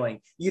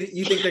recycling.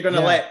 You think they're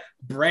gonna let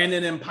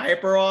Brandon and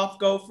Piper off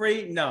go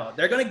free? No,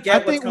 they're gonna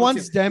get. I think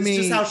once Demi,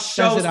 it's just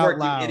how shows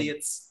work, you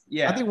idiots.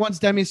 Yeah, I think once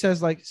Demi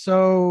says like,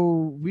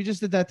 so we just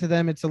did that to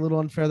them. It's a little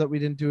unfair that we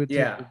didn't do it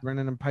to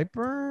Brennan and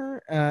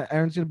Piper.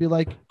 Aaron's gonna be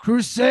like,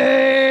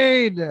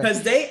 crusade,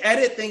 because they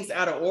edit things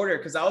out of order.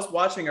 Because I was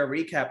watching a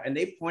recap and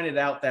they pointed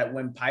out that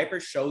when Piper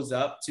shows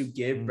up to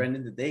give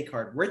Brendan the day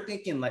card, we're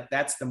thinking like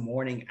that's the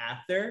morning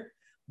after.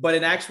 But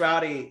in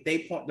actuality,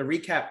 the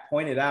recap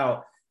pointed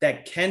out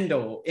that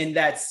Kendall in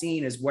that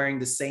scene is wearing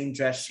the same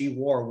dress she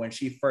wore when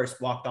she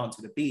first walked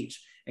onto the beach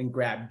and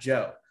grabbed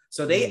Joe.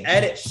 So they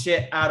edit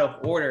shit out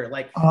of order.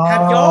 Like,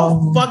 have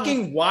y'all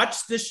fucking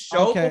watched this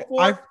show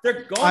before?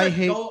 They're going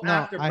to go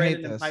after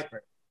Brandon and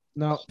Piper.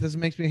 No, this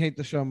makes me hate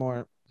the show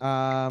more.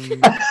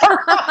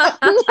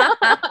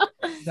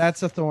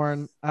 That's a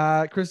thorn.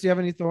 Chris, do you have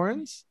any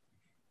thorns?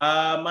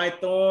 My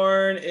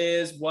thorn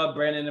is what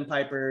Brandon and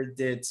Piper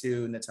did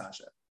to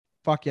Natasha.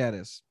 Fuck yeah, it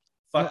is.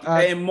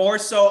 And more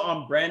so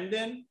on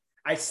Brendan.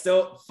 I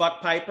still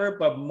fuck Piper,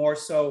 but more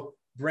so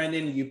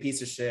Brendan, you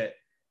piece of shit.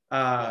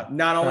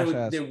 Not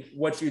only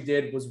what you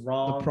did was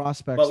wrong, the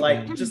prospects, but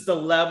like just the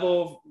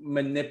level of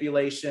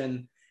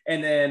manipulation,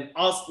 and then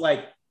also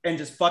like and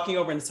just fucking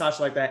over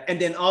Natasha like that, and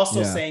then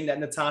also saying that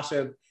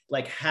Natasha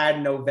like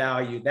had no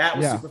value. That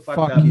was super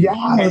fucked up. Yeah,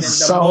 and then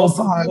the most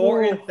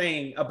important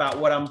thing about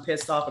what I'm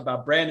pissed off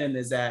about Brandon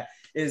is that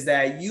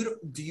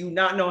do you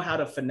not know how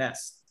to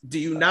finesse? Do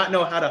you not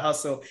know how to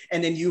hustle?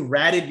 And then you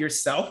ratted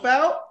yourself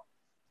out?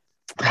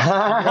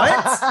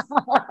 What?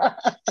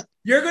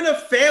 You're going to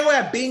fail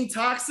at being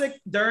toxic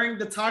during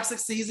the toxic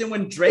season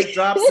when Drake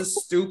drops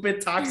his stupid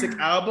toxic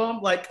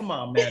album? Like, come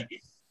on, man.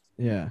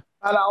 Yeah.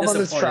 That album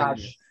is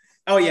trash.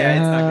 Oh, yeah,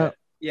 it's not good.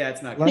 Yeah,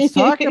 it's not good. Let's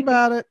talk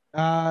about it.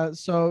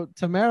 So,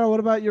 Tamara, what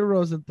about your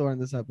Rose and Thorn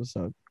this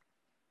episode?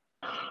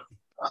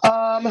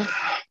 I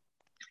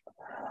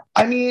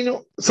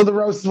mean, so the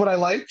Rose is what I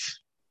liked.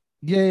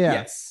 Yeah.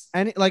 Yes.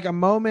 Any like a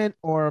moment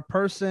or a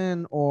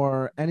person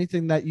or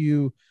anything that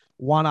you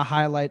want to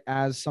highlight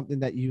as something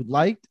that you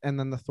liked, and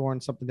then the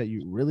Thorn something that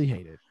you really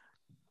hated.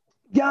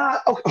 Yeah.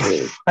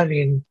 Okay. I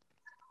mean,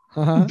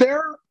 I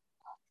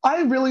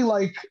really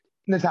like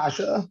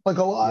Natasha like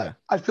a lot.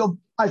 Yeah.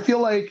 I feel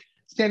like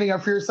standing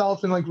up for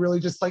yourself and like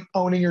really just like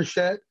owning your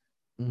shit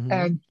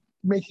and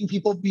making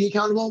people be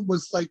accountable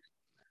was like,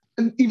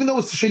 and even though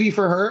it's shitty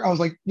for her, I was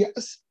like,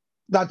 yes,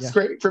 that's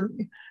great for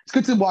me. It's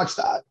good to watch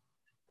that.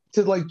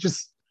 To like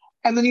just,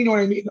 and then you know what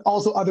I mean.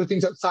 Also, other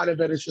things outside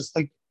of it is just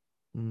like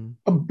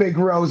a big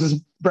rose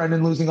is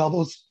Brendan losing all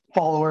those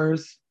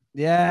followers.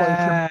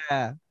 Yeah,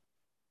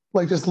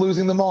 like just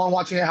losing them all and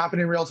watching it happen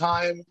in real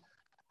time.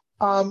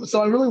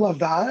 So I really love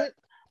that,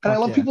 and I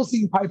love people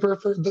seeing Piper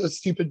for the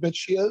stupid bitch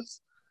she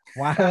is.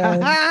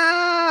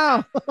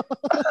 Wow.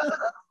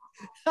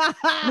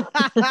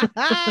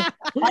 I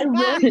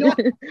really don't.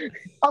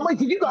 I'm like,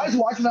 did you guys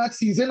watch that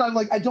season? I'm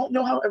like, I don't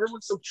know how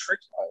everyone's so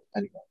tricked by it.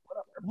 Anyway,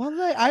 whatever.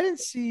 Well, I didn't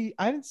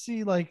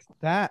see like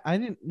that.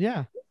 I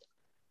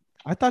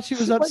thought she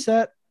was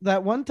upset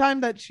that one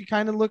time that she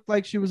kind of looked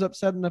like she was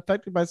upset and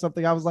affected by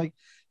something. I was like,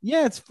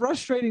 yeah, it's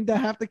frustrating to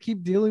have to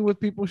keep dealing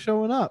with people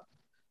showing up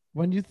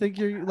when you think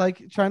you're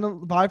like trying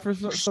to vie for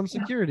some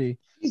security.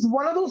 She's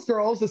one of those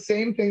girls, the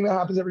same thing that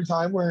happens every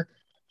time where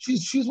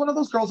she's one of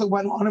those girls that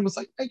went on and was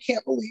like, I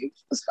can't believe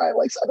this guy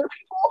likes other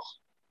people.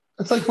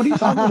 It's like, what are you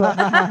talking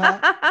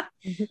about?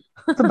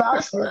 It's a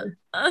Bachelor.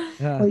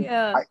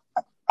 I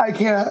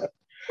can't.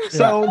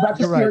 So that's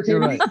just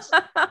irritating. Right.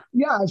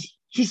 Yeah,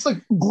 she's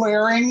like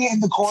glaring in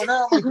the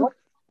corner. I'm like,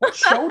 what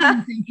show do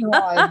you think you're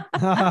on?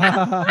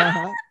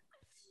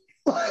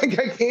 Like,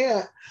 I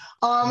can't.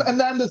 And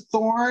then the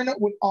Thorn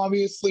would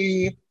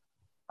obviously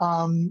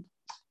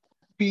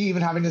be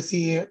even having to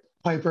see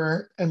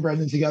Piper and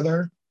Brendan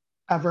together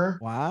ever.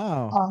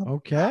 Wow.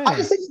 Okay. I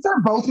just think they're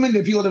both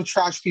manipulative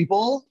trash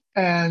people.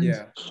 And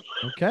Yeah.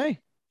 Okay.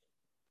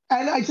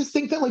 And I just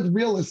think that, like,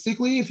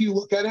 realistically, if you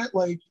look at it,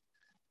 like,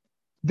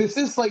 this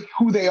is like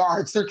who they are.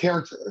 It's their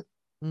character.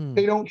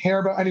 They don't care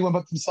about anyone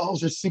but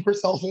themselves. They're super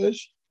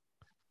selfish.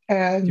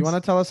 And do you want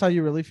to tell us how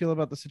you really feel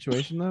about the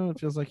situation, though? It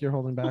feels like you're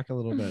holding back a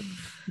little bit.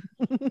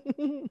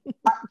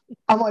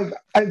 I'm like,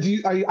 I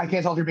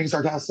can't tell if you're being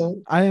sarcastic.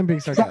 I am being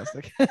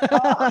sarcastic.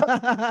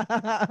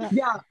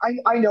 Yeah,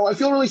 I know. I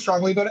feel really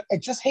strongly about it. I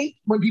just hate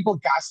when people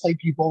gaslight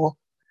people.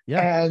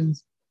 Yeah. And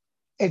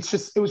it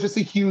was just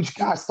a huge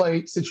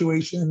gaslight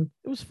situation.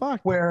 It was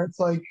fucked. Where it's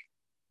like,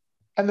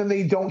 and then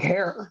they don't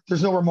care.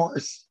 There's no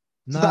remorse.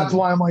 So None. that's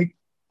why I'm like,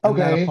 and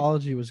that okay.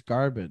 apology was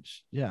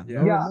garbage. Yeah.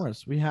 No Yeah.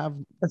 remorse. We have.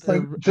 It's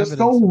like, just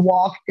go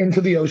walk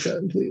into the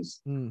ocean,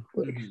 please.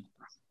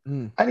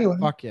 Anyway.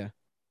 Fuck yeah.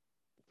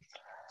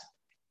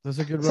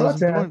 Those are good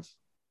roses and thorns.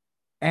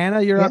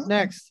 Anna, you're up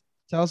next.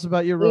 Tell us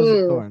about your rose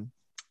and thorn.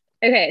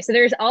 Okay, so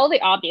there's all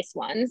the obvious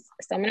ones.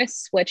 So I'm gonna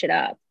switch it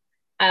up.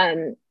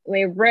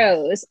 My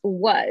rose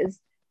was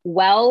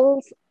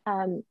Wells.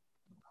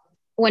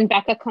 When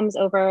Becca comes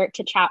over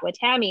to chat with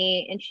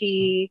Tammy, and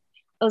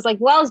I was like,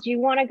 Wells, do you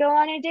want to go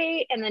on a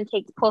date? And then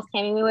pulls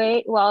Tammy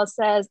away. Wells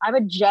says, I'm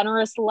a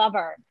generous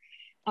lover.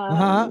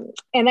 And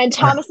then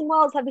Thomas and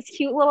Wells have this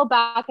cute little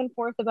back and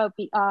forth about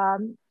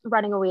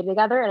running away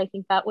together. And I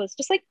think that was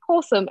just like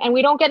wholesome. And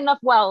we don't get enough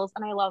Wells,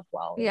 and I love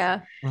Wells. Yeah.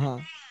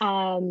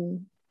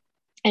 And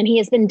he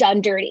has been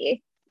done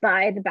dirty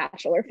by the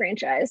Bachelor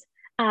franchise.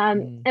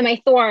 And my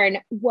thorn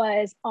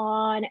was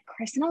on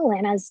Chris and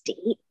Alana's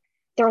date.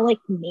 They're like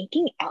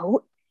making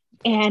out,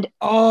 and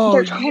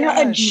they're trying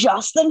to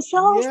adjust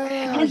themselves.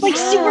 And it's like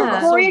super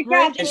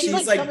choreographed. And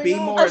she's like, be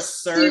more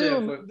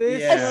assertive.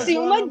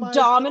 Assume a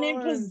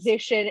dominant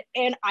position,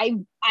 and I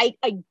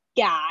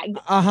gag.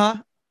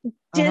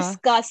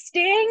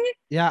 Disgusting.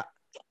 Yeah.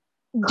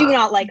 Do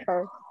not like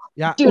her.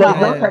 Yeah. Do not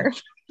like her.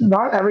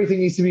 Not everything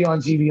needs to be on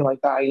TV like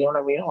that. You know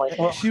what I mean? Like,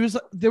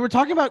 they were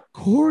talking about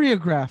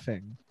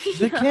choreographing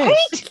the kiss. Right?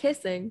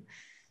 Kissing.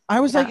 I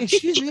was like,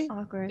 excuse me.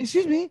 Awkward.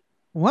 Excuse me.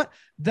 What?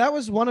 That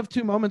was one of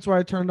two moments where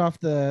I turned off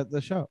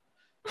the show.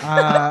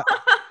 I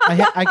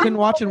couldn't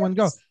watch in one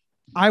go.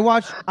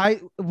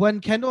 When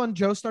Kendall and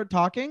Joe start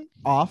talking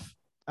off.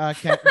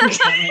 Can't right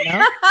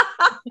now.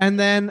 And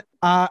then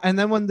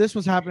when this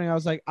was happening, I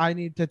was like, I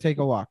need to take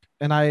a walk.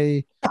 And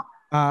I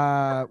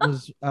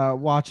was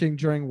watching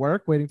during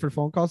work, waiting for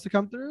phone calls to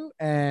come through,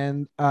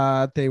 and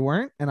they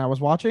weren't. And I was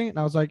watching, and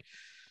I was like,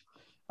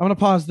 I'm going to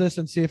pause this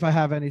and see if I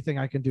have anything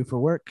I can do for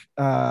work.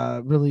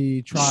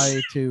 Really try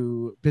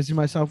to busy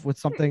myself with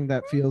something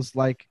that feels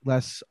like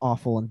less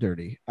awful and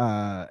dirty.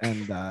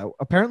 And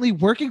apparently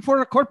working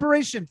for a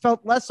corporation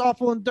felt less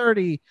awful and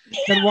dirty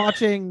than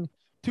watching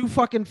two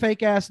fucking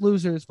fake ass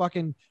losers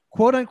fucking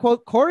quote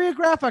unquote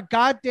choreograph a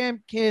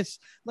goddamn kiss.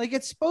 Like,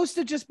 it's supposed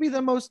to just be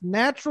the most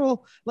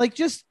natural, like,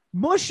 just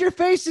mush your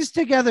faces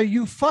together,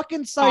 you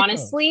fucking psycho.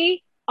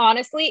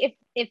 Honestly,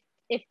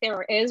 if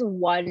there is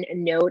one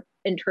note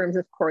in terms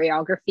of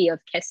choreography of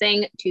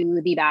kissing to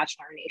the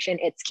Bachelor Nation,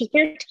 it's keep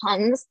your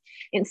tongues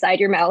inside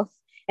your mouth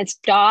and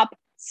stop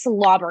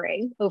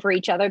slobbering over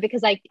each other,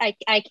 because I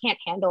can't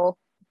handle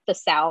the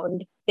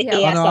sound.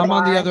 ASMR I'm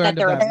on the other end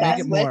of that. Make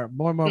it more.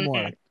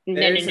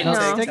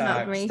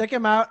 No. Stick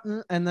them out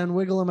and then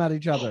wiggle them at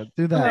each other.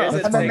 Do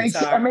that. And then make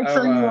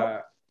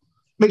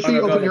sure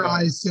you open your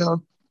eyes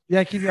too.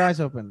 Yeah, keep your eyes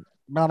open.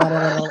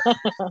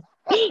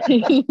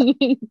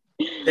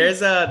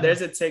 There's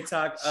a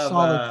TikTok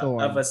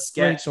of a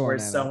sketch where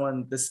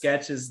the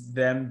sketch is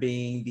them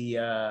being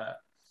the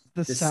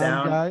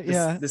sound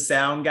guy, the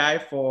sound guy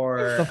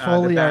for the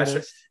Foley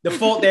artist.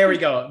 There we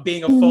go,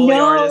 being a Foley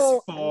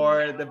artist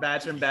for the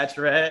Bachelor and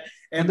Bachelorette,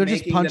 and they're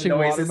just punching the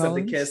noises of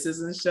the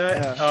kisses and shit.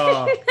 Yeah.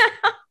 Oh,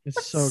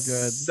 it's so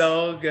good,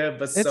 so good,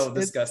 but so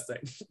disgusting.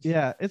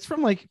 Yeah, it's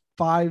from like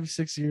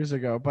 5-6 years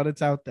ago, but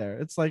it's out there.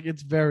 It's like,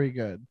 it's very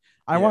good.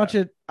 I watch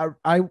it.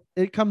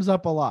 It comes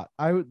up a lot.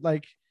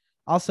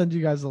 I'll send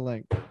you guys a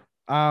link.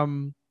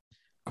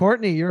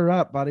 Courtney, you're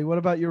up, buddy. What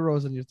about your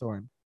rose and your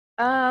thorn?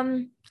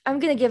 I'm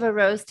gonna give a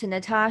rose to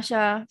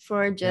Natasha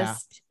for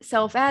just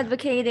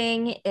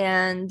self-advocating,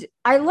 and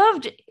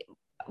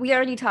we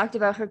already talked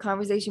about her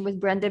conversation with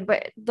Brendan,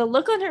 but the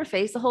look on her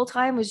face the whole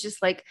time was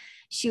just like,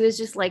 she was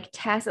just like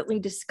tacitly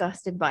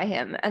disgusted by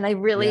him, and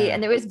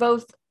and it was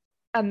both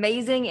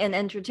amazing and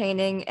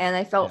entertaining, and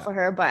I felt for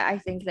her, but I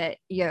think that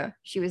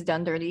she was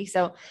done dirty.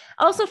 So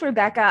also for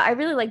Becca, I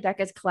really like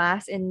Becca's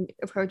class in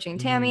approaching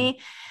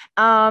Tammy.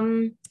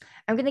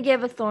 I'm gonna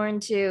give a thorn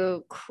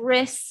to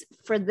Chris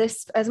for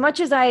this. As much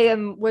as I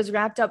was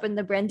wrapped up in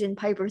the Brendan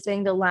Piper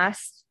thing the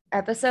last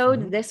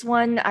episode, this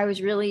one I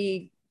was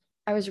really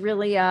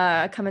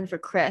coming for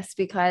Chris,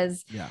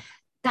 because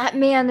that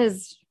man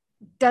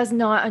does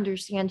not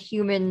understand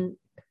human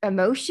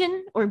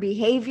emotion or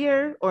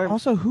behavior or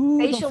also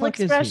facial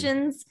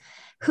expressions.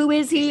 Who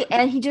is he?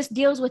 And he just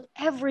deals with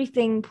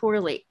everything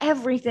poorly.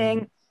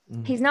 Everything.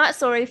 He's not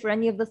sorry for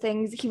any of the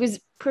things. He was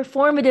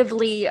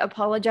performatively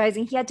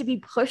apologizing. He had to be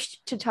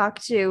pushed to talk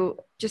to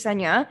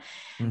Jasenia.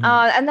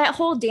 And that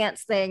whole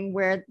dance thing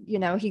where, you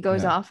know, he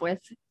goes off with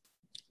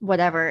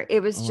whatever.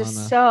 It was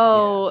just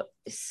so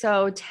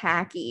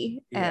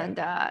tacky.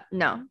 And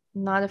no,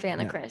 not a fan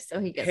of Chris. So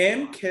he gets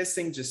him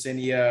kissing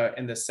Jasenia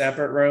in the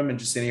separate room and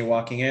Jasenia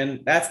walking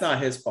in. That's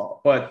not his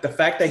fault. But the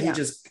fact that he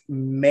just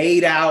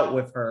made out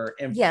with her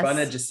in front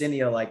of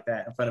Jasenia like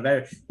that, in front of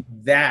everyone,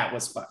 that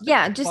was fucked.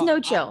 Yeah, just no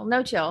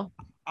chill.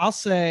 I'll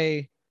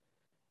say,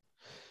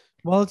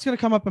 well, it's gonna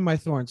come up in my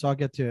thorn, so I'll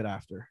get to it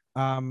after.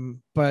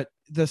 But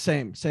the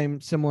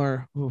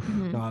similar.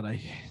 God,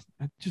 I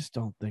just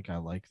don't think I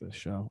like this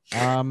show.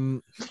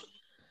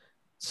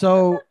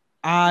 So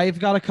I've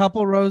got a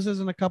couple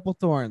roses and a couple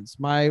thorns.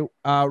 My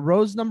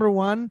rose number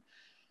one,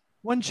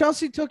 when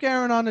Chelsea took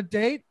Aaron on a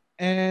date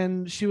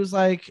and she was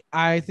like,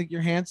 I think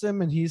you're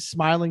handsome, and he's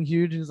smiling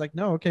huge and he's like,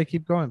 no, okay,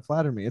 keep going,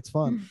 flatter me, it's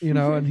fun, you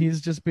know, and he's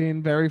just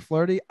being very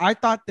flirty. I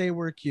thought they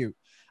were cute.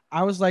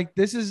 I was like,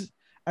 this is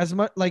as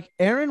much like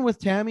Aaron with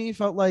Tammy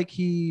felt like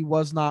he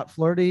was not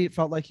flirty. It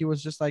felt like he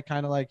was just like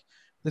kind of like,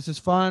 this is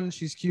fun,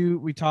 she's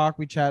cute, we talk,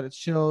 we chat, it's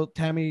chill.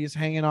 Tammy is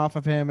hanging off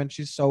of him and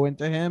she's so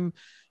into him.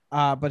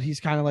 But he's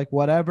kind of like,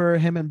 whatever.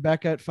 Him and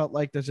Becca, it felt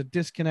like there's a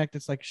disconnect.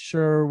 It's like,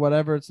 sure,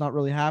 whatever. It's not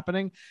really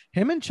happening.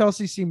 Him and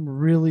Chelsea seem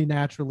really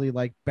naturally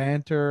like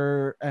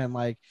banter and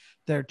like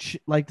they're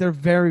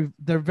very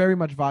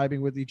much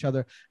vibing with each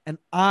other. And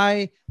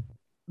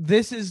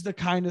this is the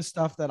kind of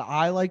stuff that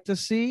I like to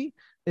see.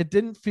 It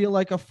didn't feel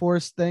like a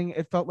forced thing.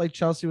 It felt like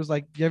Chelsea was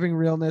like giving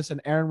realness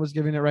and Aaron was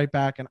giving it right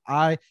back. And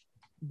I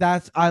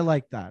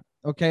like that.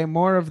 Okay.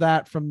 More of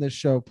that from this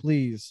show,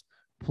 please.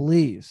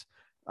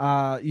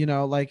 You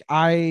know, like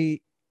I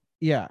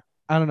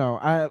don't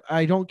know.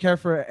 I don't care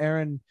for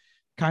Aaron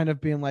kind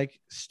of being like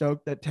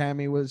stoked that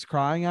Tammy was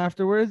crying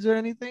afterwards or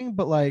anything,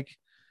 but like,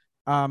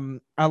 I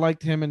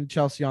liked him and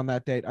Chelsea on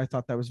that date. I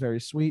thought that was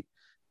very sweet.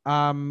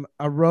 A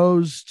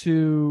rose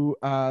to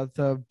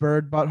the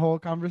bird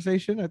butthole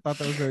conversation. I thought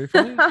that was very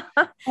funny.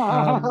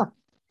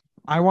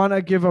 I want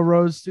to give a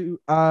rose to,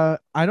 I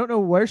don't know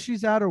where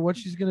she's at or what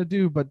she's going to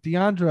do, but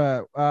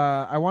Deandra,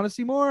 I want to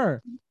see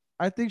more.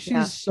 I think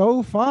she's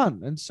so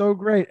fun and so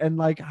great. And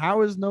like,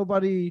 how's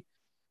nobody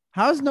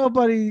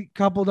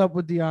coupled up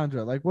with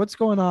Deandra? Like, what's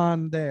going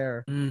on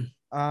there?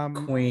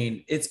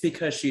 Queen. It's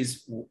because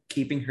she's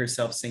keeping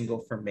herself single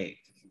for me.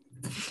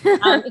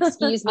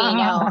 Excuse me.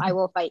 No, I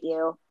will fight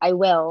you. I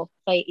will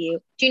fight you.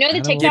 Do you know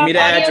the TikTok Give me the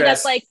audio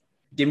address. that's like,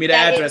 give me the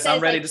address.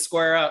 I'm ready to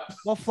square up.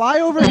 Well,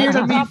 fly over here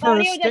to me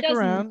first. Stick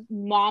around.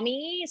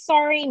 Mommy.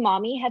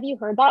 Have you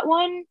heard that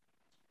one?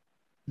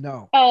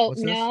 No. Oh,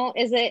 no.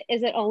 Is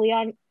it only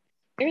on?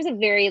 There's a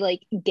very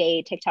like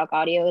gay TikTok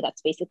audio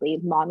that's basically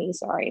mommy.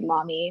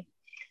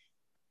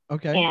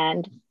 Okay.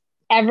 And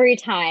every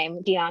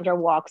time Deandra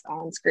walks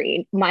on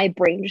screen, my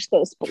brain just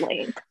goes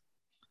blank.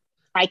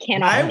 I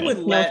cannot. I would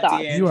let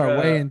Deandra, you are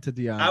way into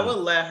Deandra. I would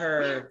let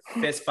her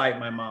fist fight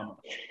my mama.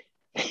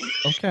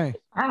 Okay.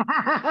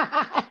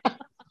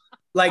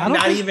 Like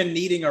not even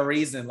needing a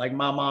reason. Like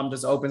my mom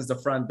just opens the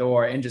front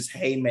door and just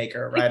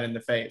haymaker right in the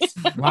face.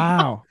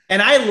 Wow.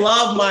 And I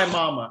love my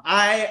mama.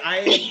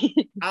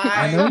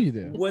 I know you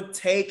do. would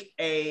take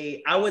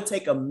a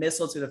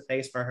missile to the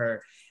face for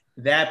her.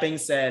 That being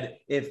said,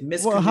 if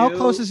Miss how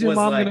close is your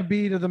mom going to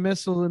be to the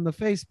missile in the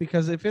face?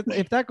 Because if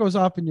that goes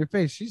off in your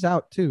face, she's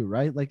out too,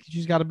 right? Like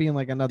she's got to be in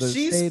like another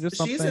state or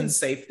something. She's in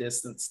safe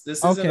distance.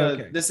 This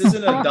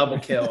isn't a double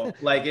kill.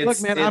 Like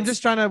look, man, I'm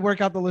just trying to work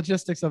out the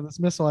logistics of this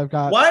missile I've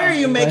got. Why are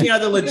you making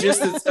out the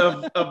logistics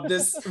of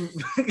this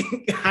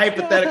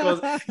hypothetical?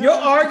 You're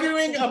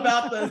arguing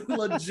about the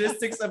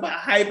logistics of a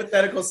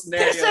hypothetical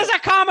scenario. This is a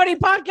comedy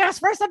podcast,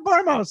 first and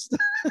foremost.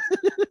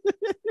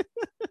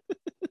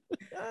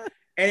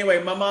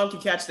 Anyway, my mom can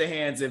catch the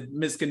hands if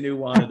Miss Canoe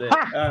wanted it.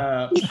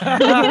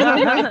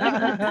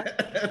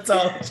 That's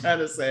all I'm trying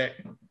to say.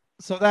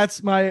 So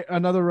that's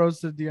another rose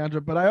to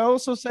Deandra. But I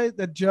also say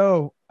that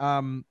Joe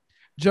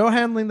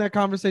handling that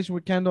conversation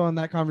with Kendall and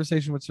that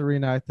conversation with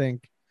Serena, I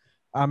think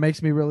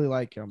makes me really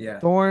like him. Yeah.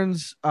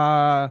 Thorns,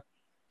 I'm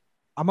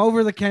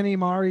over the Kenny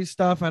Mari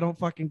stuff. I don't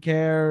fucking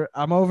care.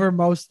 I'm over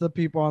most of the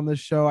people on this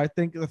show. I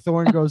think the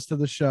thorn goes to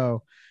the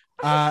show.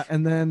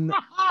 And then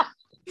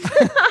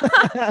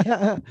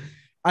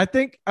I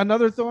think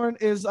another thorn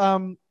is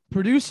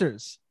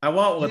producers. I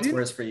want what's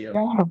worse for you.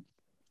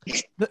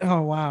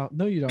 Oh, wow.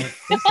 No, you don't.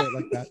 Don't say it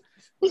like that.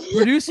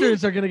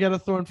 Producers are going to get a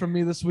thorn from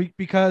me this week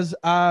because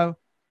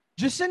Jasenia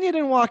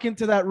didn't walk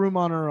into that room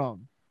on her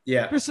own.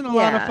 Yeah. Chris and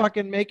Alana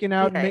fucking making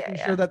out and making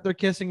sure that they're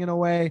kissing in a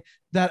way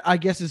that I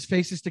guess is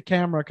faces to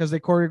camera because they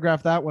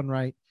choreographed that one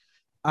right.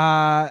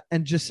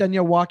 And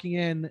Jasenia walking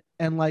in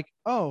and like,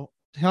 oh,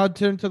 head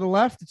turn to the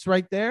left. It's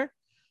right there.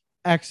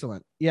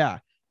 Excellent. Yeah.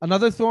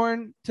 Another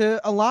thorn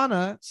to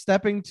Alana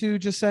stepping to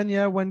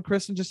Jasenia when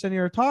Chris and Jasenia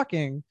are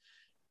talking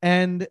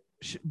and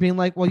being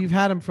like, well, you've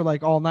had him for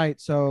like all night.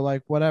 So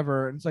like,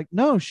 whatever. And it's like,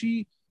 no,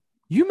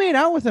 you made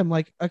out with him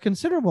like a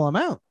considerable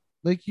amount.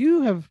 Like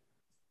you have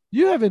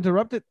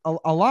interrupted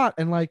a lot.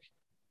 And like,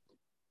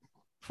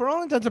 for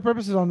all intents and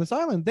purposes on this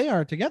island, they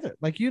are together.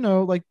 Like, you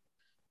know, like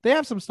they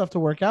have some stuff to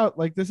work out.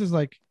 Like this is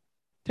like,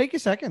 take a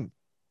second.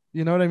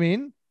 You know what I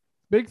mean?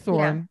 Big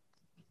Thorn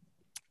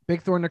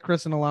to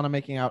Chris and Alana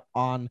making out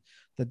on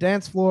the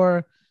dance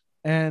floor.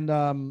 And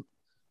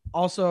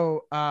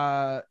also,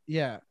 Riley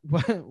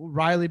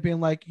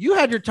being like, you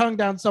had your tongue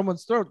down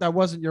someone's throat that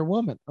wasn't your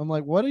woman. I'm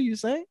like, what are you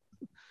saying?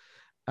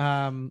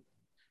 I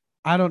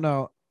don't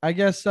know. I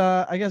guess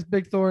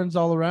Big Thorn's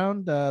all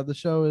around. The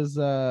show is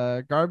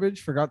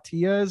garbage. Forgot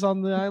Tia is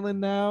on the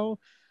island now.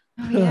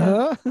 Oh,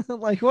 yeah.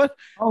 Like what?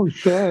 Oh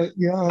shit!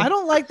 Yeah. I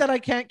don't like that I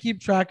can't keep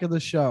track of the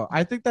show.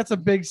 I think that's a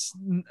big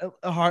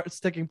hard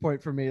sticking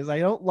point for me. Is I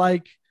don't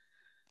like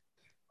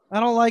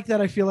that.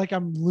 I feel like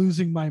I'm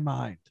losing my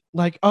mind.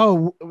 Like,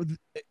 oh,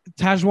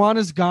 Tajwan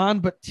is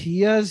gone, but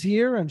Tia is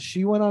here, and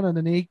she went on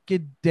a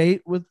naked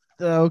date with.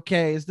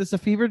 Okay, is this a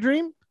fever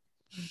dream?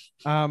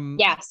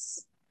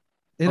 Yes.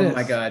 It is.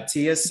 My God,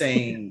 Tia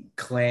saying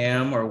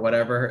clam or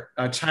whatever,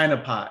 China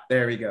pot.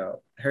 There we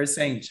go. Her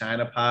saying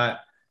China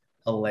pot,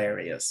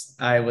 hilarious.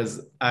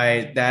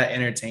 That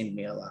entertained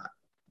me a lot.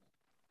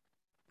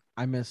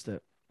 I missed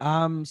it.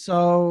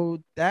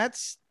 So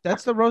that's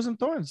the Rose and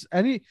Thorns.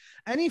 Any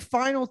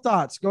final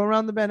thoughts? Go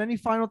around the bend. Any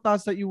final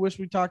thoughts that you wish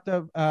we talked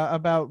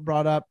about,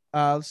 brought up?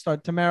 Let's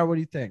start. Tamara, what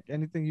do you think?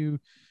 Anything you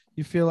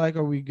feel like?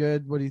 Are we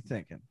good? What are you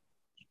thinking?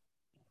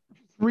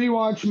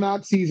 Rewatch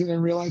Matt's season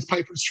and realize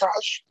Piper's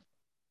trash.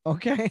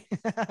 Okay.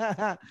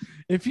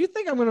 If you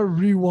think I'm gonna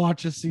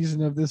rewatch a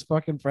season of this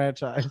fucking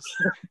franchise,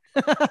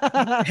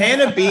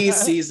 Hannah B's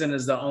season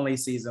is the only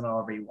season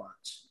I'll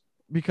rewatch.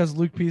 Because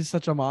Luke P is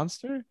such a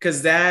monster?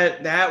 Because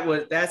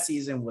that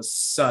season was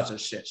such a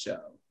shit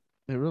show.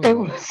 It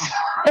really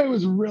It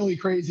was really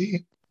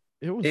crazy.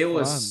 It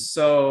was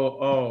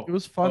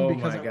fun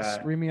because I was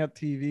screaming at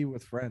TV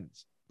with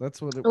friends.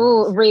 That's what it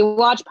was. Ooh,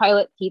 rewatch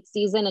Pilot Pete's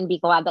season and be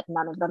glad that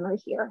none of them are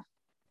here.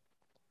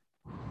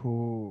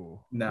 Ooh.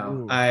 No,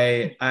 Ooh.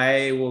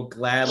 I will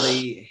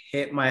gladly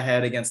hit my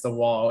head against the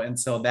wall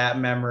until that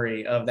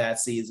memory of that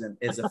season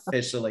is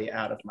officially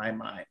out of my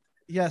mind.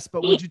 Yes,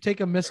 but would you take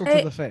a missile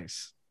to the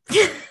face?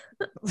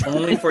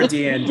 Only for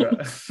Deandra.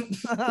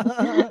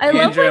 I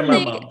love Deandra and my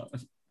when mama.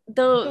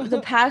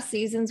 the past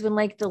seasons when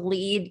like the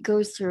lead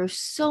goes through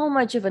so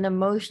much of an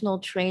emotional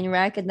train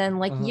wreck, and then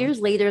like years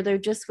later they're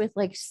just with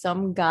like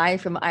some guy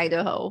from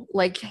Idaho.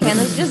 Like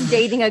Hannah's just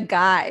dating a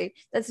guy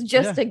that's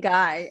just a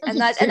guy,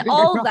 and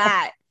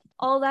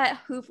all that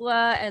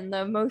hoopla and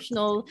the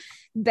emotional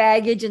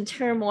baggage and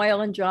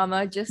turmoil and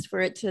drama just for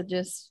it to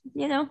just,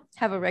 you know,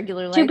 have a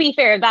regular life. To be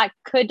fair, that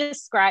could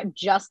describe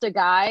just a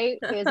guy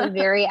is a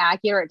very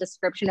accurate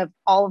description of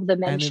all of the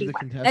men she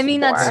went. I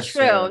mean, that's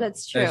true.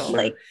 That's true.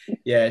 Like,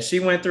 yeah, she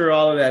went through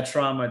all of that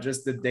trauma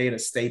just to date a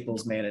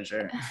Staples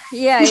manager.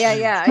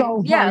 Yeah.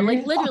 So yeah, funny.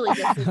 like literally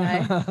just a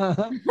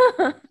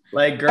guy.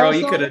 Like, girl,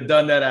 you could have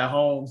done that at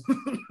home.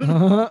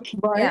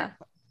 Right? Yeah.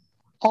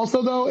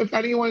 Also, though, if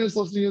anyone is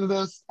listening to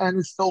this and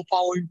is still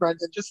following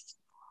Brendan, just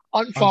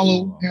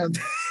unfollow him.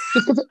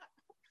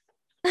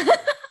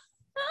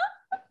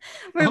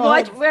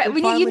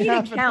 You need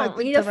a count.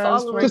 We need a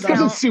follower Just because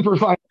count. it's super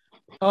fun.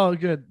 Oh,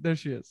 good. There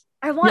she is.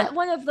 I want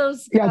one of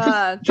those.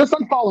 Just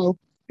unfollow.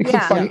 Because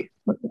it's funny.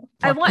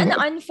 I want an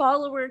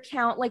unfollower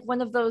count, like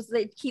one of those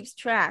that keeps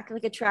track,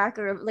 like a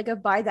tracker, like a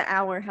by the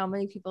hour, how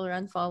many people are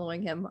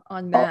unfollowing him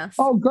on mass.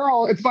 Oh,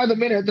 girl, it's by the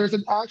minute. There's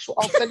an actual,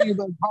 I'll send you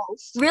the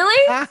post.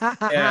 Really?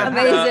 Yeah,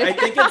 Amazing. I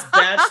think it's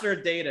Bachelor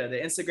Data. The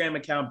Instagram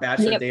account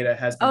Bachelor Data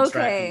has been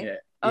tracking it.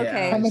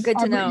 Okay, And then good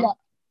to know.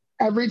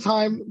 Every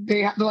time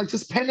they're like,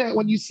 just pin it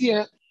when you see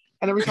it.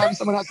 And every time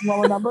someone has a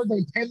lower number,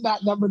 they pin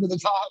that number to the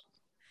top.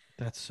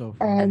 That's so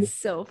funny. And that's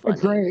so funny.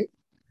 It's great.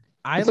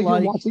 It's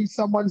like you're watching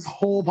someone's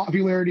whole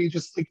popularity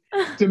just like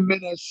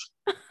diminish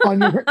on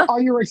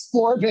your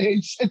explore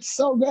page. It's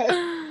so good.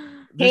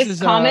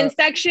 His comment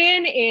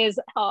section is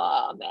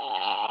a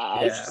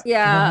mess.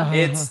 Yeah.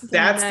 That's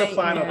the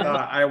final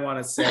thought I want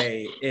to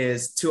say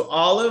is to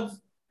all of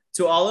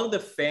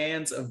the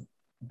fans of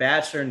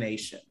Bachelor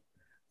Nation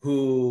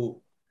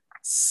who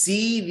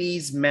see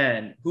these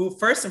men who,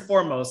 first and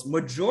foremost,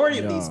 majority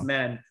of these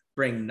men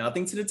bring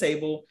nothing to the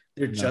table.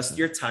 They're just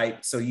your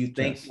type. So you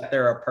think that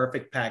they're a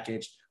perfect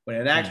package. When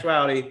in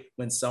actuality,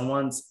 when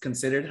someone's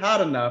considered hot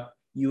enough,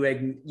 you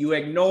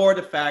ignore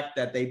the fact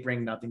that they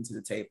bring nothing to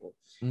the table.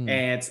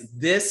 And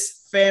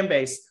this fan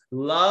base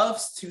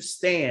loves to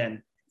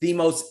stand the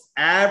most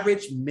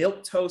average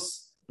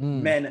milquetoast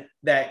men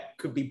that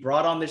could be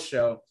brought on this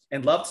show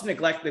and love to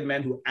neglect the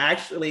men who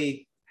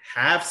actually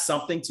have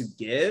something to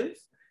give.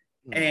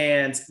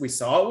 And we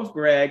saw it with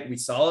Greg. We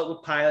saw it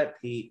with Pilot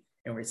Pete.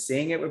 And we're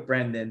seeing it with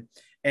Brendan.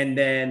 And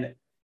then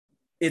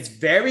it's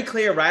very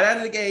clear right out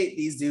of the gate,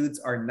 these dudes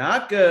are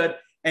not good.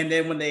 And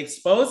then when they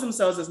expose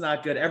themselves as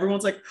not good,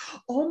 everyone's like,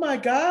 oh my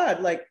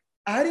God. Like,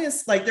 I didn't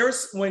like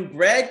when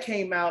Greg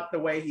came out the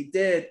way he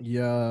did.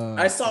 Yeah.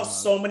 I saw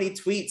so many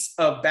tweets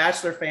of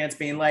Bachelor fans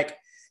being like,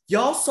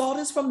 y'all saw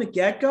this from the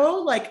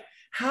get-go? Like,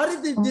 How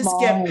did this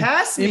get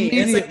past me?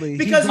 Immediately,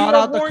 because you were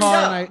out horned the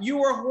car up. You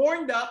were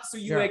horned up, so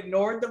you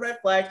ignored the red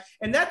flag.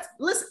 And that's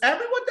listen,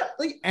 everyone.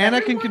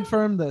 Anna can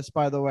confirm this,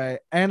 by the way.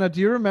 Anna, do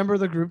you remember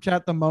the group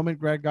chat the moment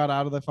Greg got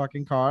out of the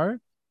fucking car?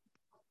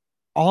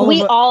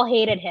 We all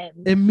hated him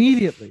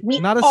immediately.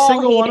 Not a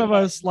single one of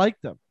us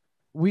liked him.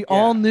 We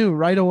all knew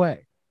right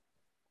away.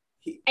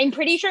 I'm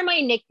pretty sure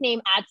my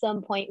nickname at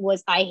some point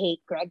was "I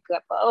hate Greg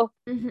Grippo."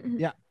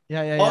 Yeah.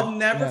 I'll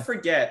never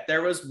forget.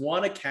 There was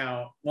one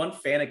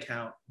fan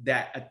account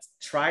that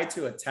tried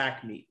to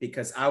attack me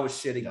because I was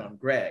shitting on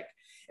Greg,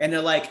 and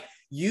they're like,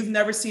 "You've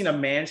never seen a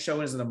man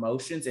show his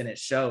emotions, and it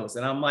shows."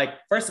 And I'm like,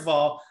 first of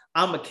all,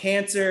 I'm a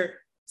Cancer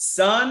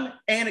sun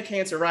and a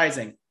Cancer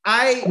rising.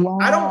 I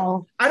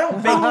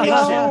don't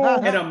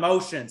vacation in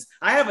emotions.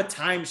 I have a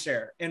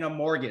timeshare in a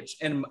mortgage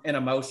in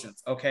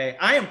emotions. Okay,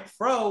 I am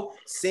pro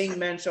seeing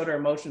men show their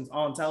emotions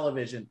on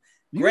television.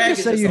 Greg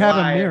just say you have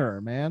a mirror,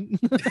 man.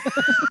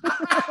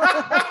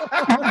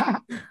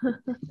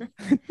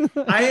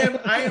 I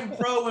am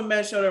pro when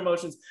men show their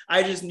emotions.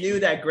 I just knew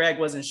that Greg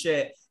wasn't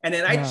shit, and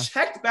then I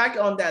checked back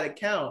on that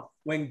account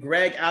when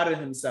Greg outed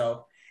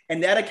himself,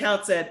 and that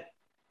account said,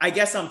 I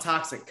guess I'm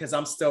toxic because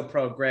I'm still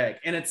pro Greg.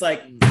 And it's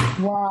like,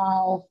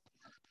 wow,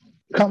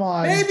 come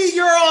on. Maybe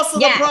you're also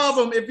the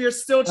problem if you're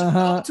still to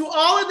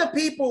all of the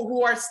people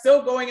who are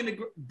still going into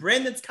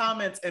Brendan's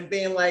comments and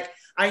being like,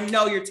 I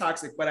know you're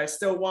toxic, but I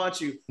still want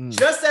you.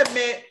 Just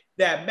admit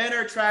that men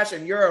are trash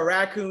and you're a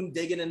raccoon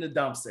digging in the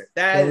dumpster.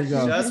 That is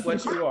just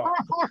what you are.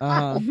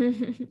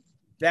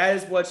 That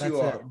is what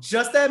you are.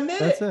 Just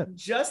admit it.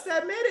 Just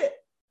admit it.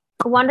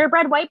 Wonder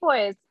Bread White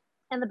Boys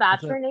and the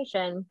Bachelor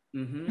Nation.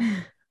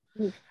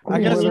 I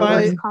guess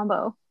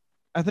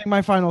I think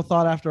my final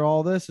thought after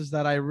all this is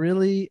that I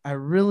really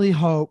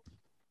hope,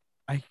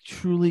 I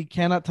truly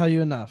cannot tell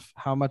you enough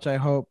how much I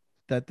hope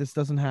that this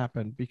doesn't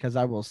happen, because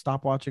I will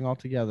stop watching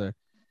altogether.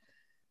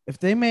 If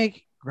they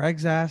make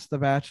Greg's ass the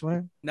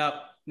Bachelor. No.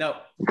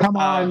 Come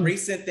on.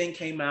 Recent thing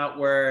came out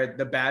where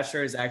the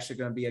Bachelor is actually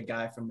going to be a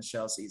guy from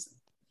Michelle's season.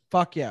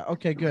 Fuck yeah.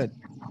 Okay, good.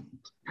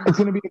 It's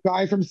going to be a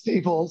guy from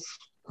Staples.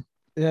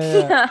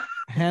 Yeah.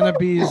 Hannah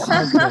B's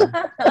husband.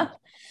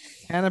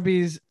 Hannah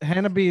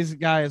B's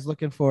guy is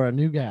looking for a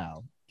new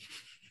gal.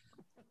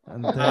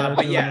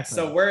 But yeah,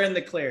 so we're in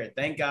the clear.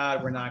 Thank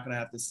God we're not going to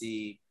have to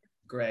see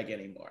Greg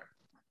anymore.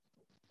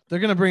 They're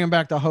going to bring him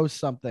back to host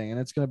something, and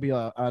it's going to be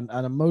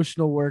an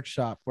emotional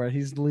workshop where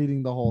he's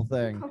leading the whole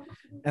thing.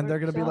 And they're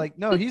going to be like,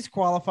 no, he's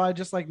qualified,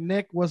 just like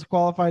Nick was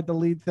qualified to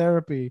lead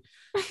therapy.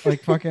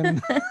 Like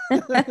fucking.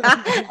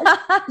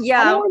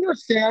 Yeah. I don't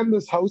understand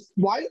this host.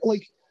 Why,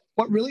 like,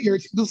 what really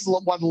irritates, this is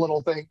one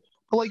little thing,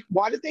 but like,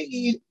 why did they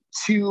need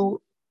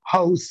 2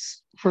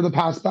 hosts for the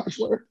past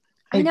Bachelor?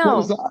 Like, I know.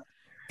 What is that?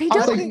 They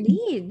don't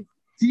need.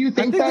 Do you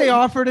think I think they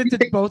offered it to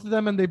both of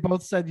them and they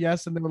both said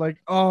yes, and they were like,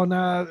 oh,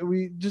 nah,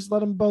 we just let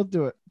them both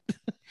do it.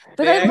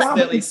 But they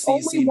accidentally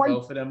CC'd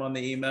both of them on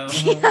the email.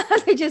 Yeah,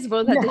 they just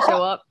both had to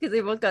show up because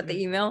they both got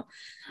the email.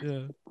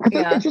 Yeah.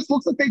 It just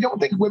looks like they don't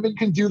think women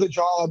can do the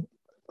job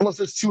unless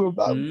there's 2 of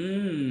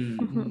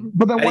them.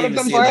 But then one of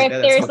them, or if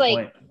there's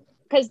like,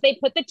 because they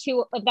put the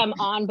 2 of them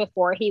on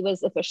before he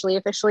was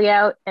officially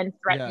out and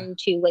threatened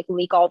to like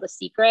leak all the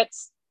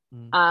secrets,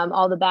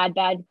 all the bad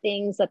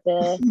things that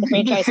the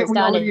franchise has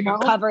done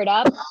and covered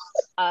up.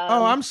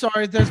 Oh, I'm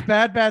sorry. There's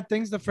bad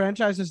things the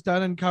franchise has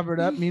done and covered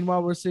up.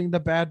 Meanwhile, we're seeing the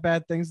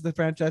bad things the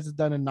franchise has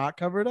done and not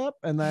covered up,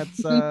 and that's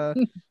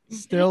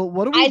still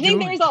what are we? I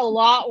think there's a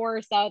lot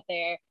worse out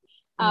there.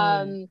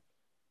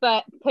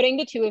 But putting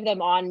the 2 of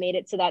them on made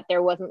it so that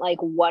there wasn't like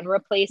one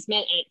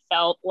replacement, and it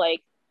felt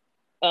like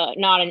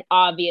not an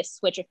obvious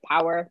switch of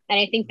power. And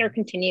I think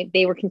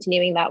they were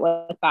continuing that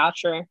with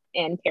Bachelor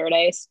and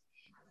Paradise.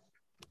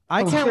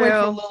 I can't wait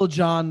for Lil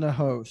Jon to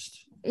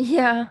host.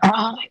 Yeah.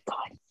 Oh my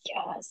God,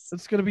 yes.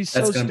 It's gonna be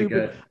so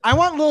stupid. I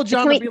want Lil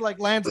Jon to be like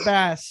Lance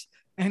Bass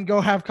and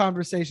go have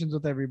conversations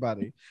with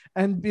everybody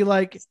and be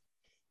like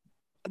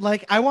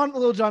I want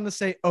Lil Jon to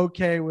say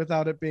okay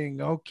without it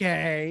being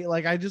okay.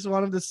 Like I just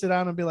want him to sit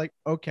down and be like,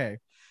 okay,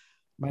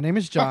 my name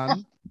is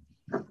John.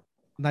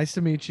 Nice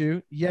to meet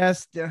you.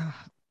 Yes,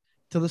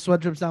 till the sweat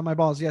drips down my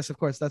balls. Yes, of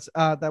course.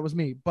 That was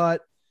me.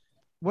 But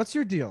what's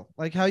your deal?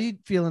 Like, how you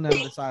feeling on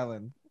this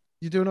island?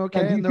 You doing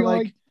okay? And they're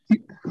like, do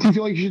you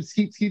feel like you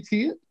should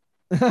skeet?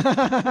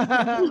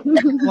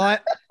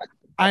 What?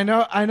 I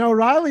know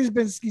Riley's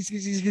been skeet.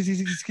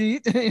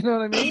 You know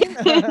what I mean?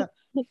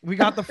 We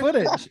got the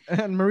footage,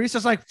 and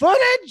Marissa's like,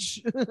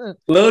 footage.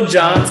 Lil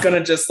Jon's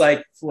gonna just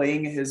like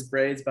fling his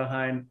braids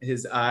behind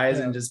his eyes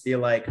and just be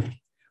like,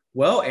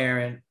 well,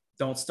 Aaron,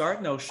 don't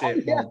start no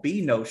shit, won't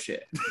be no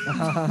shit.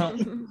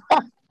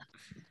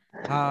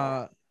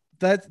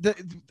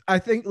 I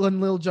think when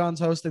Lil Jon's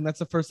hosting, that's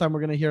the first time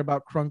we're gonna hear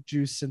about crunk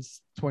juice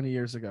since 20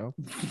 years ago.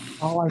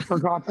 Oh, I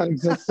forgot that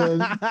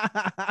existed.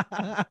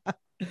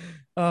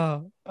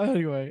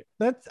 Anyway,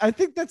 I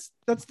think that's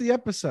the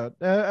episode.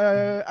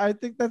 I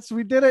think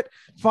we did it.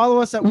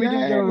 Follow us at We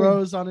Didn't Get a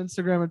Rose on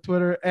Instagram and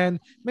Twitter, and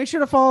make sure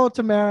to follow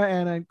Tamara,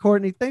 Anna, and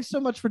Courtney. Thanks so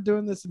much for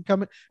doing this and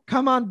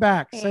come on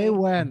back. Hey. Say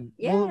when.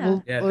 Yeah.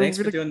 Thanks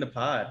for doing the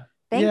pod.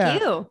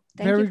 Thank you.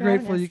 Very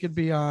grateful you could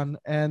be on,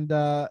 and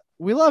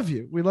we love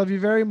you. We love you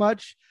very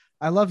much.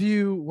 I love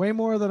you way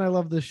more than I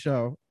love this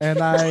show, and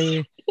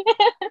I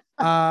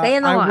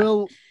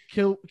will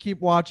keep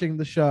watching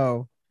the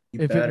show.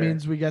 It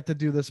means we get to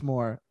do this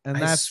more. And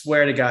I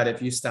swear to God,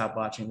 if you stop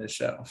watching this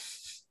show.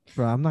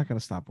 Bro, I'm not going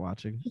to stop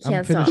watching. You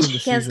can't stop. You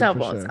can't stop.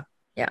 Sure.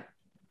 Yeah.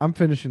 I'm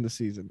finishing the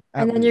season.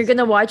 And then you're going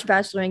to watch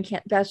Bachelor in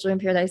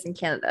Paradise in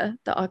Canada.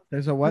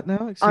 There's a what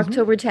now?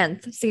 October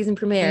 10th, season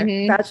premiere.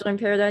 Mm-hmm. Bachelor in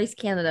Paradise,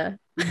 Canada.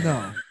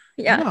 No.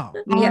 Yeah.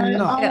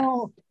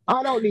 No.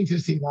 I don't need to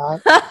see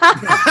that.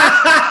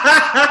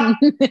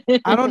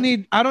 I don't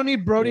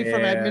need Brody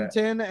from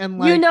Edmonton and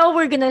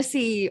we're gonna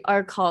see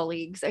our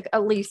colleagues, like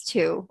at least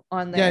two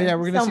on there. Yeah,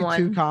 we're gonna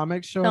see two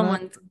comics showing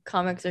Someone's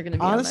comics are gonna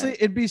be honestly,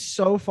 it'd be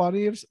so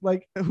funny if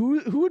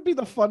who would be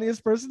the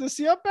funniest person to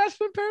see on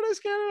Bachelor in Paradise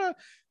Canada?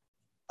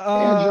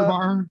 Andrew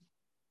Barr.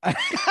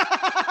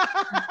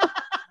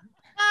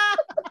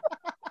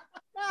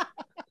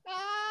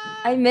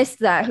 I missed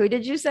that. Who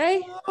did you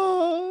say?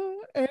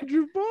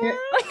 Andrew Barr.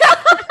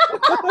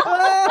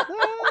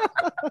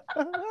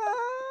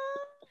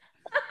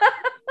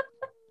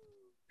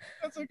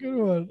 That's a good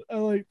one. I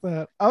like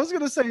that. I was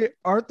gonna say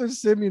Arthur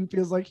Simeon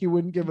feels like he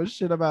wouldn't give a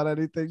shit about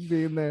anything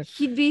being there.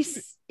 He'd be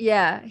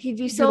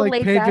so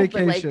laid paid back,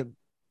 vacation.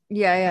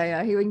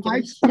 Yeah. He wouldn't give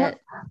a shit.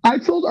 I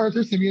told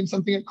Arthur Simeon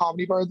something at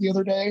Comedy Bar the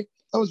other day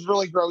that was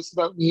really gross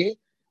about me,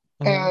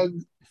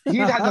 and he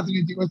had nothing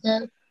to do with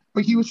it.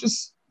 But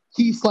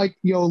he's like,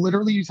 yo,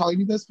 literally, you telling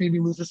me this made me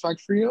lose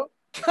respect for you.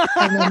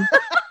 And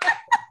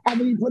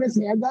then he put his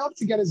hand up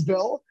to get his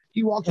bill.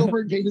 He walked over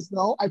and paid his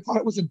bill. I thought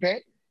it was a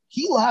bit.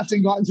 He laughed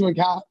and got into a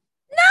cab.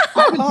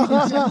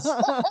 No!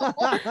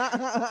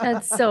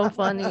 That's so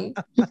funny.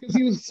 Just because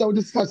he was so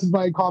disgusted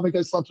by a comic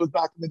I slept with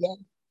back in the day.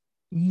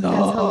 No.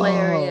 That's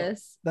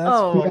hilarious. That's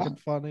fucking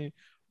funny.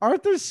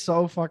 Arthur's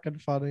so fucking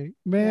funny,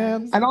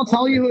 man. And I'll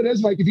tell you who it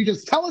is, Mike, if you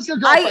just tell us your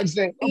girlfriend's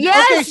name.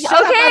 Yes, okay.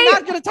 I'm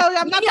not going to tell you.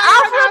 I'm not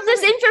offer up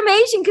this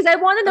information because I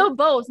want to know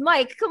both.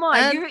 Mike, come on.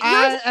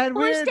 And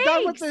we're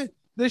done with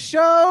the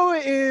show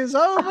is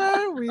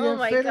over. We have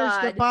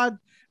finished God.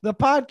 The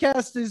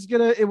podcast is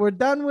we're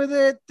done with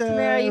it.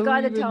 Tamara, you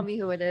got to tell me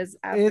who it is.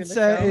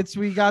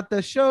 We got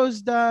the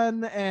shows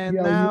done, and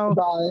now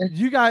do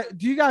you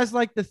guys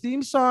like the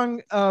theme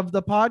song of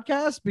the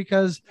podcast?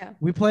 Because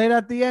we play it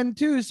at the end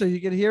too, so you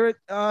can hear it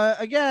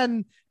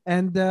again.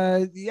 And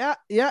what's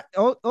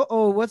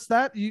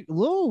that?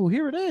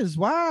 Here it is.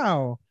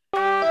 Wow.